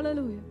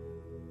 Hallelujah.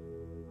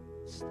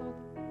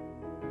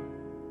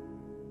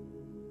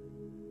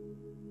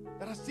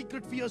 There are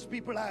secret fears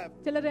people have.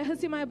 ചില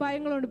രഹസ്യമായ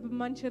ഭയങ്ങളുണ്ട്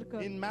മനുഷ്യർക്ക്.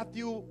 In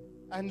Matthew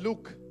and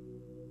Luke,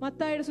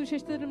 മത്തായിയുടെ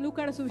സുവിശേഷത്തിലും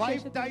ലൂക്കായുടെ 5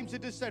 സുവിശേഷത്തിലും times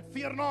it is said,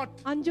 fear not.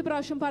 5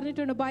 പ്രാവശ്യം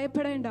പറഞ്ഞിട്ടുണ്ട്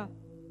ഭയപ്പെടേണ്ട.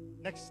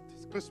 Next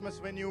Christmas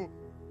when you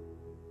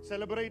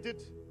celebrate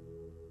it,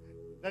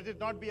 let it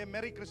not be a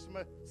merry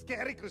Christmas,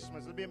 scary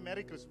Christmas. It will be a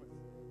merry Christmas.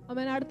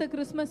 ആമേൻ. അടുത്ത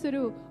Christmas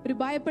ഒരു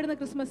ഭയപ്പെടുന്ന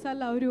Christmas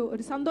അല്ല,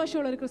 ഒരു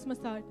സന്തോഷമുള്ള ഒരു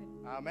ക്രിസ്മസ് ആവട്ടെ.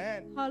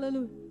 Amen.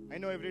 Hallelujah. I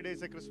know every day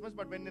is a Christmas,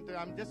 but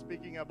I'm just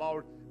speaking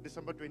about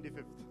December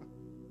 25th.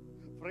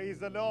 Praise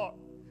the Lord.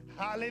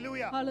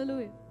 Hallelujah.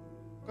 Hallelujah.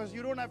 Because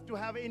you don't have to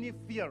have any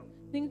fear.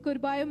 നിങ്ങൾക്ക് ഒരു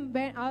ഭയം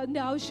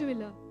അതിന്റെ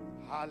ആവശ്യമില്ല.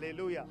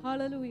 Hallelujah.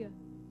 Hallelujah.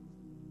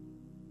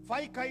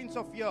 5 kinds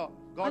of fear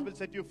God will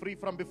set you free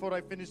from before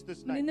I finish this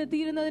night. നിന്നെ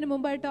തീരുന്നതിന്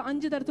മുമ്പായിട്ട്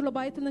 5 തരത്തിലുള്ള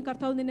ഭയത്തിൽ നിന്ന്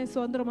കർത്താവ് നിന്നെ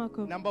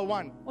സ്വതന്ത്രമാക്കും. Number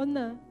 1,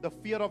 ഒന്ന്, the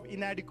fear of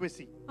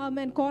inadequacy.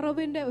 ആമേൻ,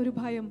 കുറവിന്റെ ഒരു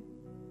ഭയം.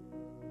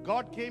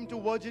 God came to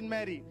Virgin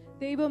Mary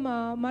ദൈവം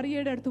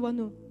മറിയയുടെ അടുത്ത്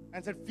വന്നു.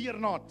 and said, fear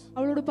not.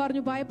 അവളോട്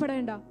പറഞ്ഞു,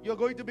 ഭയപ്പെടേണ്ട,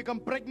 You're going to become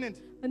pregnant.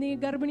 നീ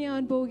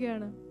ഗർഭിണിയാവാൻ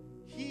പോവുകയാണ്.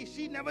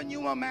 She never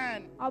knew a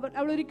man.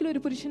 അവൾ ഒരിക്കലും ഒരു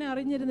പുരുഷനെ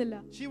അറിഞ്ഞിരുന്നില്ല.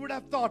 She would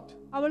have thought,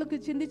 അവൾക്ക്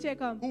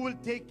ചിന്തിച്ചേക്കാം, who will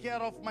take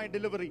care of my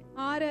delivery?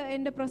 ആര്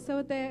എന്റെ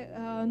പ്രസവത്തെ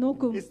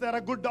നോക്കും? Is there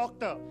a good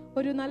doctor?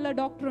 ഒരു നല്ല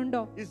ഡോക്ടർ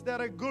ഉണ്ടോ? Is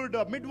there a good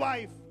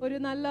midwife? ഒരു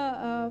നല്ല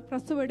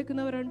പ്രസവം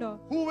എടുക്കുന്നവരുണ്ടോ?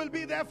 Who will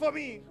be there for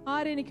me?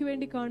 ആര് എനിക്ക്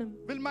വേണ്ടി കാണും?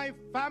 Will my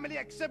family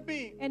accept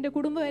me? എന്റെ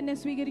കുടുംബം എന്നെ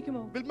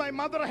സ്വീകരിക്കുമോ? Will my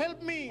mother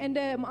help me?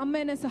 എന്റെ അമ്മ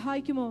എന്നെ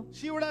സഹായിക്കുമോ?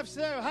 She would have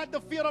had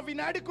the fear of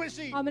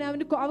inadequacy.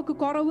 അവൾക്ക്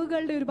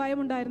കുറവുകളുടെ ഒരു ഭയം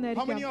How many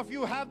ഉണ്ടായിരുന്നായിരിക്കും. of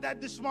you have that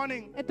this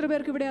morning? എത്ര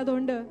പേർക്ക് ഇവിടെ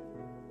അതുണ്ട്?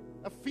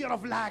 A fear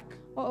of lack.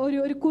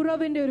 ഒരു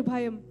കുറവിന്റെ ഒരു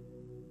ഭയം.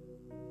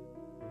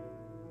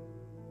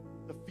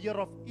 The fear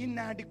of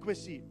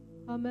inadequacy.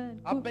 Amen.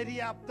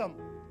 Aparyaptam.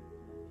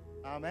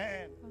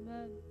 Amen.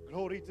 Amen.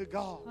 Glory to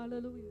God.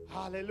 Hallelujah.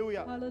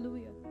 Hallelujah.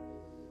 Hallelujah.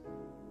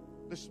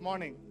 This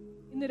morning,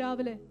 ഇന്ന്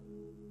രാവിലെ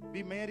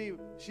Mary,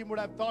 she would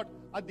have thought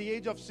at the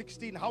age of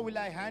 16, how will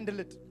I handle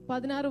it?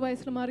 16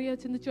 വയസ്സിൽ മറിയ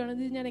ചിന്തിച്ചാണ്,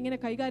 ഇത് ഞാൻ എങ്ങനെ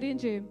കൈകാര്യം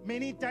ചെയ്യും?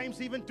 Many times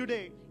even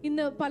today,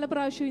 ഇന്ന് പല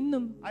പ്രാവശ്യം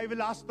ഇന്നും I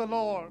will ask the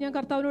Lord, ഞാൻ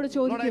കർത്താവിനോട് Lord, I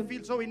ചോദിക്കും,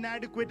 feel so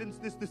inadequate in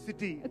this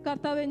city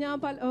കർത്താവെ, ഞാൻ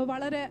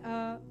വളരെ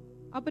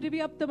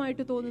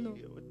അപര്യാപ്തമായിട്ട് തോന്നുന്നു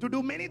to do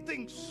many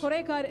things,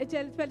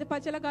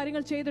 ചില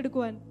കാര്യങ്ങൾ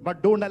ചെയ്തെടുക്കുവാൻ. but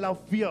don't allow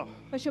fear.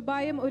 പക്ഷെ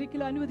ഭയം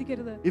ഒരിക്കലും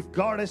അനുവദിക്കരുത്. If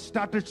God has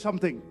started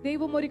something,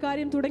 ദൈവം ഒരു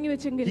കാര്യം തുടങ്ങി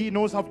വെച്ചെങ്കിൽ He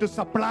knows how to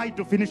supply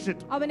to finish it.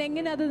 അവൻ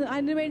എങ്ങനെ അത്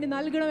അതിനുവേണ്ടി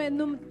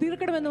നൽകണമെന്നും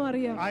തീർക്കണമെന്നും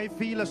അറിയാം. I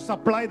feel a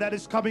supply that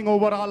is coming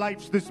over our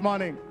lives this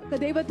morning.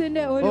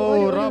 ദൈവത്തിന്റെ ഒരു Oh,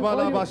 നിറവ് Rabba,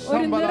 Rabba, നിങ്ങളുടെ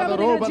Shambhala,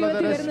 Robala,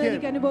 ജീവിതത്തിൽ the വരുന്നത്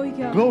എനിക്ക് rescue.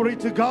 അനുഭവിക്കാം. Glory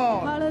to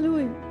God.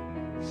 ഹല്ലേലൂയ.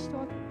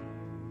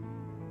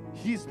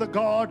 He's the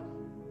God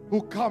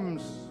who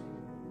comes,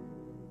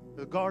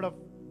 the God of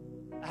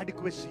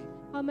adequacy.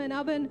 Amen.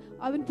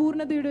 അവൻ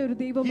പൂർണ്ണതയുടെ ഒരു He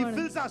ദൈവമാണ്.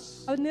 fills us.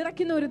 അവൻ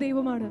നിറയ്ക്കുന്ന ഒരു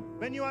ദൈവമാണ്.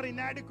 When you are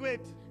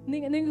inadequate,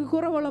 നിങ്ങൾക്ക്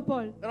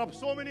കുറവുള്ളപ്പോൾ there are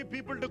so many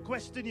people to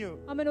question you.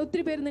 അവൻ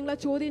ഒത്തിരി പേര് നിങ്ങളെ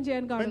ചോദ്യം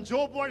ചെയ്യാൻ When കാണും.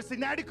 Job was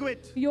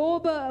inadequate,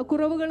 യോബ്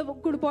കുറവുകൾ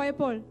കൂടി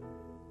പോയപ്പോൾ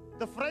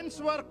the friends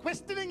were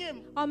questioning him.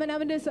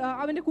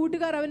 അവന്റെ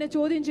കൂട്ടുകാർ അവനെ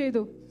ചോദ്യം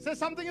ചെയ്തു. Say,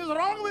 something is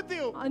wrong with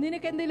you.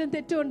 നിനക്ക് എന്തെങ്കിലും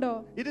തെറ്റുണ്ടോ?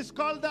 It is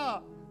called the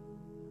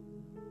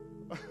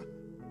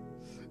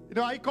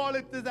I call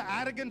it the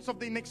arrogance of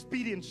the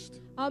inexperienced.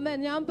 ആമേൻ.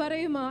 ഞാൻ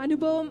പറയും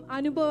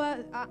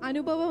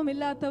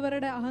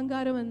അനുഭവമില്ലാത്തവരുടെ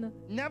അഹങ്കാരമെന്ന്.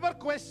 Never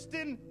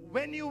question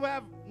when you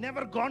have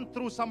never gone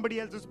through somebody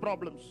else's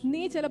problems.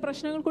 നീ ചില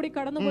പ്രശ്നങ്ങൾ കൂടി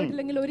കടന്നു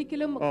പോയിട്ടില്ലെങ്കിൽ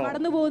ഒരിക്കലും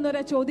കടന്നു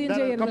പോകുന്നവരെ ചോദ്യം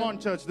ചെയ്യരുത്. Come on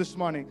church this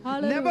morning.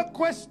 Never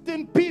question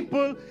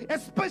people,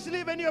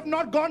 especially when you have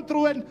not gone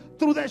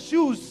through their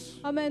shoes.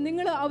 ആമേൻ.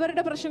 നിങ്ങൾ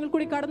അവരുടെ പ്രശ്നങ്ങൾ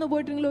കൂടി കടന്നു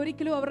പോയിട്ടില്ലെങ്കിൽ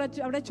ഒരിക്കലും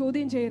അവരെ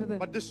ചോദ്യം ചെയ്യരുത്.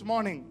 But this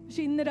morning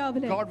ഇന്ന്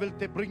രാവിലെ God will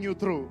bring you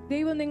through.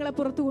 ദൈവം നിങ്ങളെ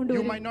പുറത്തു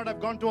കൊണ്ടുവരും. You might not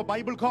have gone to a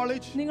Bible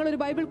college. നിങ്ങൾ ഒരു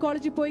ബൈബിൾ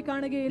കോളേജിൽ പോയി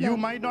കാണുകയില്ല. You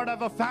might not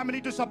have a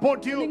family to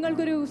support you.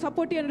 നിങ്ങൾക്കൊരു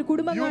സപ്പോർട്ട് ചെയ്യാൻ ഒരു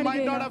കുടുംബം കാണുകയില്ല. You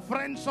might കാണുകയില്ല. not have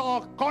friends or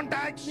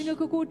contacts.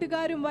 നിങ്ങൾക്ക്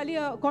കൂട്ടുകാരും വലിയ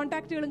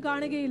കോൺടാക്റ്റുകളും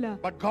കാണുകയില്ല.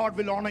 But God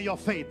will honor your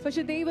faith.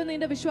 പക്ഷേ ദൈവം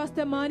നിന്റെ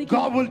വിശ്വാസത്തെ മാനിക്കും.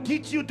 God will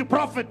teach you to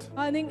profit.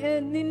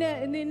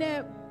 നിന്നെ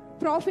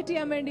പ്രോഫിറ്റ്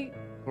ചെയ്യാൻ വേണ്ടി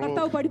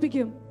കർത്താവ്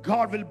പഠിപ്പിക്കും.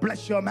 God will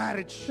bless your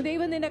marriage.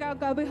 ദൈവം നിന്റെ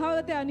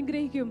വിവാഹത്തെ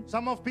അനുഗ്രഹിക്കും.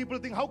 Some of people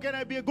think, how can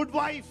I be a good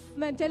wife?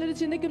 ചിലർ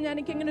ചിന്തിക്കും, ഞാൻ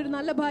എനിക്ക് എങ്ങനെ ഒരു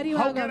നല്ല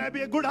ഭാര്യയാകാം? How can I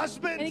be a good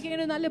husband? എനിക്ക്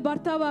എങ്ങനെ ഒരു നല്ല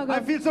ഭർത്താവാകാം?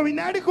 I feel so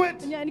inadequate.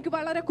 എനിക്ക്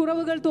വളരെ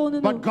കുറവുകൾ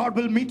തോന്നുന്നു. But God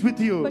will meet with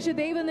you. പക്ഷേ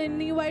ദൈവം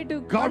നീയുമായിട്ട്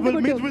God will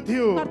meet with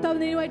you. കർത്താവ്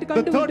നീയുമായിട്ട് The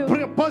കണ്ടുമുട്ടും.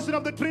 third person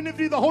of the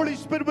Trinity, the Holy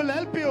Spirit will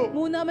help you.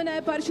 മൂന്നാമനായ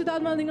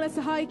പരിശുദ്ധാത്മാവ് നിങ്ങളെ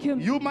സഹായിക്കും.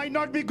 You might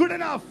not be good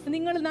enough.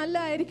 നിങ്ങൾ നല്ല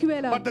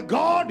ആയിരിക്കുമേല. But the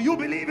God you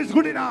believe is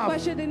good enough.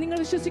 പക്ഷേ നിങ്ങൾ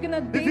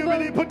വിശ്വസിക്കുന്ന If you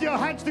believe, put your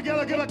hands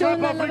together, give a clap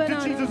of offering to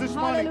Jesus this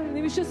morning.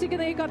 നീ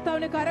വിശ്വസിക്കുന്ന ഈ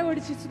കർത്താവിനെ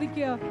കരമടിച്ച്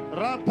സ്തുതിക്കുക.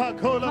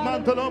 Rapakola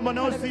mantolo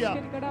manosia.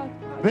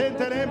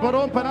 Ventele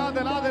borom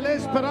paradela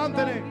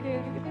esperantene.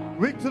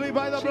 Victory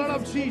by the blood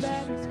of Jesus.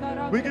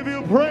 We give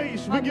you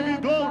praise. We give you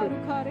glory.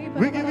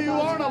 We give you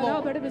honor,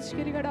 Lord.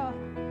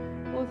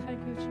 Oh,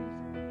 thank you, Jesus.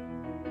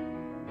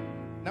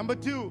 Number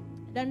 2.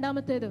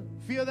 രണ്ടാമത്തേത്,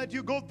 fear that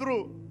you go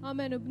through.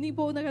 ആമേൻ. നീ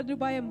പോകുന്ന ഒരു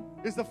ഭയം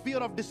is the fear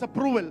of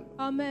disapproval.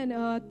 ആമേൻ.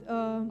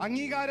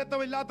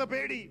 അംഗീകാരത്വമില്ലാത്ത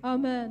പേടി.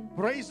 ആമേൻ.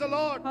 Praise the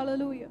Lord.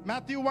 Hallelujah.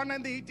 Matthew 1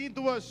 and the 18th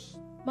verse.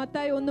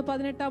 Mathai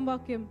 1:18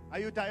 വാക്യം.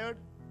 Are you tired?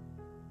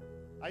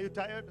 Are you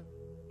tired?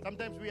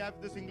 Sometimes we have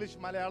this English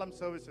Malayalam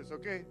services,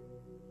 okay?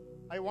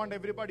 I want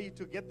everybody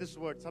to get this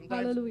word.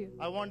 Sometimes Hallelujah.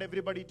 I want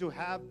everybody to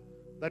have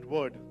that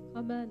word.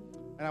 Amen.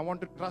 And I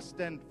want to trust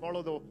and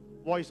follow the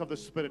voice of the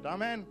Spirit.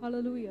 Amen.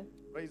 Hallelujah.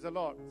 Praise the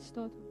Lord.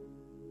 സ്തോത്രം.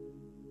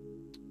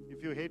 If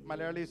you hate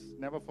Malayalis,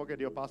 never forget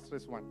your pastor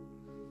is one.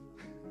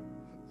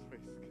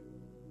 Praise God.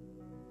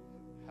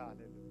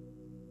 Hallelujah.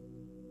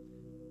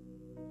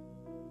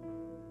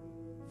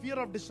 Fear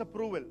of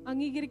disapproval.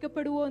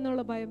 അംഗീകരിക്കപ്പെടുവോ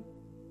എന്നുള്ള ഭയം.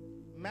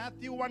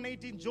 Matthew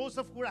 1:18,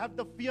 Joseph would have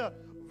the fear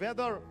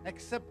whether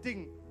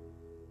accepting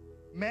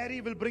Mary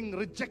will bring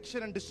rejection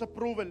and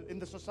disapproval in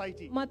the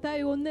society.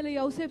 Mathai 1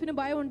 യോസേഫിന്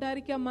ഭയം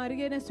ഉണ്ടായിരിക്കാം,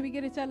 മറിയനെ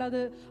സ്വീകരിച്ചാൽ അത്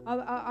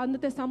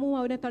അന്നത്തെ സമൂഹം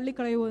അവനെ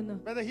തള്ളിക്കളയുമോ എന്ന്.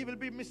 Whether he will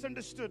be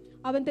misunderstood.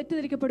 അവൻ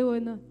തെറ്റിദ്ധരിക്കപ്പെടുവോ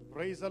എന്ന്.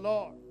 Praise the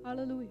Lord.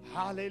 Hallelujah.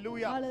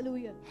 Hallelujah.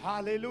 Hallelujah.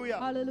 Hallelujah.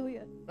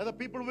 Hallelujah. Whether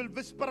people will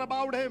whisper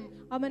about him.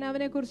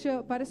 അവനെക്കുറിച്ച്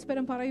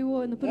പരസ്പരം പറയുവോ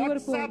എന്ന്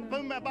പിറുപിറുപ്പോ. WhatsApp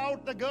him about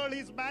the girl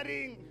he's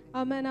marrying.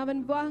 അവൻ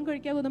വിവാഹം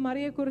കഴിക്കാവുന്ന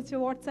മറിയെക്കുറിച്ച്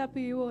വാട്സാപ്പ്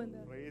ചെയ്യുവോ എന്ന്.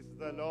 Praise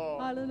the Lord.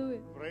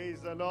 Hallelujah. Praise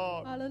the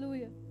Lord.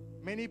 Hallelujah.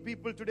 Many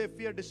people today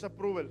fear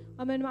disapproval.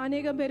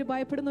 അനേകം പേര്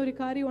ഭയപ്പെടുന്ന ഒരു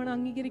കാര്യമാണ്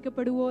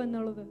അംഗീകരിക്കപ്പെടുവോ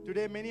എന്നുള്ളത്.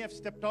 Today many have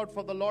stepped out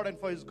for the Lord and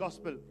for his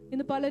gospel.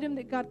 ഇന്ന് പലരും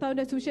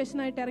കർത്താവിന്റെ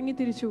സുവിശേഷനായിട്ട് ഇറങ്ങി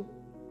തിരിച്ചു.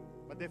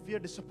 But they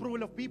fear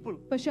disapproval of people.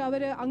 പക്ഷെ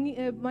അവര്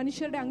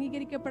മനുഷ്യരുടെ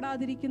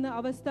അംഗീകരിക്കപ്പെടാതിരിക്കുന്ന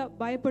അവസ്ഥ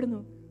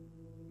ഭയപ്പെടുന്നു.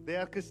 They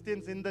are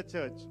Christians in the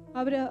church.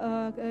 അവര്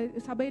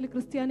സഭയിൽ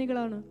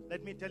ക്രിസ്ത്യാനികളാണ്.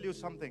 Let me tell you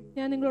something.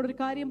 ഞാൻ നിങ്ങളോട് ഒരു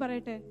കാര്യം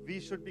പറയട്ടെ. We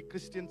should be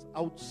Christians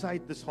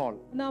outside this hall.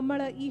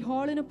 നമ്മൾ ഈ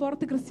ഹാളിന്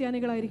പുറത്ത്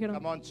ക്രിസ്ത്യാനികളായിരിക്കണം.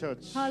 Come on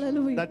church.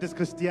 Hallelujah. That is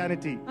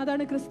Christianity.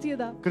 അതാണ്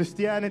ക്രിസ്ത്യത.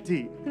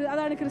 Christianity.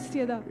 അതാണ്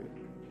ക്രിസ്ത്യത.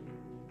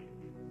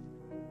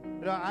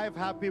 I'm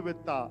happy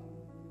with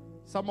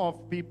some of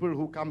people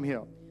who come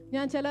here.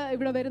 ഞാൻ ചില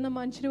ഇവിടെ വരുന്ന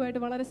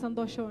മനുഷ്യരുമായിട്ട് വളരെ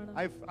സന്തോഷമാണ്.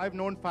 I've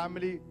known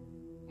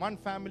one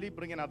family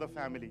bring another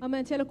family.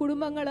 ആമേൻ. ചില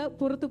കുടുംബങ്ങള്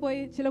പുറത്തു പോയി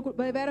ചില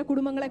വേറെ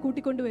കുടുംബങ്ങളെ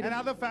കൂട്ടിക്കൊണ്ടുവരും.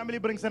 Another family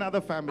brings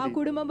another family. ആ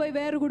കുടുംബം പോയി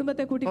വേറെ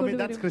കുടുംബത്തെ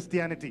കൂട്ടിക്കൊണ്ടുവരും. That's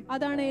Christianity.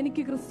 അതാണ്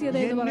എനിക്ക് ക്രിസ്ത്യത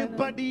എന്ന് പറയുന്നത്.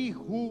 Anybody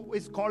who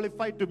is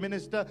qualified to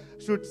minister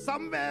should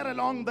somewhere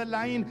along the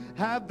line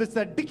have this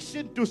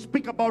addiction to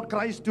speak about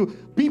Christ to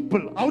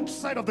people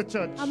outside of the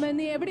church. ആമേൻ.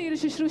 നീ എവിടെയൊരു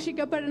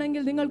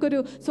ശുശ്രൂഷിക്കപ്പെടണമെങ്കിൽ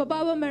നിങ്ങൾക്കൊരു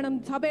സ്വഭാവം വേണം.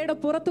 സഭയുടെ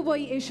പുറത്തു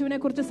പോയി യേശുവിനെ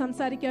കുറിച്ച്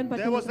സംസാരിക്കാൻ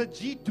പറ്റും. There was a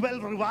G12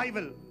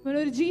 revival.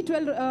 ഒരു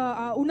G12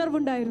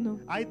 ഉണർവുണ്ടായിരുന്നു.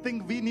 I think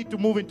we need to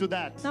move into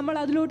that. നമ്മൾ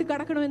അതിലോട്ട്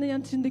കടക്കണമെന്ന്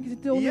ഞാൻ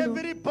ചിന്തിക്കുന്നു.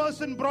 Every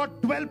person brought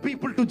 12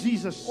 people to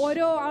Jesus.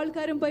 ഓരോ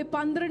ആൾക്കാരും പോയി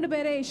 12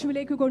 പേരെ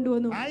യേശുവിലേക്ക്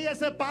കൊണ്ടുവന്നു. I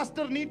as a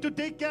pastor need to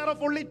take care of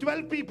only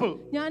 12 people.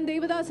 ഞാൻ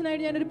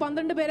ദൈവദാസനായിട്ട് ഞാൻ ഒരു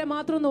 12 പേരെ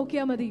മാത്രം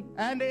നോക്കിയാൽ മതി.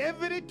 And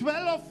every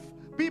 12 of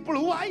people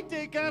who I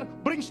take care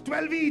brings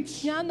 12 each.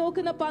 ഞാൻ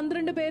നോക്കുന്ന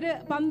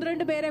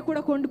 12 പേരെ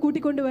കൂടെ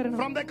കൂട്ടിക്കൊണ്ടുവരണം.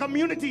 From the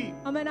community.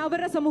 ആമേൻ.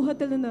 അവരുടെ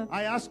സമൂഹത്തിൽ നിന്ന്.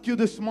 I ask you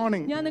this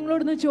morning. ഞാൻ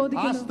നിങ്ങളോട്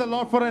ചോദിക്കുന്നു. Ask the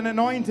Lord for an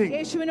anointing.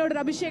 യേശുവിനോട്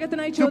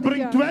അഭിഷേകത്തിനായി ചോദിക്കുക. To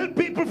bring ചോദിക്കുക. 12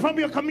 people from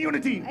your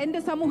community.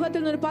 എൻ്റെ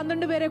സമൂഹത്തിൽ നിന്ന്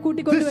 12 പേരെ This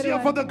കൂട്ടിക്കൊണ്ടുവരുവാൻ. year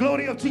for the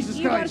glory of Jesus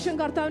ഈ Christ. വർഷം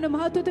കർത്താവിന്റെ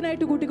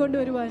മഹത്വത്തിനായിട്ട്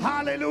കൂട്ടിക്കൊണ്ടുവരുവാൻ.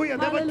 Hallelujah.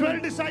 There were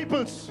 12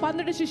 disciples.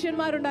 12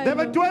 ശിഷ്യന്മാരുണ്ടായിരുന്നു. There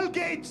were 12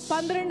 gates.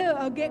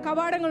 12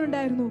 കവാടങ്ങൾ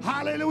ഉണ്ടായിരുന്നു.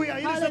 Hallelujah.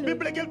 It is a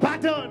biblical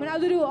pattern.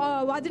 അതൊരു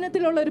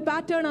വചനത്തിലുള്ള ജീവിതത്തിലുള്ള ഒരു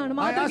പാറ്റേൺ ആണ്,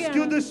 I ask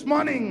you മാതൃകയാണ്. this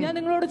morning ഞാൻ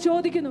നിങ്ങളോട്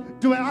ചോദിക്കുന്നു,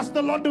 to ask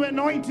the Lord to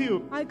anoint you,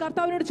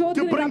 കർത്താവിനോട് to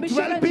ചോദിക്കുന്നു, bring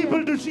 12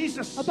 people to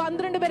Jesus.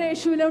 12 പേരെ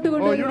യേശുവിലോട്ട് Oh, you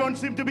കൊണ്ടുവരും. don't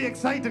seem to be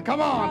excited.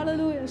 Come on.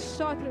 Hallelujah.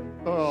 സ്തോത്രം.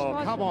 Oh,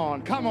 come on,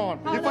 come on.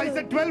 If I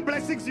said 12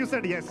 blessings, you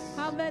said yes.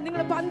 ആമേൻ.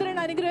 നിങ്ങൾ 12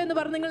 അനുഗ്രഹം എന്ന്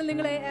പറഞ്ഞ്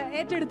നിങ്ങളെ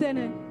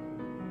ഏറ്റെടുത്തേനെ.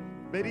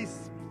 Very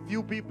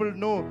few people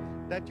know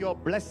that your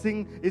blessing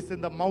is in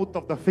the mouth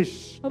of the fish.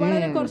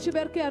 വളരെ കുറച്ച്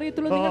പേർക്ക്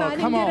അറിയത്തുള്ളൂ നിങ്ങളുടെ Oh,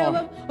 come അനുഗ്രഹം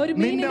on. ഒരു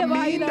മീനിന്റെ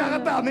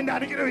വായിലാണ്. നിന്റെ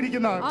അനുഗ്രഹം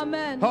ഇരിക്കുന്നത്.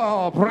 ആമേൻ.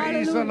 Oh,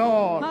 praise the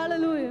Lord.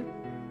 Hallelujah.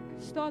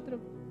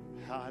 സ്തോത്രം.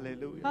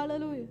 Hallelujah.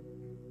 Hallelujah.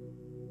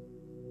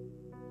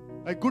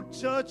 A good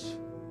church,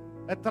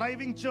 a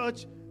thriving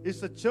church is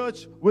a church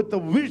with the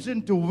vision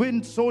to win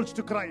souls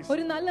to Christ.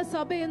 ഒരു നല്ല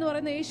സഭ എന്ന്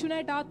പറയുന്ന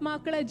യേശുവിനായിട്ട്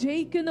ആത്മാക്കളെ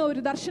ജയിക്കുന്ന ഒരു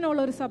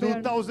ദർശനമുള്ള ഒരു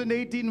സഭയാണ്.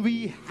 2018 we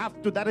have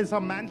to, that is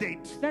our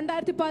mandate.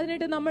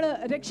 2018 നമ്മൾ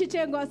രക്ഷിച്ച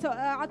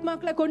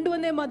ആത്മാക്കളെ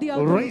കൊണ്ടുവന്നേ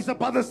മതിയാകും. Raise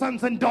up other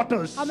sons and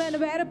daughters. ആമേൻ.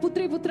 വേറെ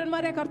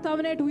പുത്രന്മാരെ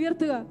കർത്താവിനായിട്ട്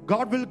ഉയർത്തുക.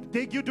 God will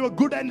take you to a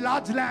good and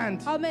large land.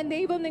 ആമേൻ.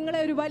 ദൈവം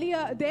നിങ്ങളെ ഒരു വലിയ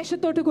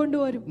ദേശത്തോട്ട്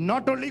കൊണ്ടുവരും.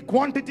 Not only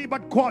quantity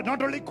but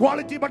not only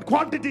quality but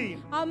quantity.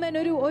 ആമേൻ.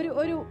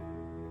 ഒരു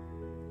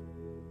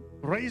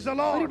Praise the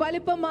Lord. ഒരു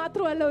വലിപ്പം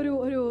മാത്രമല്ല,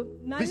 ഒരു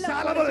നല്ല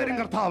വിശാലത തരും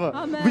കർത്താവ്.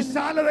 ആമേൻ.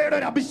 വിശാലതയുടെ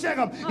ഒരു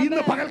അഭിഷേകം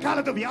ഇന്ന്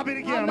പകൽക്കാലത്ത്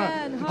വ്യാപരിക്കുകയാണ്.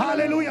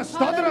 Hallelujah.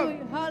 സ്തോത്രം.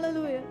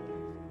 Hallelujah.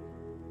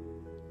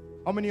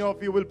 How many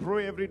of you will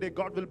pray every day?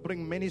 God will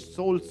bring many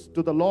souls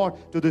to the Lord,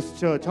 to this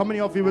church. How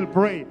many of you will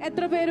pray?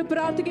 എത്ര പേര്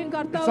പ്രാർത്ഥിക്കും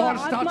കർത്താവ് It all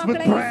starts with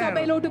ആത്മാക്കളെ ഈ prayer.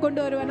 സഭയിലോട്ട്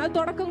കൊണ്ടുവരുവാൻ? അത്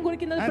തുടക്കം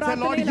കുറിക്കുന്നത് And say, Lord,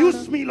 പ്രാർത്ഥനയിലാണ്.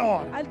 use me,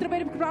 Lord. എത്ര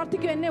പേര്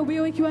പ്രാർത്ഥിക്കും എന്നെ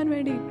ഉപയോഗിക്കുവാൻ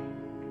വേണ്ടി?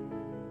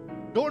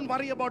 Don't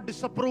worry about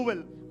disapproval.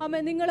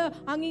 ആമേൻ. നിങ്ങൾ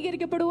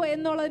അംഗീകരിക്കപ്പെടുവോ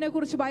എന്നുള്ളതിനെ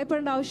കുറിച്ച്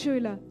ഭയപ്പെടേണ്ട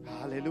ആവശ്യമില്ല.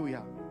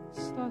 Hallelujah.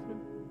 സ്തോത്രം.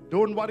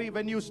 Don't worry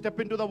when you step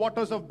into the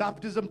waters of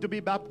baptism to be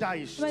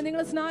baptized. ആമേൻ.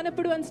 നിങ്ങൾ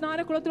സ്നാനപ്പെടുവാൻ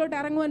സ്നാനക്കുളത്തിലോട്ട്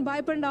ഇറങ്ങുവാൻ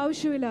ഭയപ്പെടേണ്ട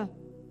ആവശ്യമില്ല.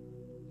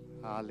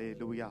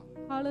 Hallelujah.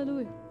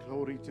 Hallelujah.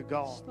 Glory to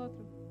God.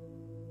 സ്തോത്രം.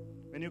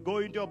 When you go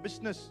into your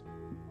business,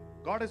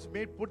 God has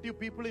put you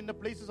people in the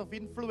places of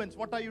influence.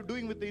 What are you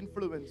doing with the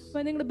influence?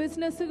 അപ്പോൾ നിങ്ങളുടെ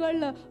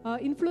ബിസിനസ്സുകളിൽ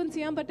influence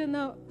ചെയ്യാൻ പറ്റുന്ന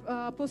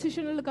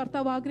പൊസിഷനിൽ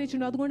കർത്താവ്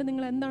ആഗ്രഹിച്ചിട്ടുണ്ട്. അതുകൊണ്ട്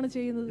നിങ്ങൾ എന്താണ്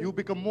ചെയ്യുന്നത്? You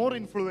become more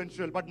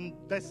influential, but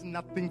there's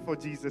nothing for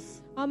Jesus.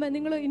 ആമേൻ.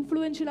 നിങ്ങൾ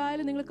ഇൻഫ്ലുവൻഷ്യൽ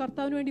ആയാലും നിങ്ങൾ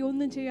കർത്താവിന് വേണ്ടി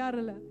ഒന്നും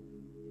ചെയ്യാറില്ല.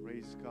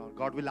 Praise God.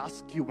 God will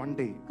ask you one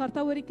day.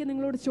 കർത്താവ് ഒരിക്കൽ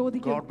നിങ്ങളോട്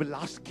ചോദിക്കും. God will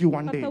ask you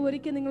one day. കർത്താവ്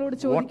ഒരിക്കൽ നിങ്ങളോട്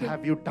What ചോദിക്കും,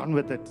 have you done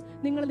with it?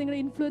 നിങ്ങൾ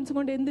നിങ്ങളുടെ ഇൻഫ്ലുവൻസ്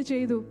കൊണ്ട് എന്ത്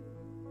ചെയ്തു?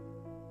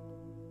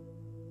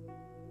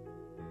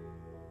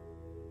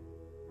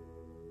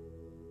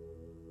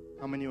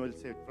 How many will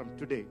say from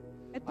today,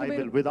 എത്ര I പേര്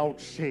will without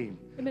shame,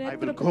 Amen. I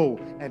will go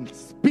and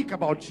speak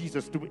about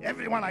Jesus to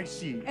everyone I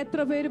see.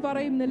 എത്ര പേര്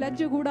പറയും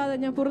ലജ്ജ കൂടാതെ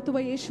ഞാൻ പുറത്തു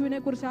പോയി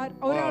യേശുവിനെ കുറിച്ച്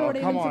Oh,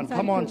 ഒരാളോടെയും come on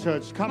സംസാരിക്കും.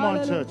 church, come on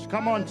Hallelujah. church,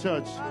 come on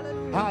church.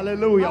 Hallelujah.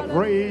 Hallelujah. Hallelujah.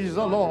 Praise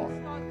the Lord.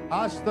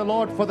 Ask the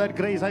Lord for that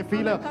grace. I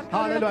feel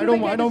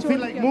hallelujah. I don't feel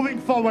like moving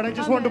forward. I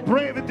just want to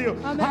pray with you.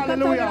 Amen.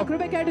 Hallelujah.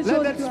 കൃപയ്ക്കായിട്ട്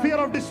Let that ചോദിക്കുക. fear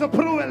of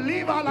disapproval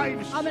leave our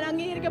lives. അവൻ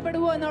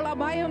അംഗീകരിക്കപ്പെടുവോ എന്നുള്ള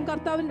ഭയം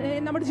കർത്താവിന്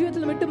നമ്മുടെ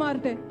ജീവിതത്തിൽ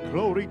വിട്ടുമാറട്ടെ.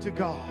 Glory to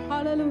God.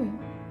 Hallelujah.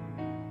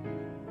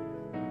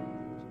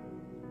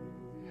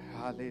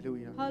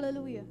 Hallelujah.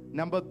 Hallelujah.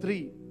 Number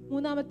 3.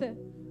 മൂന്നാമത്തെ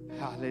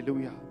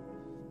Hallelujah.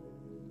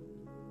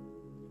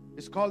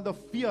 It's called the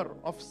fear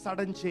of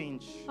sudden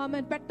change.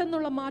 ആമേൻ.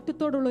 പെട്ടെന്നുള്ള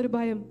മാറ്റത്തോടുള്ള ഒരു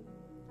ഭയം.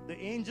 The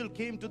angel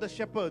came to the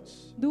shepherds.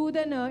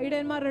 ദൂതൻ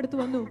ഇടയന്മാരുടെ അടുത്ത്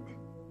വന്നു.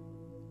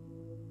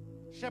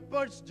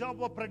 Shepherds' job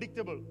was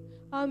predictable.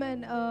 ആമേൻ.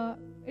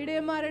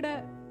 ഇടയന്മാരുടെ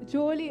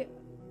ജോലി,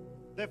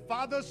 Their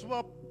fathers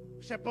were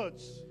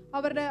shepherds.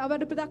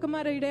 അവരുടെ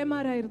പിതാക്കന്മാരെ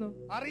ഇടയന്മാരായിരുന്നു.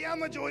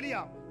 അറിയാവുന്ന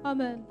ജോലിയാ.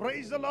 ആമേൻ.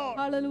 Praise the Lord.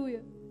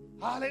 Hallelujah.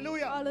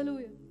 Hallelujah.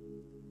 Hallelujah.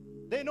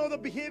 They know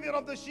the behavior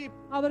of the sheep.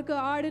 അവർക്ക്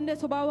ആടിന്റെ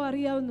സ്വഭാവം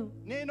അറിയാവുന്നു.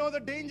 They know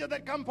the danger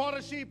that come for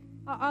a sheep.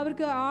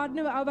 അവർക്ക്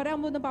ആടിന് വരാൻ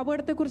പോകുന്ന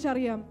അപകടത്തെ കുറിച്ച്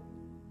അറിയാം.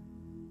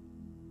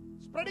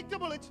 It's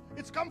predictable.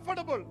 It's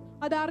comfortable.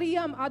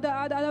 അതറിയാം. അത്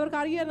അവർക്ക്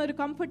അറിയാവുന്ന ഒരു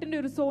കംഫർട്ടിന്റെ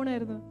ഒരു സോൺ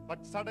ആയിരുന്നു.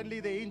 But suddenly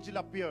the angel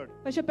appeared.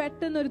 പക്ഷെ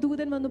പെട്ടെന്ന് ഒരു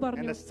ദൂതൻ വന്ന് And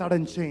പറഞ്ഞു, a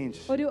sudden change.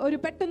 ഒരു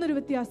പെട്ടെന്നൊരു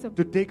വ്യത്യാസം,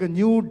 To take a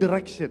new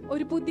direction.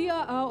 ഒരു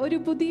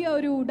പുതിയ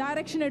ഒരു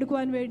ഡയറക്ഷൻ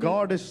എടുക്കുവാൻ വേണ്ടി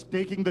God is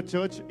taking the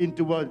church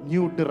into a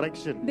new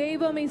direction.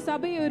 ദൈവം ഈ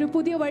സഭയെ ഒരു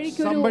പുതിയ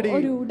വഴിക്ക് Somebody,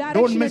 ഒരു don't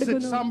ഡയറക്ഷൻ miss it.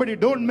 എടുക്കുന്നു. Somebody,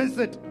 don't miss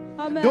it.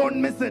 Amen. Don't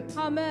miss it.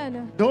 Amen.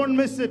 Don't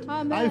miss it.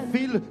 Amen. I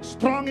feel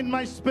strong in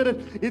my spirit.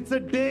 It's a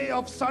day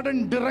of sudden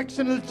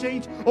directional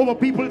change over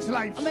people's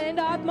lives. ആമേൻ.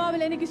 എൻ്റെ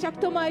ആത്മാവിൽ എനിക്ക്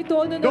ശക്തമായി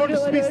തോന്നുന്ന Don't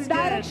ഒരു be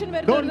direction scared.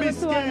 വരുന്ന Don't ഒരു be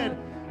ദിവസമാണ്. scared.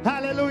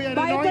 Hallelujah.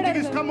 The anointing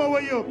has come over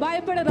you.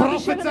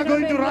 Prophets are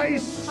going to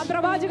rise.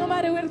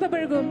 പ്രവാചകന്മാരെ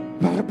ഉയർത്തപ്പെടും.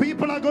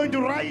 People are going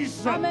to rise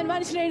ആമേൻ.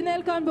 മനുഷ്യൻ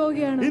എഴുന്നേൽക്കാൻ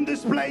പോവുകയാണ്. in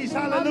this place.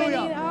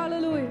 Hallelujah.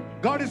 Hallelujah.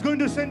 God is going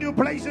to send you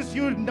places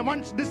you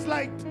once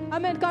disliked.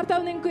 ആമേൻ.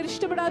 കർത്താവ് നിങ്ങൾക്ക്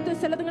ഇഷ്ടപ്പെടാത്ത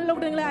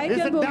സ്ഥലങ്ങളിലോട്ട് നിങ്ങളെ There's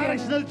അയക്കാൻ a പോവുകയാണ്.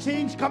 directional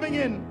change coming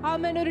in.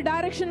 ആമേൻ. ഒരു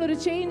ഡയറക്ഷനിൽ ഒരു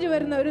ചേഞ്ച്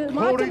വരുന്ന ഒരു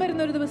മാറ്റം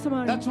വരുന്ന ഒരു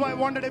ദിവസമാണ്. That's why I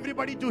wanted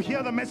everybody to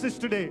hear the message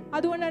today.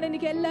 അതുകൊണ്ടാണ്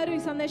എനിക്ക് എല്ലാവരും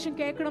ഈ സന്ദേശം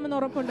കേൾക്കണമെന്ന്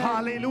ഉറപ്പുണ്ട്.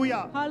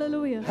 Hallelujah.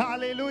 Hallelujah.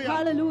 Hallelujah.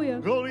 Hallelujah.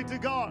 Glory to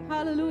God.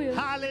 Hallelujah.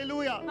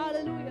 Hallelujah.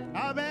 Hallelujah.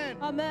 Amen.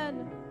 Amen.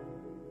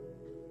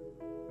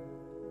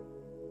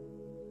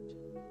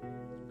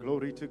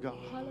 Glory to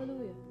God.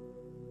 Hallelujah.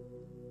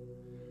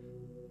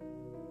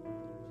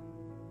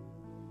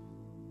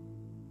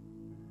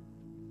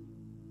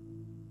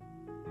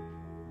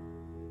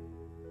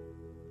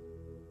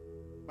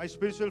 My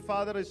spiritual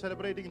father is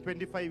celebrating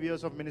 25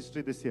 years of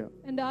ministry this year.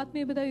 എൻ്റെ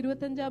ആത്മീയപിത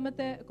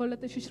 25ാമത്തെ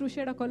കൊല്ലത്തെ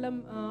ശുശ്രൂഷയുടെ കൊല്ലം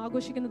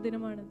ആഘോഷിക്കുന്ന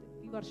ദിനമാണ്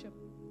ഈ വർഷം.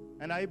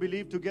 And I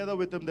believe together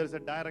with him there is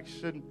a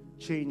direction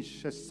change,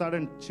 a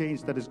sudden change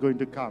that is going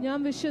to come. ഞാൻ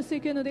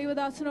വിശ്വസിക്കുന്നു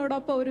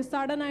ദൈവദാസനോടൊപ്പം ഒരു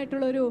സഡൻ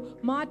ആയിട്ടുള്ള ഒരു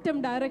മാറ്റം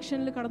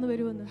ഡയറക്ഷനിൽ കടന്നു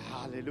വരുമെന്ന്.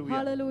 Hallelujah.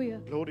 Hallelujah.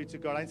 Glory to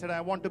God. I said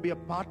I want to be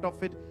a part of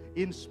it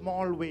in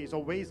small ways, or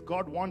ways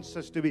God wants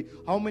us to be.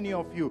 How many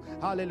of you,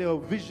 hallelujah,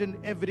 vision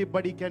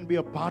everybody can be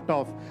a part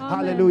of? Amen.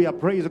 Hallelujah.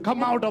 Praise.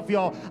 Come out of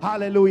your,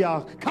 hallelujah,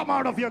 come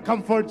out of your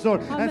comfort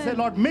zone. Amen. And say,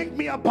 Lord, make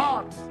me a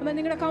part.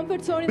 നിങ്ങളുടെ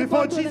comfort സോണിൽ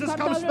Before Jesus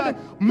comes back,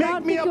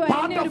 make me a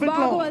part of it,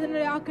 Lord.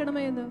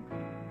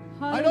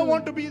 I don't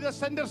want to be the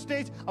center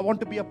stage. I want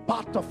to be a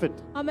part of it.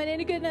 Amen.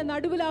 എനിക്ക്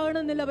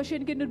നടുവിലാവണമെന്നില്ല, പക്ഷെ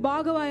എനിക്ക് ഒരു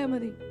ഭാഗമായാൽ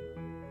മതി.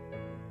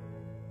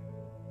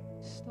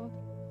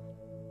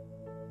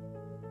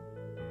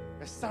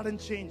 A sudden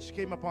change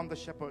came upon the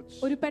shepherds.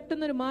 ഒരു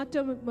പെട്ടെന്നൊരു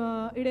മാറ്റം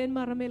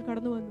ഇടയന്മാരുടെ മേൽ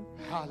കടന്നു വന്നു.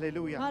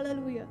 Hallelujah.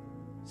 Hallelujah.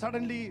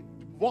 Suddenly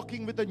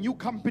walking with a new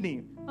company.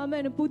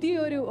 ആമേൻ. പുതിയ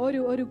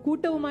ഒരു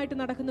കൂട്ടവുമായിട്ട്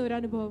നടക്കുന്ന ഒരു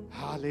അനുഭവം.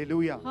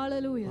 Hallelujah.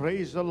 Hallelujah.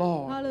 Praise the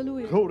Lord.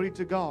 Hallelujah. Glory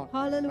to God.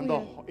 Hallelujah. And the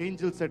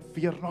angel said,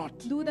 fear not.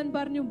 ദൂതൻ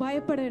പറഞ്ഞു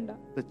ഭയപ്പെടേണ്ട.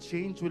 The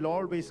change will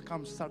always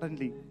come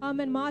suddenly.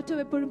 ആമേൻ. മാറ്റം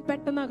എപ്പോഴും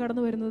പെട്ടെന്നാ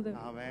കടന്നു വരുന്നത്.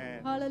 Amen.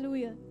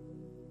 Hallelujah.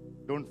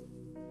 Don't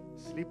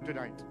sleep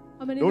tonight.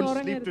 Amen. Don't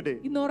sleep today.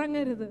 ഇന്ന്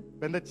ഉറങ്ങരുത്.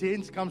 When the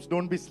change comes,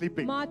 don't be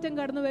sleeping. മാറ്റം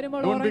കടന്നു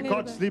വരുമ്പോൾ Don't be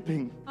caught ഉറങ്ങരുത്.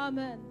 sleeping.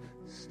 ആമേൻ.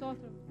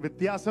 സ്തോത്രം.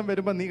 വ്യത്യാസം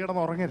വരുമ്പോ നീ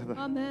കിടന്ന് ഉറങ്ങരുത്.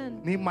 ആമേൻ.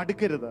 നീ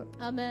മടുക്കരുത്.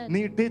 ആമേൻ. നീ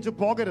ഇട്ടേച്ച്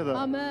പോകരുത്.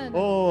 ആമേൻ.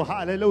 Oh,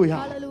 hallelujah.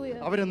 Hallelujah.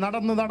 അവര്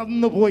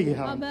നടന്നു പോയി.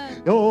 Amen.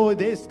 Oh,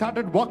 they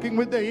started walking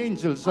with the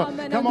angels.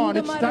 Amen. Come on,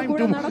 it's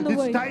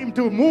time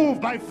to move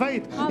by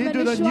faith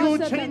into the new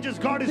changes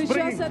God is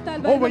bringing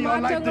over your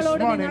life this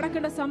morning.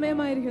 നടക്കേണ്ട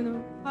സമയമായിരിക്കുന്നു.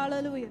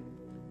 Hallelujah.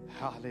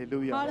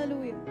 Hallelujah.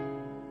 Hallelujah.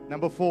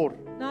 Number 4.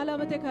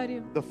 നാലാമത്തെ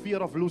കാര്യം, the fear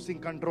of losing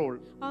control.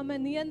 ആമേൻ.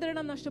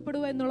 നിയന്ത്രണം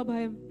നഷ്ടപ്പെടുക എന്നുള്ള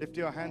ഭയം. Lift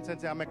your hands and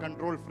say, I'm a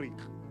control freak.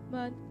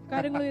 ആമേൻ.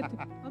 കരങ്ങൾ ഉയർത്തി.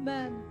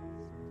 ആമേൻ.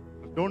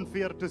 Don't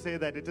fear to say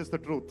that, it is the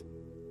truth.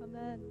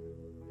 Amen.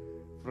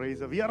 Praise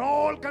the Lord. We are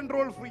all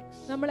control freaks.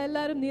 നമ്മൾ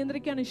എല്ലാവരും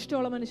നിയന്ത്രിക്കാൻ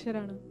ഇഷ്ടമുള്ള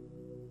മനുഷ്യരാണ്.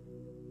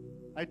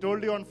 I told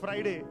you on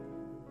Friday.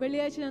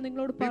 വെള്ളിയാഴ്ച ഞാൻ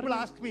നിങ്ങളോട് People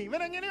പറഞ്ഞു. ask me,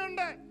 ഇവൻ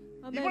എങ്ങനെയുണ്ട്?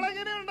 ഇവൾ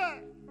എങ്ങനെയുണ്ട്?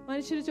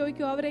 മനുഷ്യർ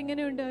ചോദിക്കും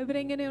അവരെങ്ങനെയുണ്ട്,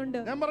 ഇവരെങ്ങനെയുണ്ട്.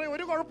 ഞാൻ പറയും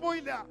ഒരു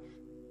കുഴപ്പമില്ല.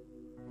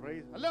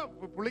 അല്ല,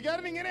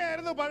 പുള്ളിക്കാരൻ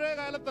ഇങ്ങനെയായിരുന്നു പഴയ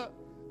കാലത്ത്.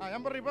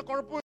 ഞാൻ പറയും ഇപ്പൊ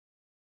കുഴപ്പമില്ല.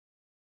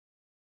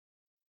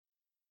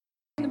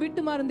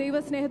 വിട്ടുമാറും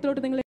ദൈവസ്നേഹത്തോട്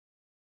നിങ്ങൾ.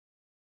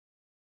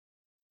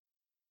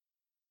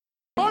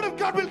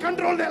 God will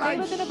control their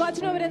lives. ദൈവത്തിന്റെ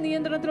വചനം അവരെ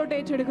നിയന്ത്രണത്തിലോട്ട്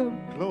ഏറ്റെടുക്കും.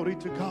 Glory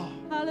to God.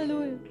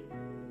 Hallelujah.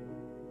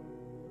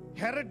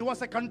 Herod was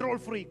a control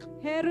freak.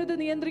 Herod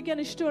നിയന്ത്രിക്കാൻ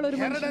ഇഷ്ടമുള്ള ഒരു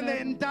Herod and the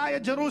മനുഷ്യനായിരുന്നു. entire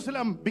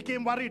Jerusalem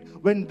became worried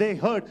when they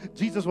heard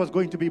Jesus was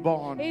going to be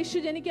born. യേശു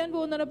ജനിക്കാൻ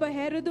പോകുന്നപ്പോൾ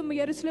ഹെരോദും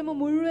യെരുശലേമും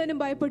മുഴുവനും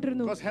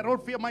ഭയപ്പെട്ടിരുന്നു. Because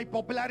Herod feared my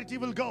popularity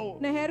will go.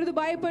 Herod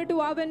ഭയപ്പെട്ടു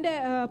അവന്റെ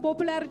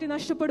popularity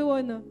നഷ്ടപ്പെടുമോ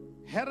എന്ന്.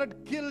 Herod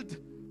killed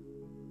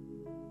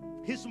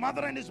his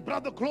mother and his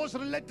brother, close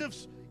relatives,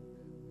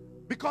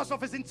 because of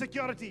his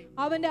insecurity.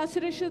 അവന്റെ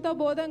അസുരക്ഷിത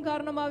ബോധം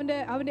കാരണം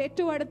അവന്റെ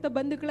ഏറ്റവും അടുത്ത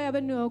ബന്ധുക്കളെ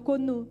അവൻ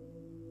കൊന്നു.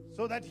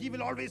 So that he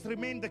will always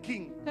remain the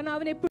king. കാരണം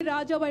അവൻ എപ്പോഴും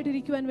രാജാവായിട്ട്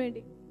ഇരിക്കുവാൻ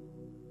വേണ്ടി.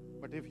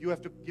 But if you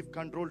have to give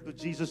control to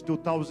Jesus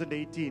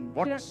 2018,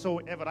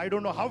 whatsoever, I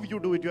don't know how you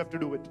do it, you have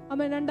to do it.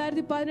 ആമേൻ.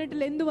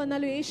 2018 എന്ത്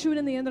വന്നാലും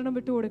യേശുവിന് നിയന്ത്രണം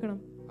വിട്ടുകൊടുക്കണം.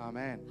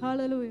 Amen.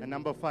 Hallelujah. And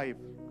number 5.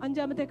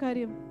 അഞ്ചാമത്തെ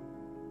കാര്യം,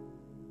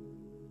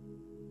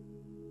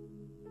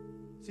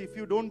 see, if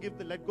you don't give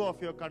the let go of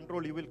your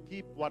control, you will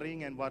keep worrying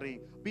and worrying.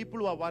 People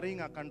who are worrying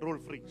are control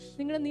freaks.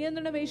 നിങ്ങളുടെ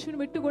നിയന്ത്രണം യേശുവിന്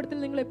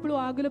വിട്ടുകൊടുത്താൽ നിങ്ങൾ എപ്പോഴും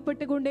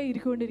ആകുലപ്പെട്ടുകൊണ്ടേ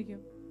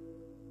ഇരിക്കൊണ്ടിരിക്കും.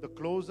 The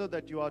closer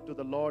that you are to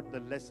the Lord,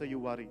 the lesser you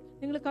worry.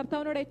 നിങ്ങൾ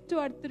കർത്താവിനോട്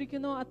ഏറ്റവും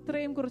അടുത്തിരിക്കുന്നോ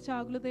അത്രയും കുറച്ച്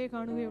ആകുലതയെ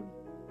കാണുകയുള്ളൂ.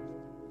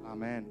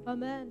 Amen.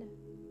 ആമേൻ.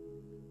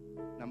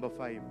 Number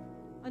 5.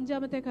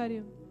 അഞ്ചാമത്തെ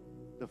കാര്യം,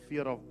 the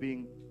fear of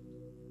being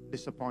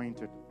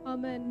disappointed.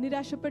 ആമേൻ.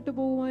 നിരാശപ്പെട്ടു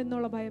പോകുമോ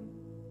എന്നുള്ള ഭയം.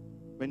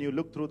 When you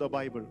look through the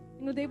Bible,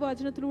 നിങ്ങൾ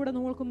ദൈവവചനത്തിലൂടെ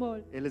നോക്കുമ്പോൾ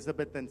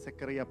Elizabeth and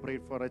Zechariah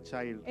prayed for a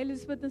child.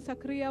 എലിസബത്തും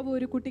സക്രിയാവും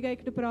ഒരു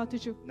കുട്ടിക്കായിട്ട്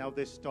പ്രാർത്ഥിച്ചു. Now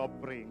they stopped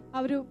praying.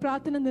 അവർ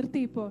പ്രാർത്ഥന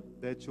നിർത്തി. ഇപ്പോൾ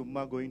They're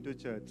chumma going to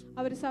church,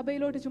 അവർ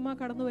സഭയിലോട്ട് ചുമ്മാ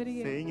കടന്നു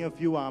വരികയാണ്. saying a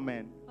few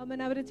amen,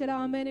 ആമേൻ. അവർ ചില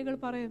ആമേനുകൾ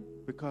പറയും.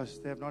 because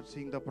they have not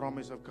seen the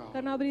promise of God.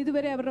 കാരണം അവർ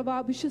ഇതുവരെ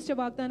അവരുടെ വിശ്വസിച്ച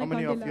How വാഗ്ദാനം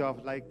many of you കണ്ടില്ല.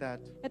 are like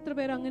that? എത്ര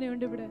പേര്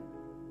അങ്ങനെയുണ്ട് ഇവിടെ?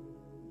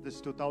 This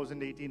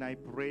 2018, I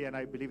pray and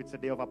I believe it's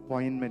a day of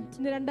appointment.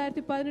 ഇന്ന്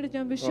 2018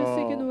 ഞാൻ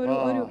വിശ്വസിക്കുന്നു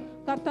ഒരു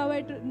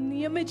കർത്താവായിട്ട്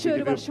നിയമിച്ച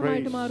ഒരു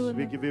വർഷമായിട്ട്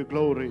മാറുമെന്ന്. We give you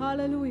glory.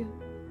 Hallelujah.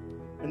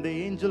 When the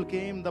angel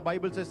came, the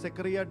Bible says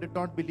Zechariah did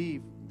not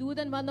believe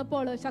ദൂതൻ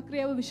വന്നപ്പോൾ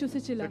സക്രിയാവ്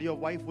വിശ്വസിച്ചില്ല. that your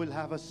wife will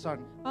have a son.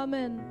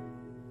 ആമേൻ.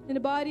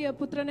 നിന്റെ ഭാര്യ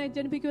പുത്രനെ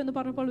ജനിപ്പിക്കുമെന്ന്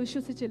പറഞ്ഞപ്പോൾ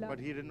വിശ്വസിച്ചില്ല.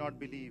 But he did not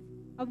believe.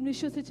 അവൻ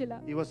വിശ്വസിച്ചില്ല.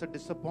 He was a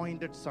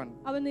disappointed son.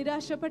 അവൻ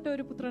നിരാശപ്പെട്ട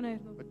ഒരു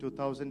പുത്രനായിരുന്നു. But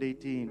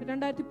 2018,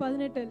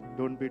 2018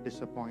 don't be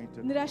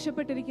disappointed.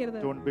 നിരാശപ്പെട്ടിരിക്കരുത്.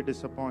 Don't be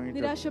disappointed.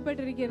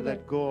 നിരാശപ്പെട്ടിരിക്കരുത്.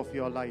 Let go of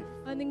your life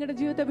നിങ്ങളുടെ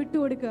ജീവിതത്തെ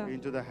വിട്ടുകൊടുക്കുക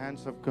into the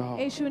hands of God.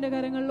 യേശുവിന്റെ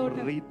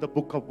കരങ്ങളിലോട്ട്. Read the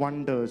book of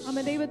wonders.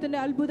 ആമേൻ. ദൈവത്തിന്റെ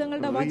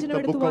അത്ഭുതങ്ങളുടെ Read വചനം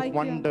the എടുത്ത് book of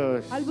വായിക്കുക.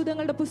 wonders.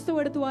 അത്ഭുതങ്ങളുടെ പുസ്തകം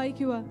എടുത്ത്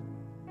വായിക്കുക.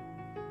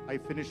 I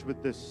finish with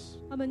this.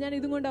 ആമേൻ. ഞാൻ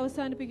ഇതും കൊണ്ട്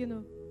അവസാനിപ്പിക്കുന്നു.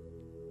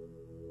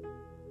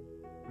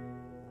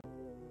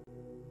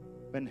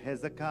 When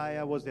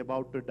Hezekiah was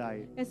about to die,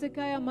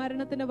 Hezekiah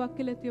മരണത്തിന്റെ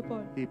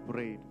വക്കിലെത്തിയപ്പോൾ he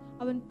prayed.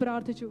 അവൻ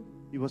പ്രാർത്ഥിച്ചു.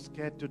 He was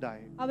scared to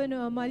die. അവന്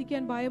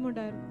മരിക്കാൻ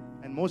ഭയമുണ്ടായിരുന്നു.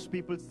 And most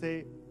people say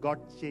God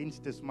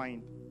changed his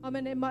mind.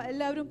 അവൻ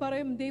എല്ലാവരും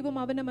പറയും ദൈവം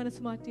അവന്റെ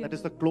മനസ്സ് മാറ്റി. That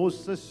is the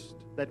closest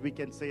that we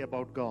can say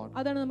about God.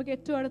 അതാണ് നമുക്ക്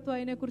ഏറ്റവും അടുത്ത്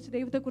അതിനെക്കുറിച്ച്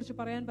ദൈവത്തെക്കുറിച്ച്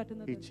പറയാൻ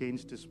പറ്റുന്നത്. He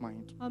changed his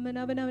mind.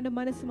 അവൻ അവന്റെ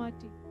മനസ്സ്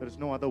മാറ്റി. There is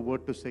no other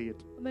word to say it.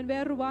 അവൻ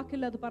വേറൊരു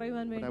വാക്കില്ല അത്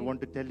പറയുവാൻ But I വേണ്ടി.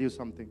 want to tell you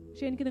something.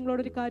 പക്ഷേ എനിക്ക്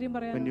നിങ്ങളോട് ഒരു കാര്യം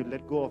പറയാം. When you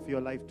let go of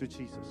your life to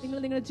Jesus, നിങ്ങൾ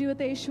നിങ്ങളുടെ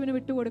ജീവിതത്തെ യേശുവിന്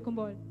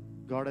വിട്ടുകൊടുക്കുമ്പോൾ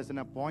God has an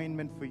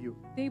appointment for you.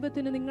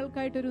 ദൈവത്തിന്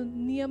നിങ്ങൾക്കായിട്ടൊരു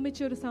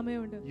നിയമിച്ച ഒരു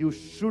സമയമുണ്ട്. You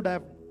should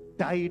have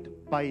died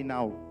by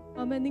now.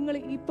 ആമേൻ. നിങ്ങൾ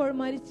ഇപ്പോൾ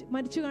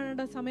മരിച്ചു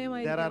കാണേണ്ട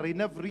സമയമായി. There are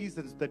enough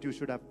reasons that you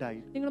should have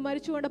died. നിങ്ങൾ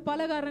മരിച്ചു കൊണ്ട്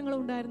പല കാരണങ്ങളും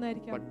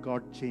ഉണ്ടായിരുന്നായിരിക്കാം. But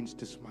God changed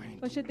his mind.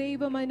 പക്ഷേ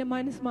ദൈവം അവന്റെ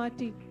മനസ്സ്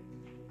മാറ്റി.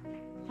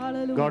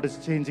 Hallelujah. God is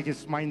changing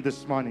his mind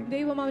this morning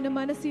ദൈവം അവന്റെ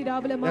മനസ്സ്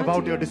രാവിലെ മാറ്റി.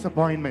 about your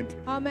disappointment.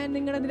 ആമേൻ.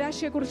 നിങ്ങളുടെ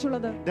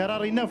നിരാശയെക്കുറിച്ചുള്ളത്. There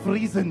are enough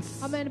reasons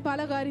ആമേൻ.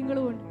 പല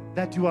കാര്യങ്ങളും ഉണ്ട്.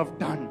 that you have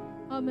done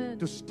amen.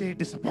 to stay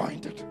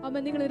disappointed.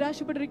 ആമേൻ. നിങ്ങൾ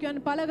നിരാശപ്പെട്ടിരിക്കാൻ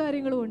പല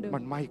കാര്യങ്ങളും ഉണ്ട്.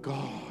 But my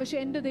God പക്ഷേ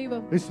എന്റെ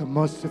ദൈവം is a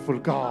merciful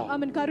God.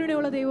 അവൻ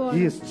കരുണയുള്ള ദൈവമാണ്.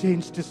 He has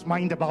changed his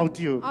mind about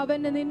you.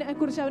 അവൻ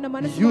നിന്നെക്കുറിച്ച് അവന്റെ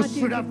മനസ്സ് You മാറ്റി.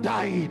 should have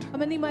died,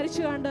 അവൻ നീ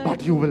മരിച്ചു കണ്ട്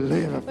but you will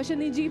live. പക്ഷേ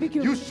നീ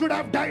ജീവിക്കും. You should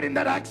have died in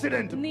that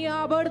accident, നീ ആ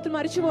അപകടത്തിൽ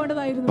മരിച്ചു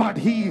പോകേണ്ടതായിരുന്നു. but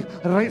he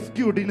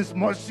rescued in his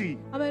mercy.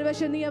 അവൻ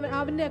പക്ഷേ നീ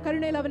അവന്റെ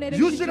കരുണയിൽ അവനെ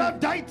You should രക്ഷിച്ചു. have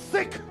died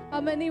sick.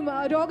 അവൻ നീ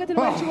രോഗത്തിൽ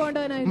മരിച്ചു My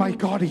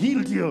പോകേണ്ടവനായിരുന്നു. God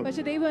healed you.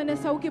 പക്ഷേ ദൈവം എന്നെ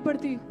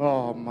സൗഖ്യപ്പെടുത്തി.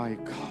 Oh my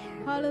God.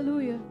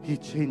 Hallelujah. He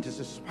changes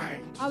his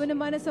mind. അവന്റെ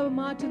മനസ്സ് അവൻ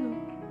മാറ്റുന്നു.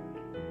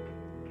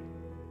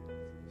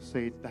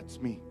 Say it, that's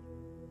me.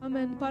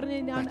 ആമേൻ. പറഞ്ഞേ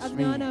ഞാൻ That's അത്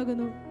me.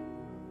 ഞാനാകുന്നു.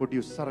 Would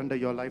you surrender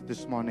your life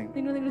this morning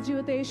നിങ്ങൾ നിങ്ങളുടെ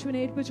ജീവിതത്തെ യേശുവിനെ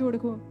ഏൽപ്പിച്ചു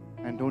കൊടുക്കൂ.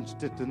 and don't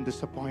sit in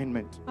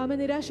disappointment? ആമേൻ.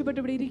 നിരാശപ്പെട്ട്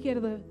ഇവിടെ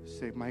ഇരിക്കരുത്.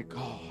 Say, my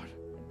God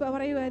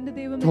പറയുക എന്റെ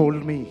ദൈവം told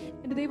me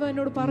എന്റെ ദൈവം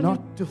എന്നോട് പറഞ്ഞു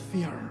not to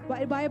fear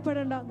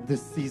ഭയപ്പെടണ്ട.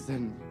 this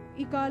season.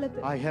 ഈ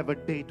കാലത്ത് I have a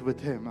date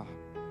with him,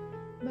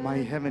 my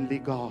heavenly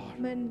God.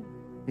 Amen.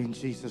 In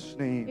Jesus'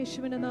 name.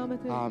 യേശുവിന്റെ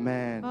നാമത്തിൽ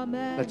Amen.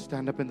 Amen. Let's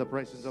stand up in the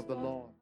presence of the Lord.